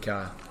photo is like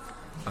a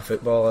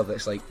footballer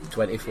that's like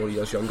 24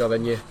 years younger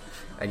than you,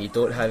 and you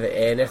don't have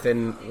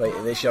anything like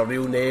this your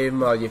real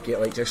name, or you've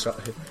got like just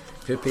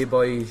Hoopy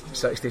Boy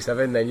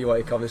 67, then you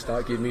want to come and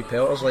start giving me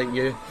pelters like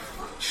you.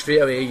 Straight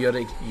away, you're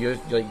like you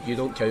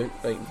don't count.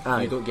 Like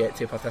you don't get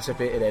to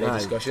participate in any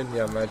discussion.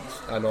 You're a mad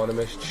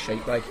anonymous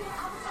shite bag.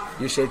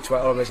 You said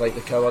Twitter was like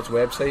the coward's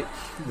website.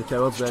 The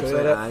coward's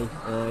website. True,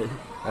 aye.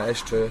 That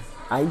is true.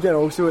 I think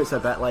also it's a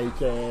bit like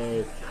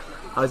I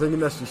was thinking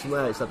this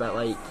recently. It's a bit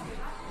like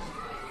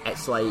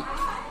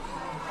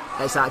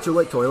it's actual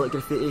like toilet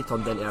graffiti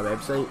turned into a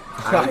website.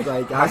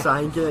 That's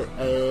I think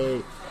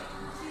it.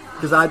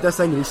 Because I had this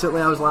thing recently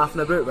I was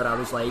laughing about where I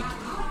was like.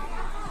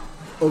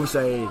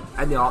 Obviously,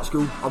 in the art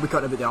school, I'll be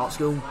cutting about the art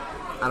school,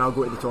 and I'll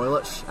go to the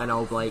toilets, and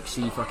I'll like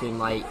see fucking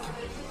like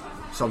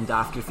some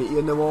daft graffiti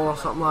on the wall or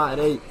something like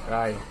that, right?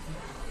 Aye.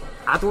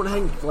 I don't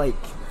think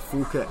like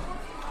folk at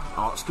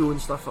art school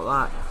and stuff like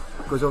that,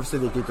 because obviously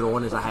they do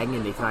drawing as a thing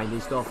and they try and do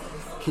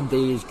stuff, can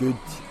do as good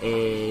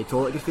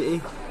toilet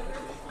graffiti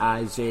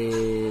as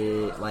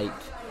like.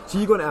 So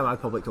you go into a mad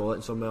public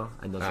toilet somewhere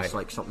and there's just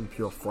like something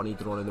pure funny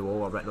drawn on the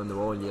wall or written on the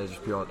wall, and you're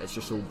just pure, it's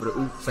just so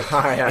brutal. It's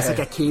like, it's like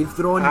a cave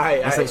drawing.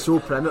 It's like so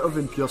primitive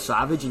and pure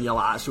savage, and you're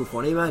like, that's so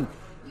funny, man.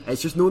 It's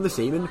just not the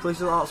same in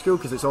places like art school,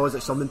 because it's always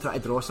like someone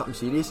trying to draw something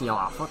serious and you're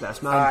like, fuck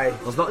this, man.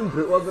 There's nothing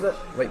brutal about it.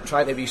 Like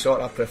trying to be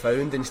sort of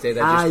profound instead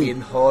of just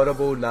being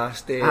horrible,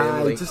 nasty,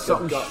 and like just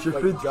something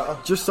stupid,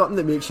 just something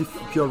that makes you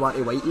pure want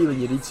to whitey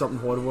when you read something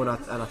horrible on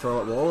a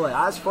toilet wall. Like,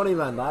 that's funny,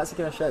 man. That's the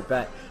kind of shit.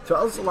 But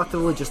Twitter's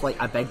literally just like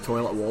a big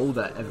toilet wall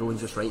that everyone's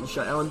just writing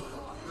shit on.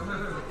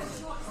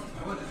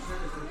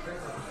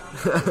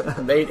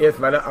 90th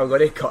minute, I'm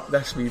going to cut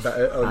this wee bit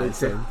out.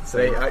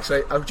 Right,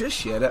 actually, I'll just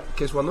share it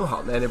because we're not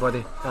hurting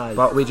anybody.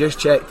 But we just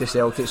checked the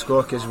Celtic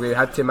score because we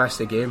had to miss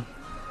the game.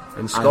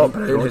 And Scott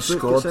Brown has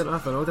scored.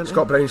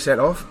 Scott Brown sent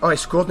off. Oh, he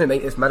scored in the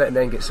 90th minute and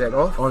then gets sent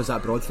off. Or is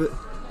that Broadfoot?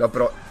 No,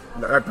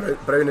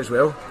 Brown as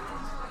well.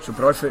 So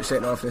Broadfoot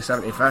sent off in the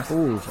 75th.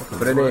 Oh,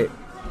 Brownie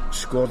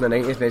scored in the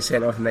 90th and then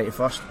sent off in the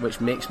 91st,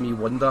 which makes me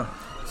wonder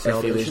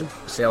if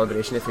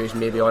he was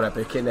maybe on a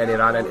booking and then he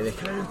ran into the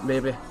crowd,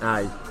 maybe.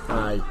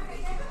 Aye.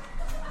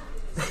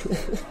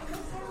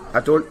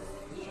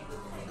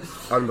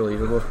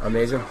 Unbelievable,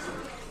 amazing.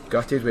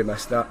 Gutted we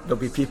missed that. There'll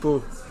be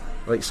people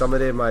like some of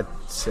them mad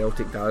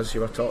Celtic dads you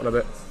were talking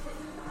about.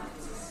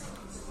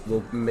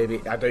 Well,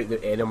 maybe, I doubt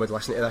that anyone would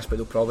listen to this, but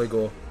they'll probably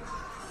go,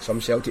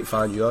 some Celtic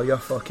fan, you're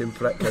fucking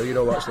prick, how you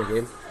know watch the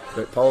game.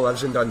 But Paul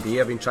lives in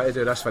Dundee. I've been trying to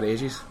do this for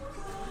ages.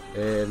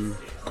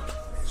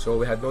 So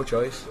we had no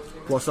choice.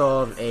 Plus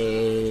our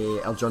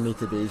journey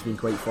today has been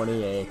quite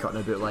funny,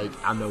 cutting about like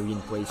a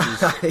million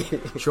places.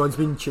 Sean's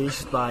been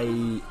chased by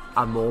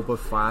a mob of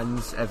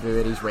fans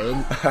everywhere he's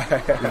went.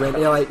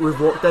 We've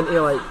walked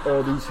into like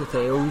all these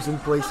hotels and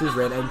places,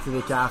 went into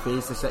the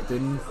cafes to sit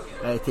down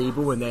at a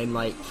table, and then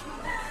like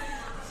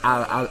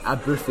a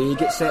buffet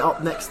gets set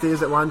up next to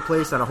us at one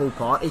place and a whole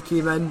party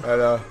came in. I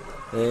know.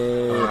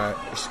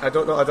 I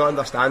don't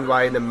understand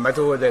why in the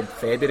middle of the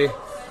February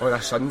on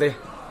a Sunday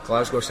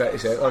Glasgow city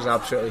centre's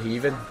absolutely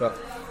heaving, but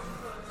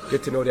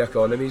good to know the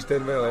economy's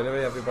doing well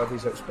anyway.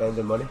 Everybody's out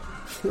spending money.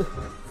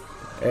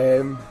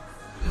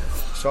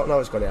 Something I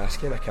was going to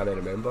ask you and I can't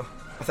remember.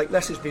 I think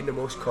this has been the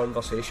most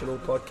conversational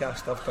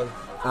podcast I've done.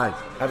 Aye.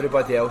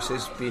 Everybody else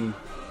has been,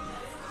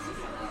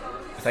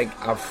 I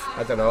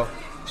don't know,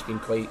 it's been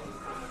quite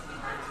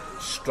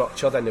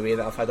structured in the way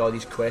that I've had all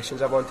these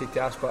questions I wanted to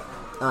ask, but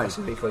this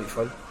has been quite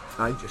fun.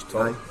 Aye. Just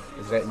talk.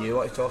 Is there anything you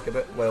want to talk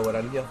about while we're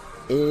in here?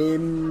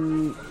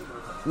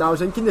 No, I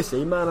was thinking the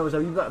same, man. I was a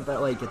wee bit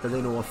like, I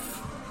didn't know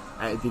if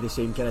it'd be the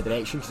same kind of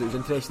direction, because it was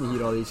interesting to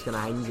hear all these kind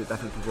of things that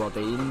different people are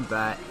doing,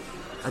 but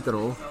I don't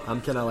know,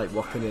 I'm kind of like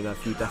working in a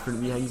few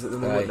different wee things at the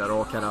moment. They're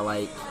all kind of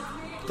like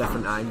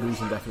different angles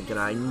and different kind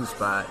of things,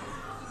 but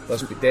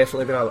there's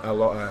definitely been a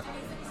lot of,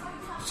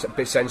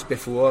 since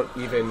before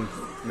even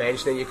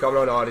mentioning you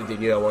coming on, I already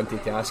knew I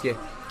wanted to ask you,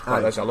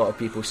 but there's a lot of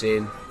people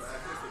saying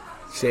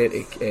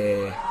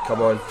to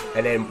come on,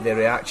 and then the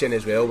reaction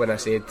as well when I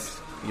said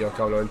you're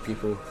coming on,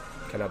 people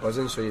kind of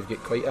buzzing, so you've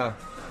got quite a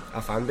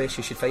fan base.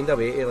 You should find a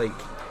way to like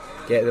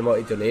get them all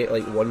to donate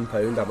like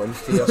 £1 a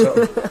month to you or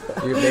something.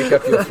 You make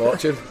up your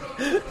fortune.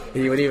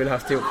 You wouldn't even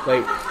have to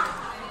like,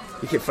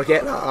 you could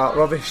forget that art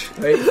rubbish,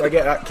 right?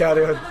 Forget that,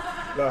 carry on.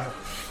 Nah.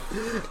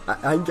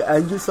 I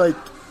think it's like,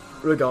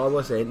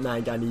 regardless of anything,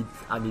 I think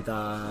I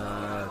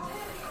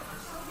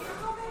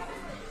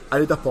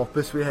need a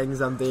purpose with things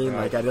I'm doing.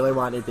 Like, I really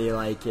want to do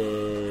like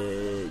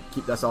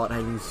keep this art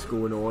things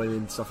going on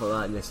and stuff like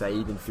that on the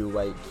side, and feel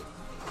like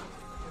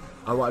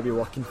I want to be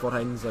working for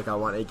things. Like, I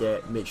want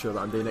to make sure that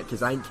I'm doing it,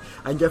 because I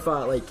think if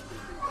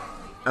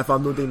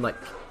I'm not doing like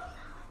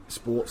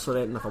sports or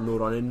anything, if I'm not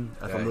running,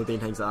 if I'm not doing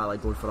things like that,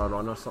 like going for a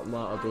run or something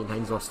like that, or doing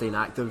things or staying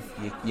active,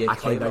 I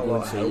kind of go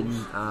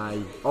insane.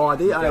 I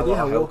do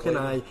walking.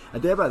 I do a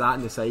bit of that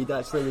on the side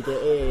actually. We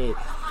get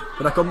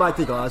when I come back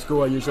to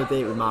Glasgow, I usually do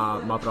it with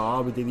my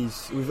bra. We do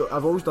these.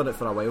 I've always done it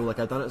for a while. Like,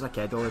 I've done it as a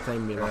kid all the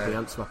time with my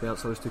parents. My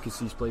parents always took us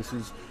to these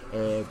places.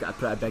 I've got a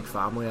pretty big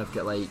family. I've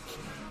got like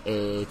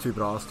 2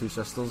 brothers, 2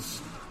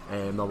 sisters,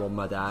 my mum,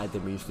 my dad,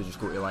 and we used to just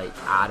go to like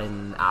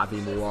Arran,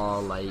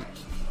 Aviemore, like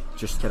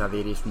just kind of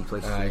various wee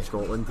places in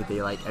Scotland to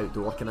do like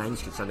outdoor kind of things,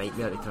 because it's a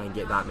nightmare to try and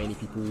get that many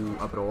people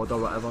abroad or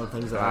whatever,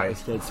 things like that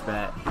as kids,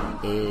 but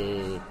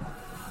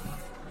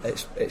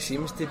it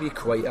seems to be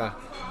quite a,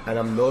 and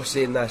I'm not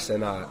saying this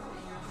in a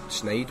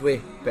snide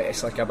way, but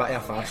it's like a bit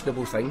of a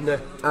fashionable thing now.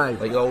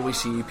 Like, I always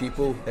see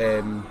people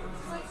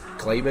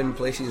climbing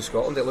places in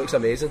Scotland. It looks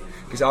amazing,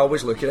 because I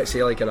always look at it,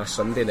 say like on a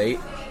Sunday night,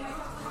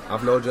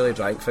 I've not really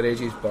drank for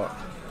ages, but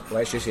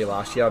let's just say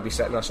last year I'd be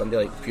sitting on a Sunday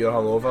like pure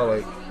hungover,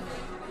 like,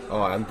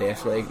 oh,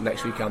 next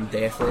week I'm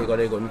definitely going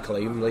to go and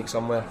climb like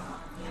somewhere,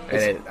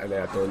 and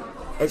then I don't.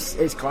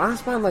 It's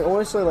class, man. Like,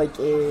 honestly, like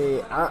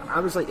I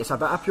was like, it's a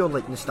bit of pure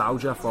like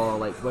nostalgia for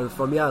like, well,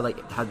 for me, I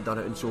like hadn't done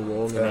it in so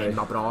long, and then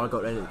my brother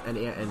got into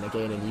it and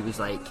again, and he was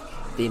like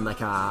doing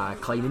like a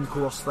climbing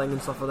course thing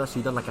and stuff like this.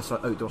 He done like a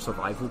outdoor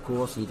survival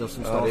course, and he does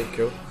some stuff. Right,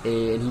 cool.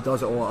 And he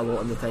does it a lot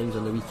of the times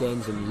on the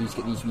weekends, and he's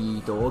got these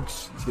wee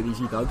dogs. He's got these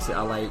wee dogs that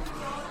are like,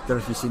 I don't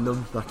know if you've seen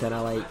them. They're kind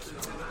of like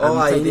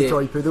tiny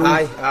toy poodle.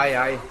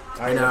 Aye.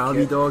 And a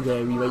wee dog,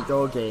 wee white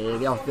dog,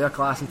 they're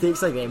class. He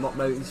takes like them up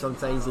mountains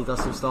sometimes. He does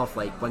some stuff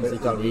like once they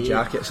can wee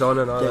jackets on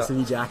and all that. Gets the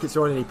wee jackets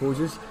on and he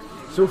poses.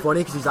 So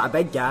funny, because he's like a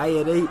big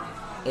guy, right?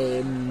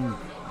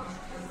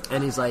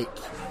 And he's like,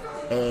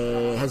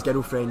 his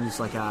girlfriend's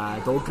like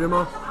a dog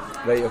groomer.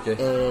 Right, okay.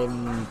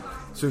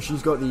 So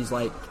she's got these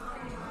like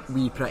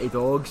wee pretty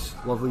dogs,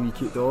 lovely wee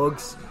cute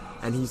dogs.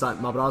 And he's like,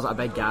 my brother's like a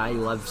big guy, he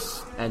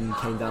lives in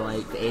kind of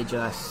like the edge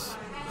of this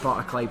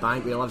part of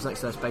Clydebank. He lives next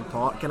to this big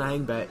park kind of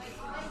thing, but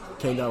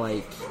kind of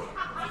like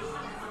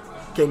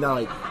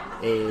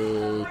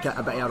a bit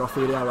of a rough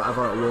area or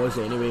whatever it was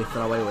anyway, for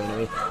a while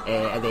anyway,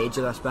 at the edge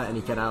of this bit, and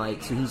he kind of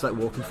like, so he's like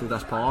walking through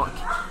this park,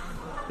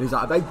 and he's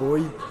like a big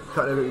boy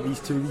cutting about with these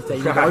 2 wee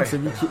tiny dogs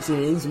and wee cutesy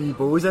names and wee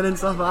bows in and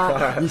stuff like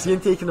that. You see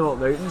him taking them up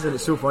mountains, and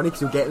it's so funny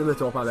because he'll get them to the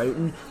top of a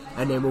mountain,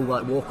 and then we'll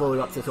like walk all the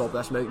way up to the top of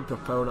this mountain,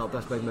 propelling up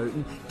this big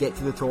mountain, get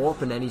to the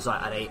top, and then he's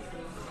like, alright,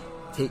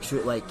 takes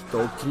out like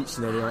dog treats,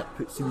 and then he like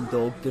puts the wee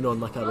dog down on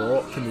like a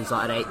rock, and he's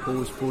like, alright,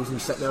 pose, and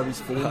he's sitting there with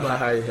his phone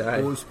like,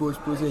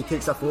 pose, and he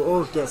takes a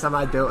photo, gets a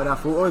mad belt in a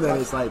photo, and then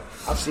it's like,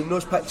 I've seen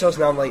those pictures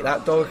and I'm like,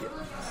 that dog,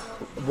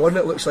 one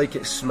that looks like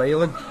it's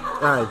smiling,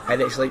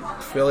 and it's like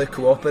fully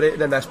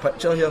cooperating in this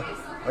picture here,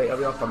 like are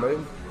we up a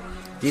mountain?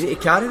 Do you need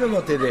to carry them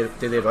or do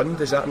they run?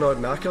 Does that not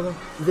knacker them?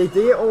 They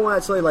do it all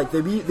actually, like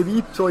the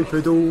wee toy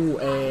poodle,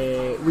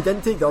 we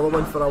didn't take the other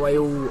one for a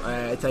while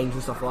at times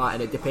and stuff like that,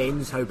 and it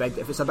depends how big.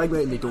 If it's a big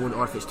mountain they don't,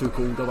 or if it's too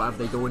cold or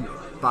whatever they don't,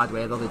 bad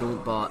weather they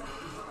don't, but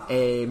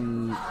they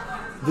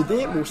do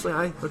it mostly,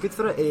 aye, they're good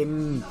for it.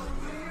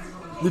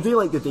 They do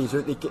like the days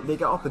out, they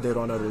get up and they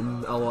run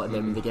around a lot, and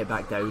then when they get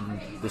back down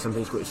they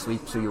sometimes go to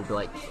sleep, so you'll be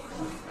like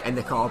in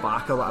the car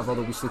back or whatever,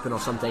 they'll be sleeping, or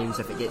sometimes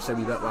if it gets a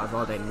wee bit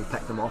whatever then we'll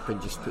pick them up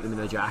and just put them in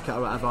a jacket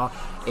or whatever.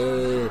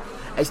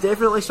 It's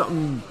definitely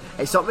something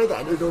to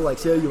get into though, like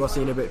say you were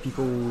saying about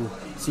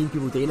seeing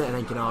people doing it and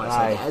thinking, oh, it's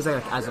like, it is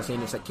like, as I was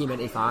saying, it's like came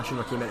into fashion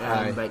or came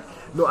into like,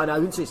 no, and I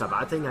wouldn't say it's a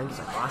bad thing, I think it's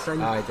a class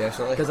thing. Aye,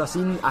 definitely. Because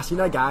I seen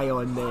a guy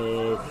on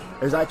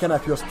it was that kind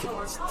of pure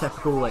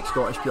typical like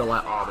Scottish pure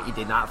like, oh, what you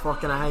doing that for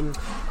kind of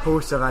thing,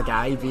 post of a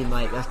guy being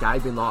like,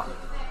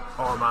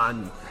 oh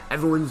man,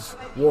 everyone's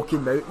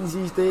walking mountains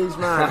these days,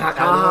 man.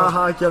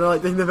 Kind of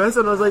like doing the best,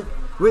 and I was like,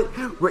 wait,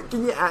 what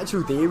can you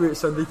actually do without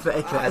somebody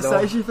trying to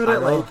criticise you for it?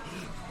 Like,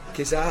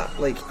 because that,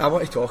 like, I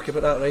want to talk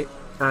about that, right?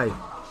 Aye.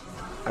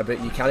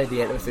 About you can't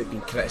do anything without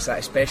being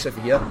criticised, especially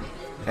for here.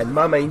 And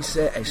my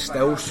mindset is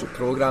still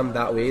programmed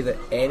that way that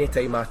any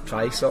time I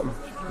try something,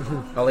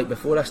 or like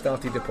before I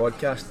started the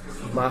podcast,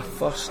 my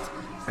first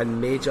and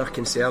major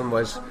concern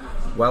was,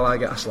 will I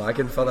get a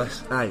slagging for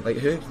this? Aye. Like,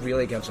 who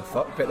really gives a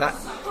fuck? But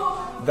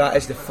that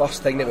is the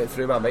first thing that went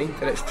through my mind,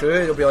 and it's true.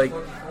 It'll be like,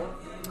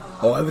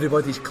 oh,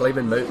 everybody's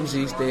climbing mountains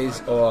these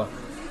days, or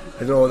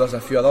you know, there's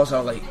a few others that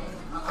are like,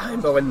 I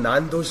remember when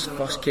Nando's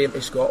first came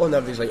to Scotland,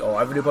 everybody's like, oh,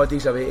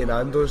 everybody's away to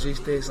Nando's these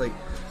days. Like,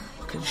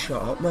 fucking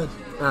shut up, man.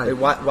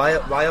 Like,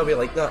 why are we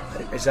like that?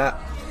 Is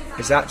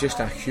that just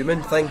a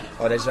human thing,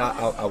 or is that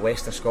a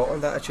West of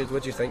Scotland attitude?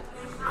 What do you think?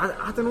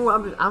 I don't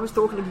know. I was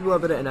talking to people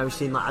about it, and I was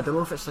saying, like, I don't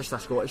know if it's just a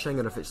Scottish thing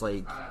or if it's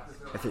like,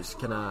 if it's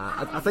kind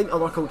of. I think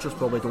other cultures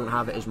probably don't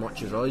have it as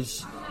much as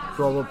us,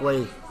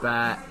 probably,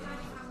 but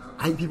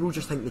I think people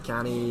just think they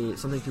can't.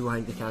 Sometimes people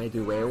think they can't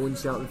do well in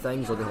certain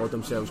things, or they hold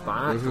themselves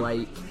back. Mm-hmm.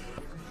 Like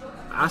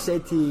I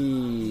said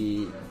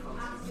to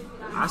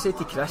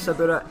Chris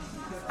about it,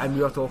 and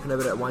we were talking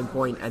about it at one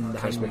point, and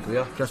Chris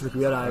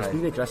McQueer, I was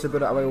speaking to Chris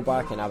about it a while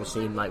back, and I was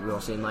saying, like, we were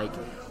saying, like,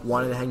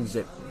 one of the things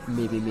that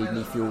maybe made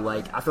me feel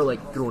like, I feel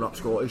like growing up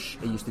Scottish,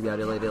 it used to be a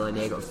really, really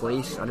negative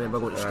place. I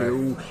remember going to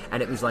school,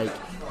 and it was like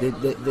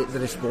the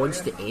response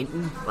to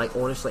anything, like,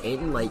 honestly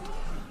anything, like,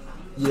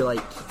 you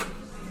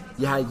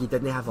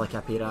didn't have like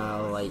a pair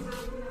of like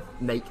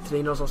Nike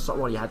trainers or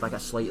something, or you had like a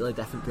slightly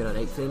different pair of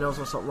Nike trainers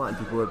or something like that,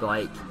 and people would be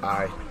like,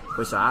 aye,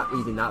 what's that? What are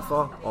you doing that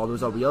for? Oh,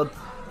 those are weird.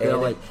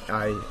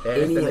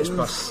 Anything that's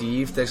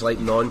perceived as like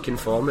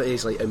non-conformity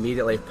is like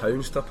immediately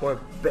pounced upon.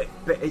 But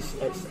it's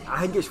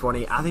I think it's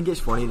funny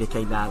the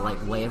kind of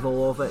like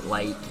level of it,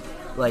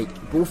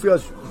 like both of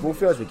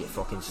us would get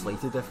fucking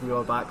slated if we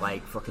were back,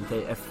 like fucking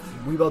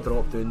if we were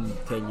dropped down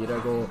 10 years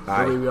ago, the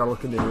way we were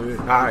looking to do, we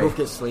both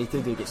get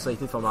slated. We get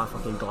slated for my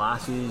fucking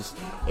glasses.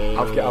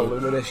 I've got a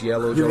luminous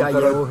yellow jumper. You got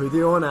a yellow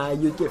hoodie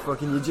on, you'd get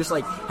fucking, you just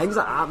like things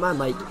like that, man.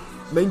 Like,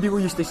 many people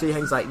used to say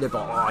things like,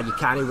 oh, you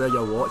can't wear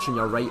your watch on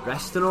your right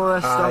wrist and all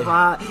this stuff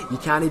like that. You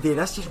can't do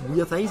this, just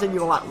weird things, and you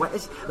were like, what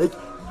is, like,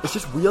 it's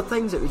just weird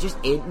things. It was just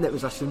anything that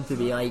was assumed to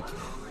be like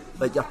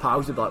your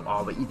pals would be like,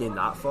 oh, what you doing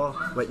that for?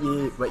 What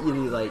you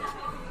reading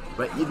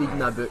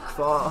a book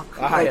for?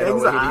 What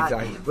you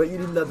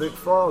reading a book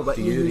for? What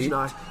you using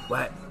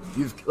what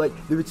you've, like,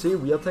 they would say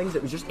weird things.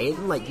 It was just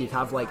anything, like you'd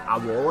have like a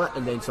wallet,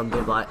 and then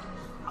somebody would be like,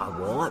 a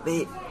wallet,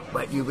 mate?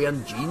 What, you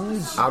wearing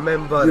jeans? I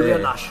remember you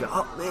wearing that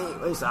shirt, mate?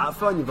 What's that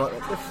for? And you'd be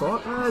like, what the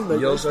fuck, man? Like,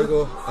 years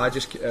ago, I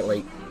just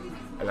like,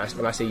 and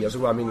when I say years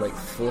ago, I mean like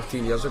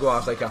 14 years ago. I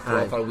was like a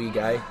proper wee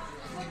guy,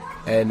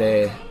 and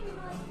I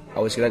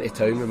was going into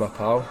town with my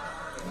pal,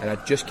 and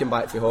I'd just come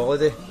back from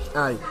holiday.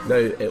 Aye. Now,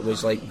 it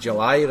was like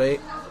July, right?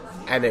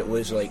 And it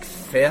was like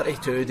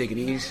 32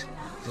 degrees.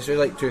 This was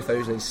like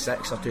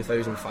 2006 or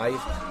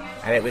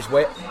 2005. And it was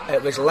wet.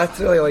 It was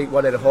literally like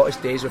one of the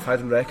hottest days we've had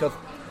on record.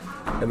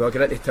 And we were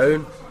going into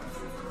town.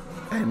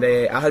 And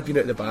I had been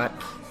out the back.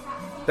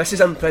 This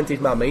has imprinted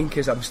in my mind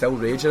because I'm still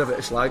raging about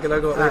the slagging I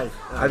got, right?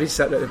 I'd been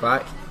sitting at the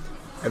back.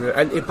 And we were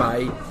in to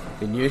buy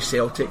the new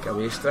Celtic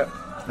away strip.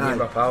 Me and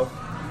my pal.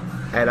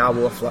 And I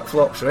wore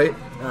flip-flops, right?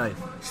 Aye.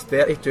 It's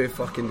 32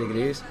 fucking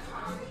degrees.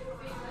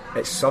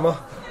 It's summer.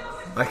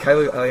 I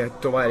don't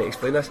want to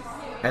explain this.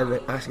 And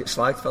I get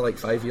slagged for like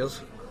 5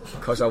 years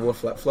because I wore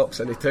flip-flops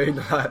in the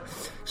town.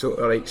 So,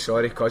 alright,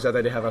 sorry, because I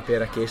didn't have a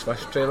pair of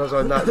K-Swiss trainers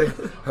on that day.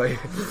 Like,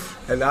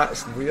 and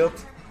that's weird.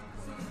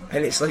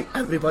 And it's like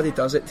everybody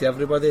does it to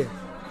everybody.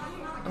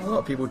 A lot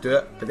of people do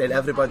it, but then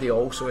everybody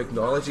also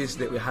acknowledges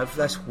that we have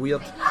this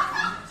weird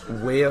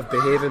way of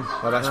behaving,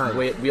 or this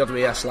weird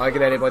way of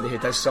slagging anybody who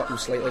does something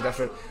slightly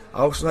different. I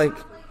also think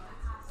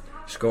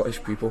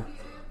Scottish people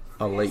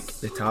are like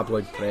the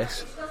tabloid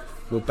press.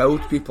 We'll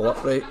build people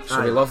up, right?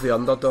 So we love the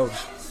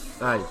underdogs.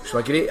 Aye. So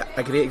a great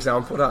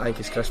example of that, I think,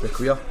 is Chris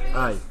McQueer.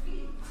 Aye.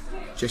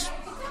 Just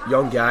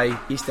young guy,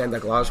 East End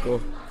of Glasgow.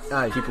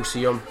 Aye. People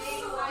see him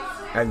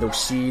and they'll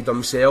see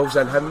themselves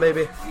in him,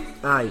 maybe.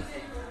 Aye.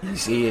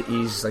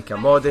 he's like a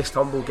modest,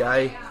 humble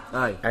guy,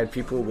 Aye. and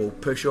people will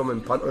push him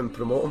and punt him and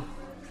promote him.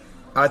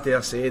 I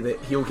dare say that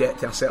he'll get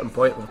to a certain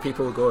point where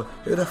people will go,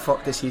 who the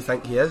fuck does he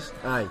think he is?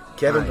 Aye.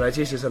 Kevin Aye.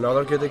 Bridges is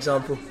another good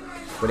example.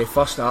 When he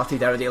first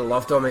started, everybody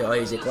loved him. Oh,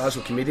 he's a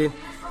Glasgow comedian.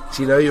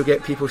 See, now you'll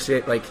get people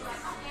say, like,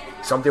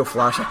 somebody will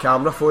flash a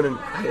camera phone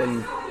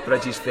in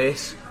Bridges'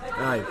 face,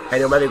 Aye. and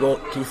he'll maybe go,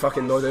 can you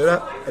fucking not do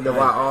that? And they're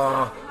like,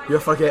 oh, you're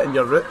forgetting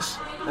your roots.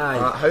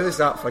 Aye. How is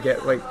that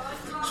forget? Like,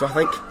 so I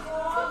think,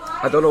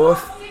 I don't know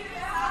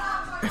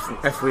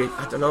if we,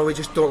 I don't know, we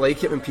just don't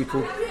like it when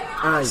people,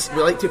 Aye.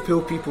 we like to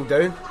pull people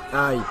down.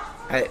 Aye.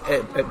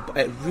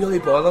 It really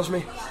bothers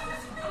me.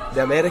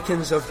 I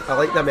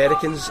like the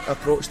Americans'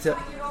 approach to it,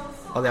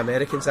 or the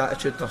Americans'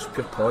 attitude. They're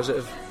pure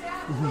positive.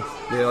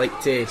 They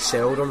like to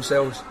sell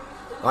themselves.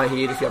 I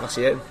hear if you ever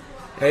see it.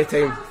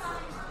 Anytime,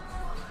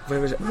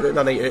 when was it? We were out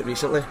on a night out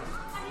recently,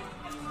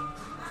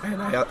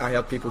 and I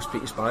heard people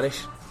speaking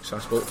Spanish, so I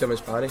spoke to them in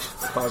Spanish.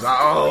 But I was like,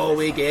 oh,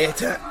 we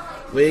get it.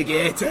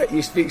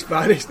 You speak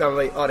Spanish, and I'm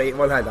like, all right,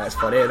 one hand, that's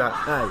funny, and that.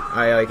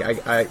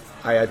 Aye.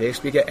 I do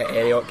speak it at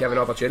any given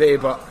opportunity,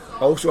 but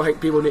also I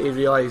think people need to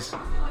realise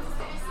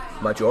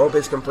my job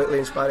is completely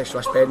in Spanish, so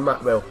I spend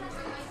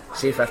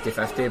say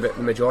 50-50, but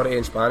the majority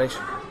in Spanish.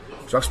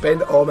 So I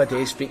spend all my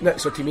days speaking it,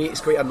 so to me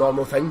it's quite a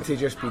normal thing to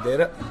just be doing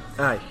it.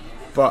 Aye.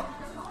 But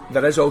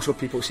there is also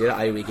people say that,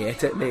 aye, we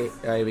get it, mate,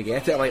 aye, we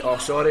get it. I'm like, oh,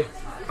 sorry,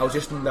 I'll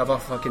just never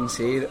fucking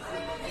say it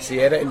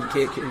in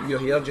case you're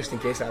here, just in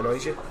case that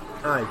annoys you.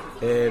 Aye.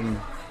 You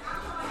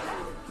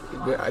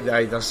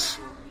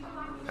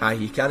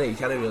can't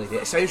really do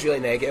it. It sounds really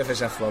negative,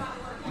 as if we're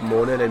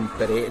moaning and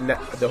berating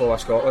the whole of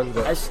Scotland.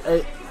 But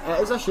It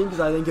is a shame because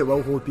I think it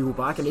will hold people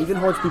back, and even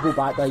holds people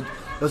back. Like,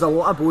 there's a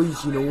lot of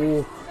boys, you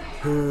know,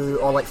 who,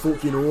 or like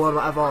folk you know or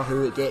whatever,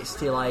 who it gets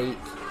to like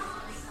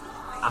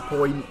a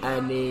point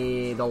in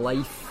their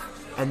life,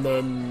 and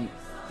then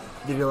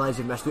they realise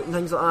they've missed out and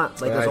things like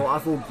that. Like, there's a lot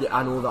of folk that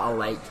I know that are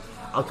like,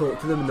 I'll talk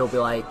to them and they'll be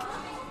like,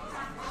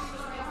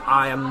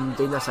 I am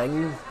doing this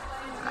thing,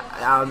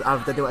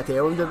 I didn't want to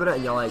tell them about it,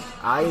 and you're like,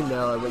 aye, and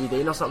they're like, what are you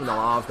doing or something? They're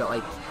like, I've got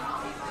like,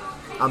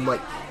 I'm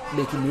like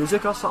making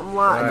music or something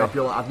like that, and they'll be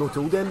like, I've not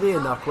told anybody,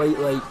 and they're quite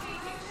like,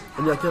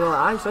 and you're kind of like,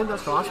 aye, sound,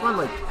 that's class, man,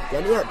 like,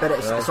 get into it, but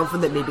it's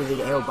something that maybe they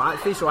get held back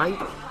for. So I think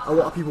a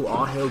lot of people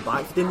are held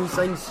back for doing these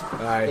things.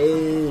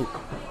 And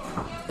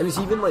it's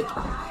even like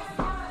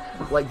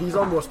these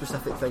are more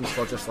specific things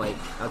for just like,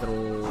 I don't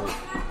know,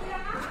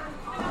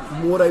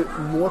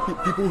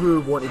 people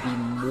who want to be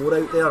more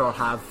out there or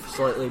have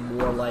slightly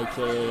more like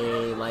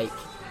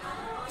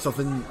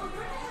something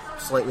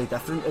slightly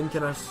different in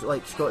kind of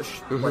like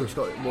Scottish,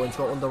 like more in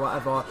Scotland or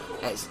whatever.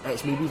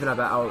 It's maybe even a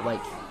bit out like,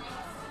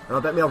 I'm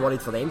a bit more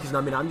worried for them because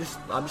I mean I'm just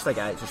a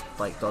guy that just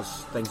like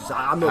does things.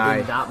 I'm not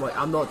doing that. Like,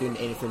 I'm not doing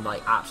anything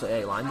like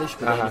absolutely outlandish.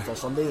 But then if there's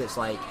somebody that's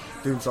like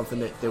doing something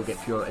that they'll get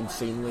pure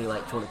insanely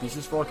like torn to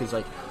pieces for, because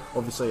like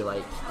obviously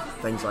like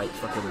things like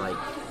fucking like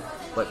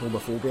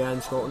homophobia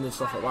in Scotland and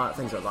stuff like that,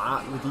 things like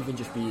that would even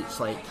just be, it's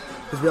like,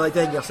 because we like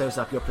to think ourselves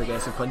a pure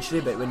progressive country,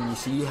 but when you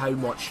see how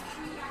much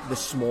the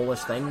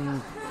smallest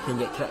thing can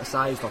get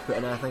criticised or put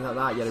in anything like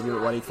that, you're really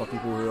worried for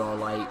people who are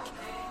like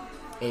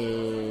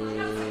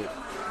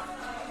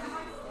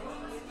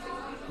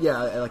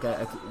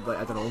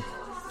I don't know,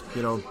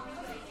 you know,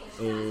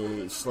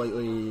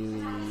 slightly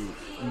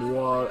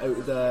more out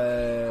of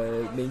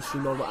the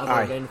mainstream or whatever,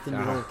 or anything, you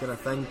know, kind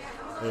of thing.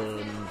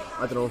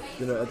 I don't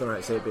know how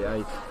to say it, but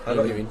I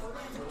know what you mean. Do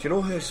you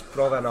know who's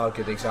probably another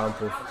good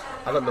example?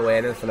 I don't know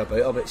anything about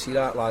her, but see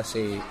that last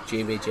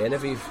Jamie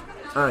Genevieve?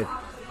 Aye.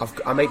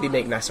 I might be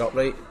making this up,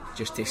 right,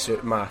 just to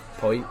suit my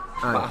point,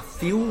 but I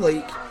feel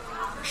like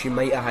she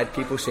might have had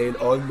people saying,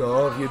 oh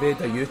no, have you made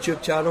a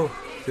YouTube channel?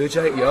 Who do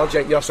you think you are? Do you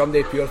think you're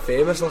somebody pure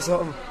famous or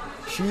something?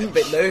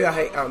 But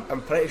now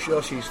I'm pretty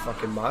sure she's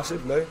fucking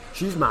massive now.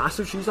 She's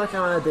massive. She's like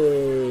kind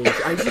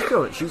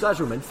of she's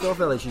actually meant stuff.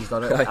 Like she's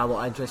done it, a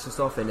lot of interesting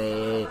stuff,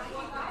 and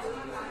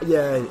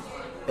yeah,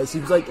 it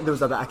seems like there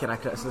was a bit of kind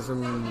of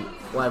criticism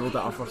levelled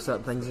at her for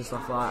certain things and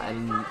stuff like that.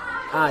 And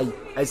aye,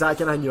 is that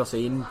kind of thing you're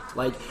saying?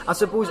 Like, I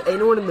suppose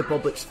anyone in the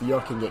public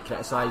sphere can get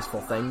criticised for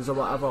things or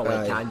whatever.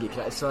 Like, can get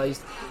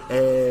criticised.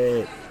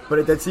 But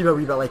it did seem a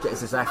wee bit like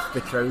it's as if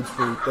the crowds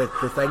will, the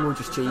thing will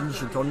just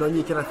change and turn on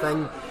you kind of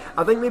thing.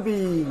 I think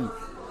maybe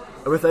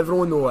with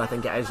everyone though, I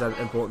think it is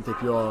important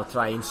to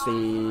try and stay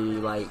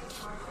like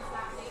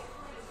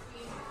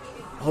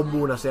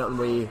humble in a certain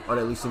way, or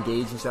at least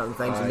engage in certain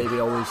things, and maybe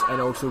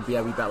also be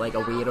a wee bit like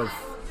aware of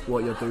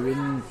what you're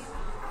doing.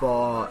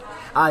 But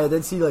I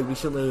did see like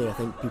recently, I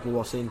think people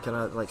were saying kind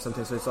of like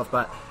sometimes and stuff,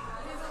 but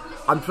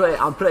I'm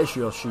pretty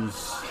sure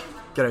she's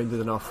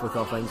grounded enough with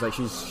her things. Like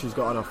she's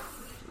got enough.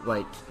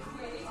 Like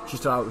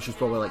she's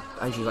probably like,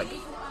 I think she's like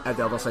at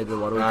the other side of the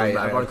world, going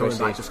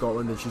back to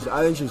Scotland, and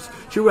I think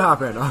she'll be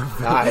happy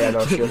enough. I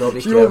know she'll not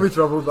be. She won't be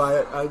troubled by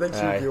it. I think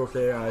she'll be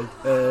okay.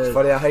 It's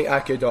funny. I think I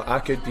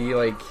could be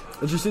like.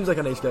 And she seems like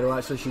a nice girl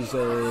actually. She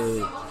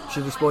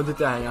responded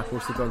to a thing I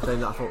posted one time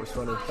that I thought was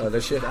funny. Oh,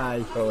 did she?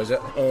 Aye. What was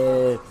it?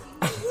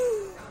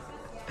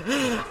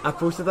 I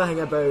posted a thing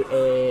about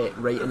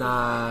writing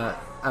a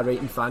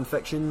writing fan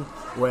fiction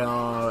where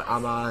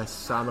I'm a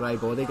samurai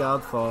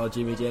bodyguard for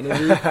Jamie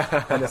Genevieve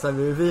and it's a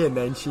movie, and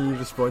then she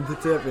responded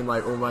to it being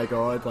like, oh my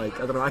god, like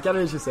I don't know, I can't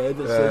remember what she said,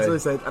 but she essentially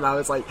said, and I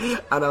was like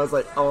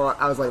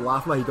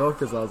laughing my head off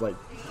because I was like,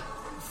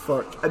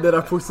 fuck. And then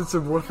I posted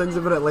some more things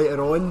about it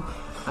later on,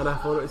 and I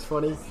thought it was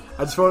funny.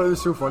 I just thought it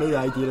was so funny, the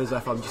idea as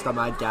if I'm just a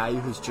mad guy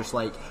who's just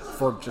like,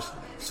 for just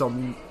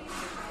some,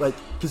 like,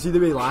 because see the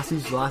way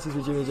lasses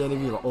with Jamie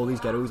Genevieve, like, all these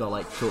girls are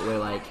like totally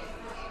like,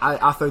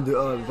 I found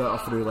out about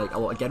her through like a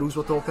lot of girls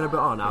were talking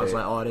about her, and I was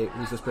like, alright,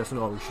 who's this person?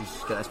 Oh,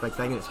 she's got this big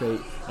thing, and it's quite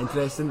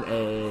interesting.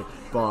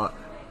 But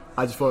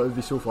I just thought it would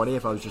be so funny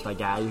if I was just a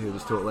guy who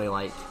was totally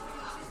like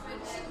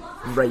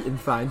writing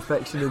fan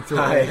fiction and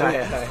totally.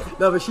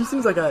 No, but she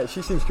seems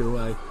cool.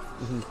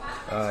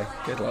 Aye,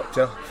 good luck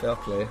to her. Fair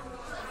play.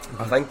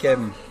 I think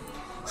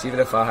see, even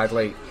if I had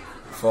like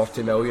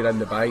 40 million in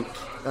the bank,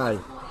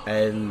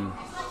 and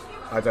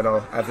I don't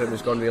know, everything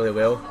was going really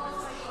well,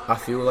 I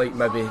feel like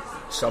maybe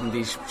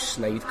somebody's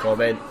snide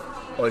comment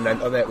on the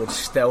internet would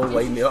still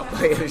wind me up.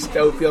 Like, it would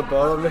still feel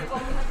bothering me.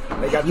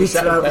 Like, I'd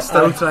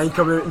still try and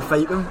come out and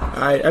fight them.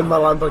 Aye, in my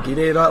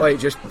Lamborghini, that like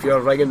just pure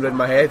ringing round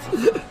my head.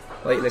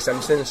 Like in The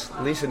Simpsons,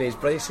 Lisa and his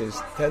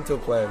braces, dental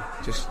plan,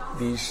 just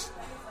these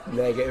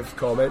negative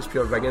comments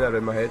pure ringing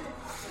around my head.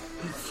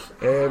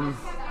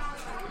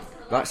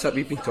 That's it,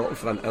 we've been talking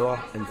for an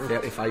hour and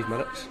 35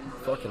 minutes.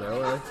 Fucking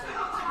hell, aye.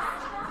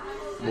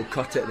 We'll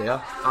cut it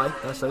there. Aye,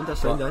 that's sound,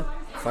 aye.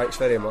 Thanks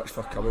very much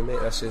for coming, mate.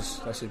 This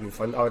has been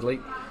fun. I would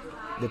like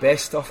the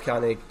best stuff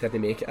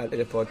didn't make it into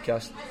the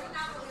podcast,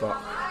 but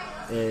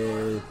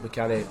we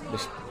kind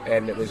of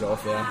end it was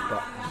off there.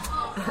 But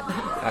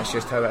that's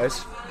just how it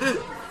is.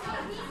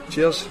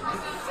 Cheers.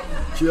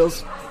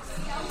 Cheers.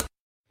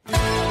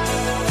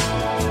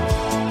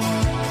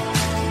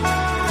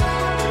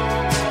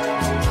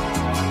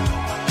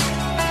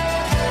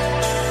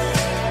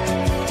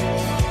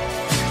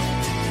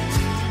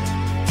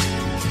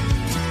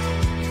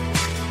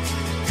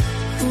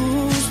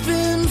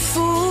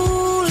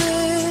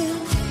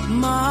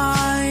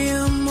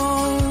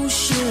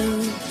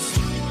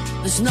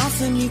 There's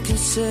nothing you can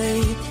say,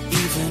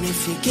 even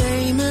if you're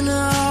gaming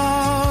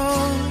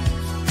out.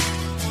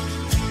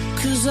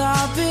 'Cause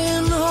I've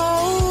been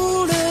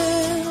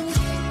holding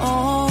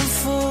on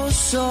for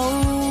so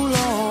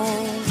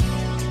long.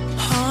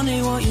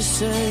 Honey, what you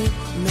say,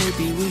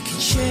 maybe we can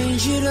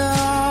change it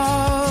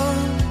up.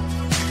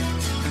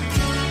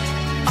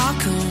 I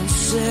can't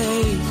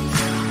say,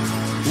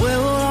 where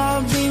will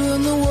I be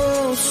when the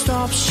world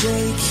stops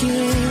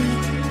shaking?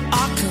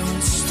 I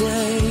can't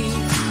stay.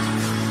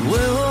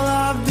 Where will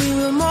I be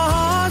when my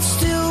heart's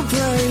still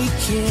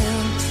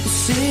breaking?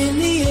 It's in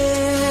the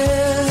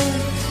air,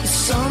 there's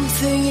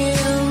something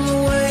in the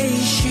way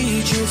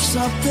she drifts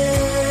up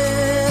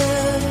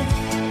there.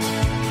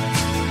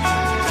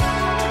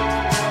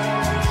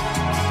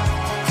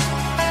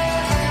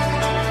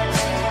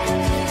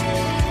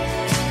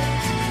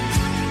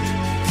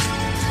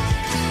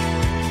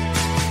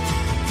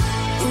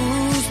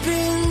 Who's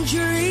been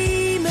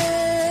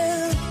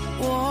dreaming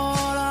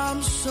what I'm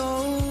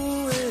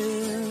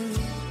sowing?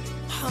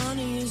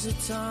 Honey, is it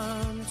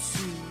time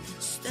to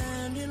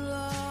stand in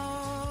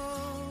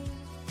love?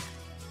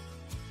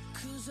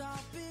 'Cause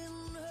I've been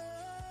hurt.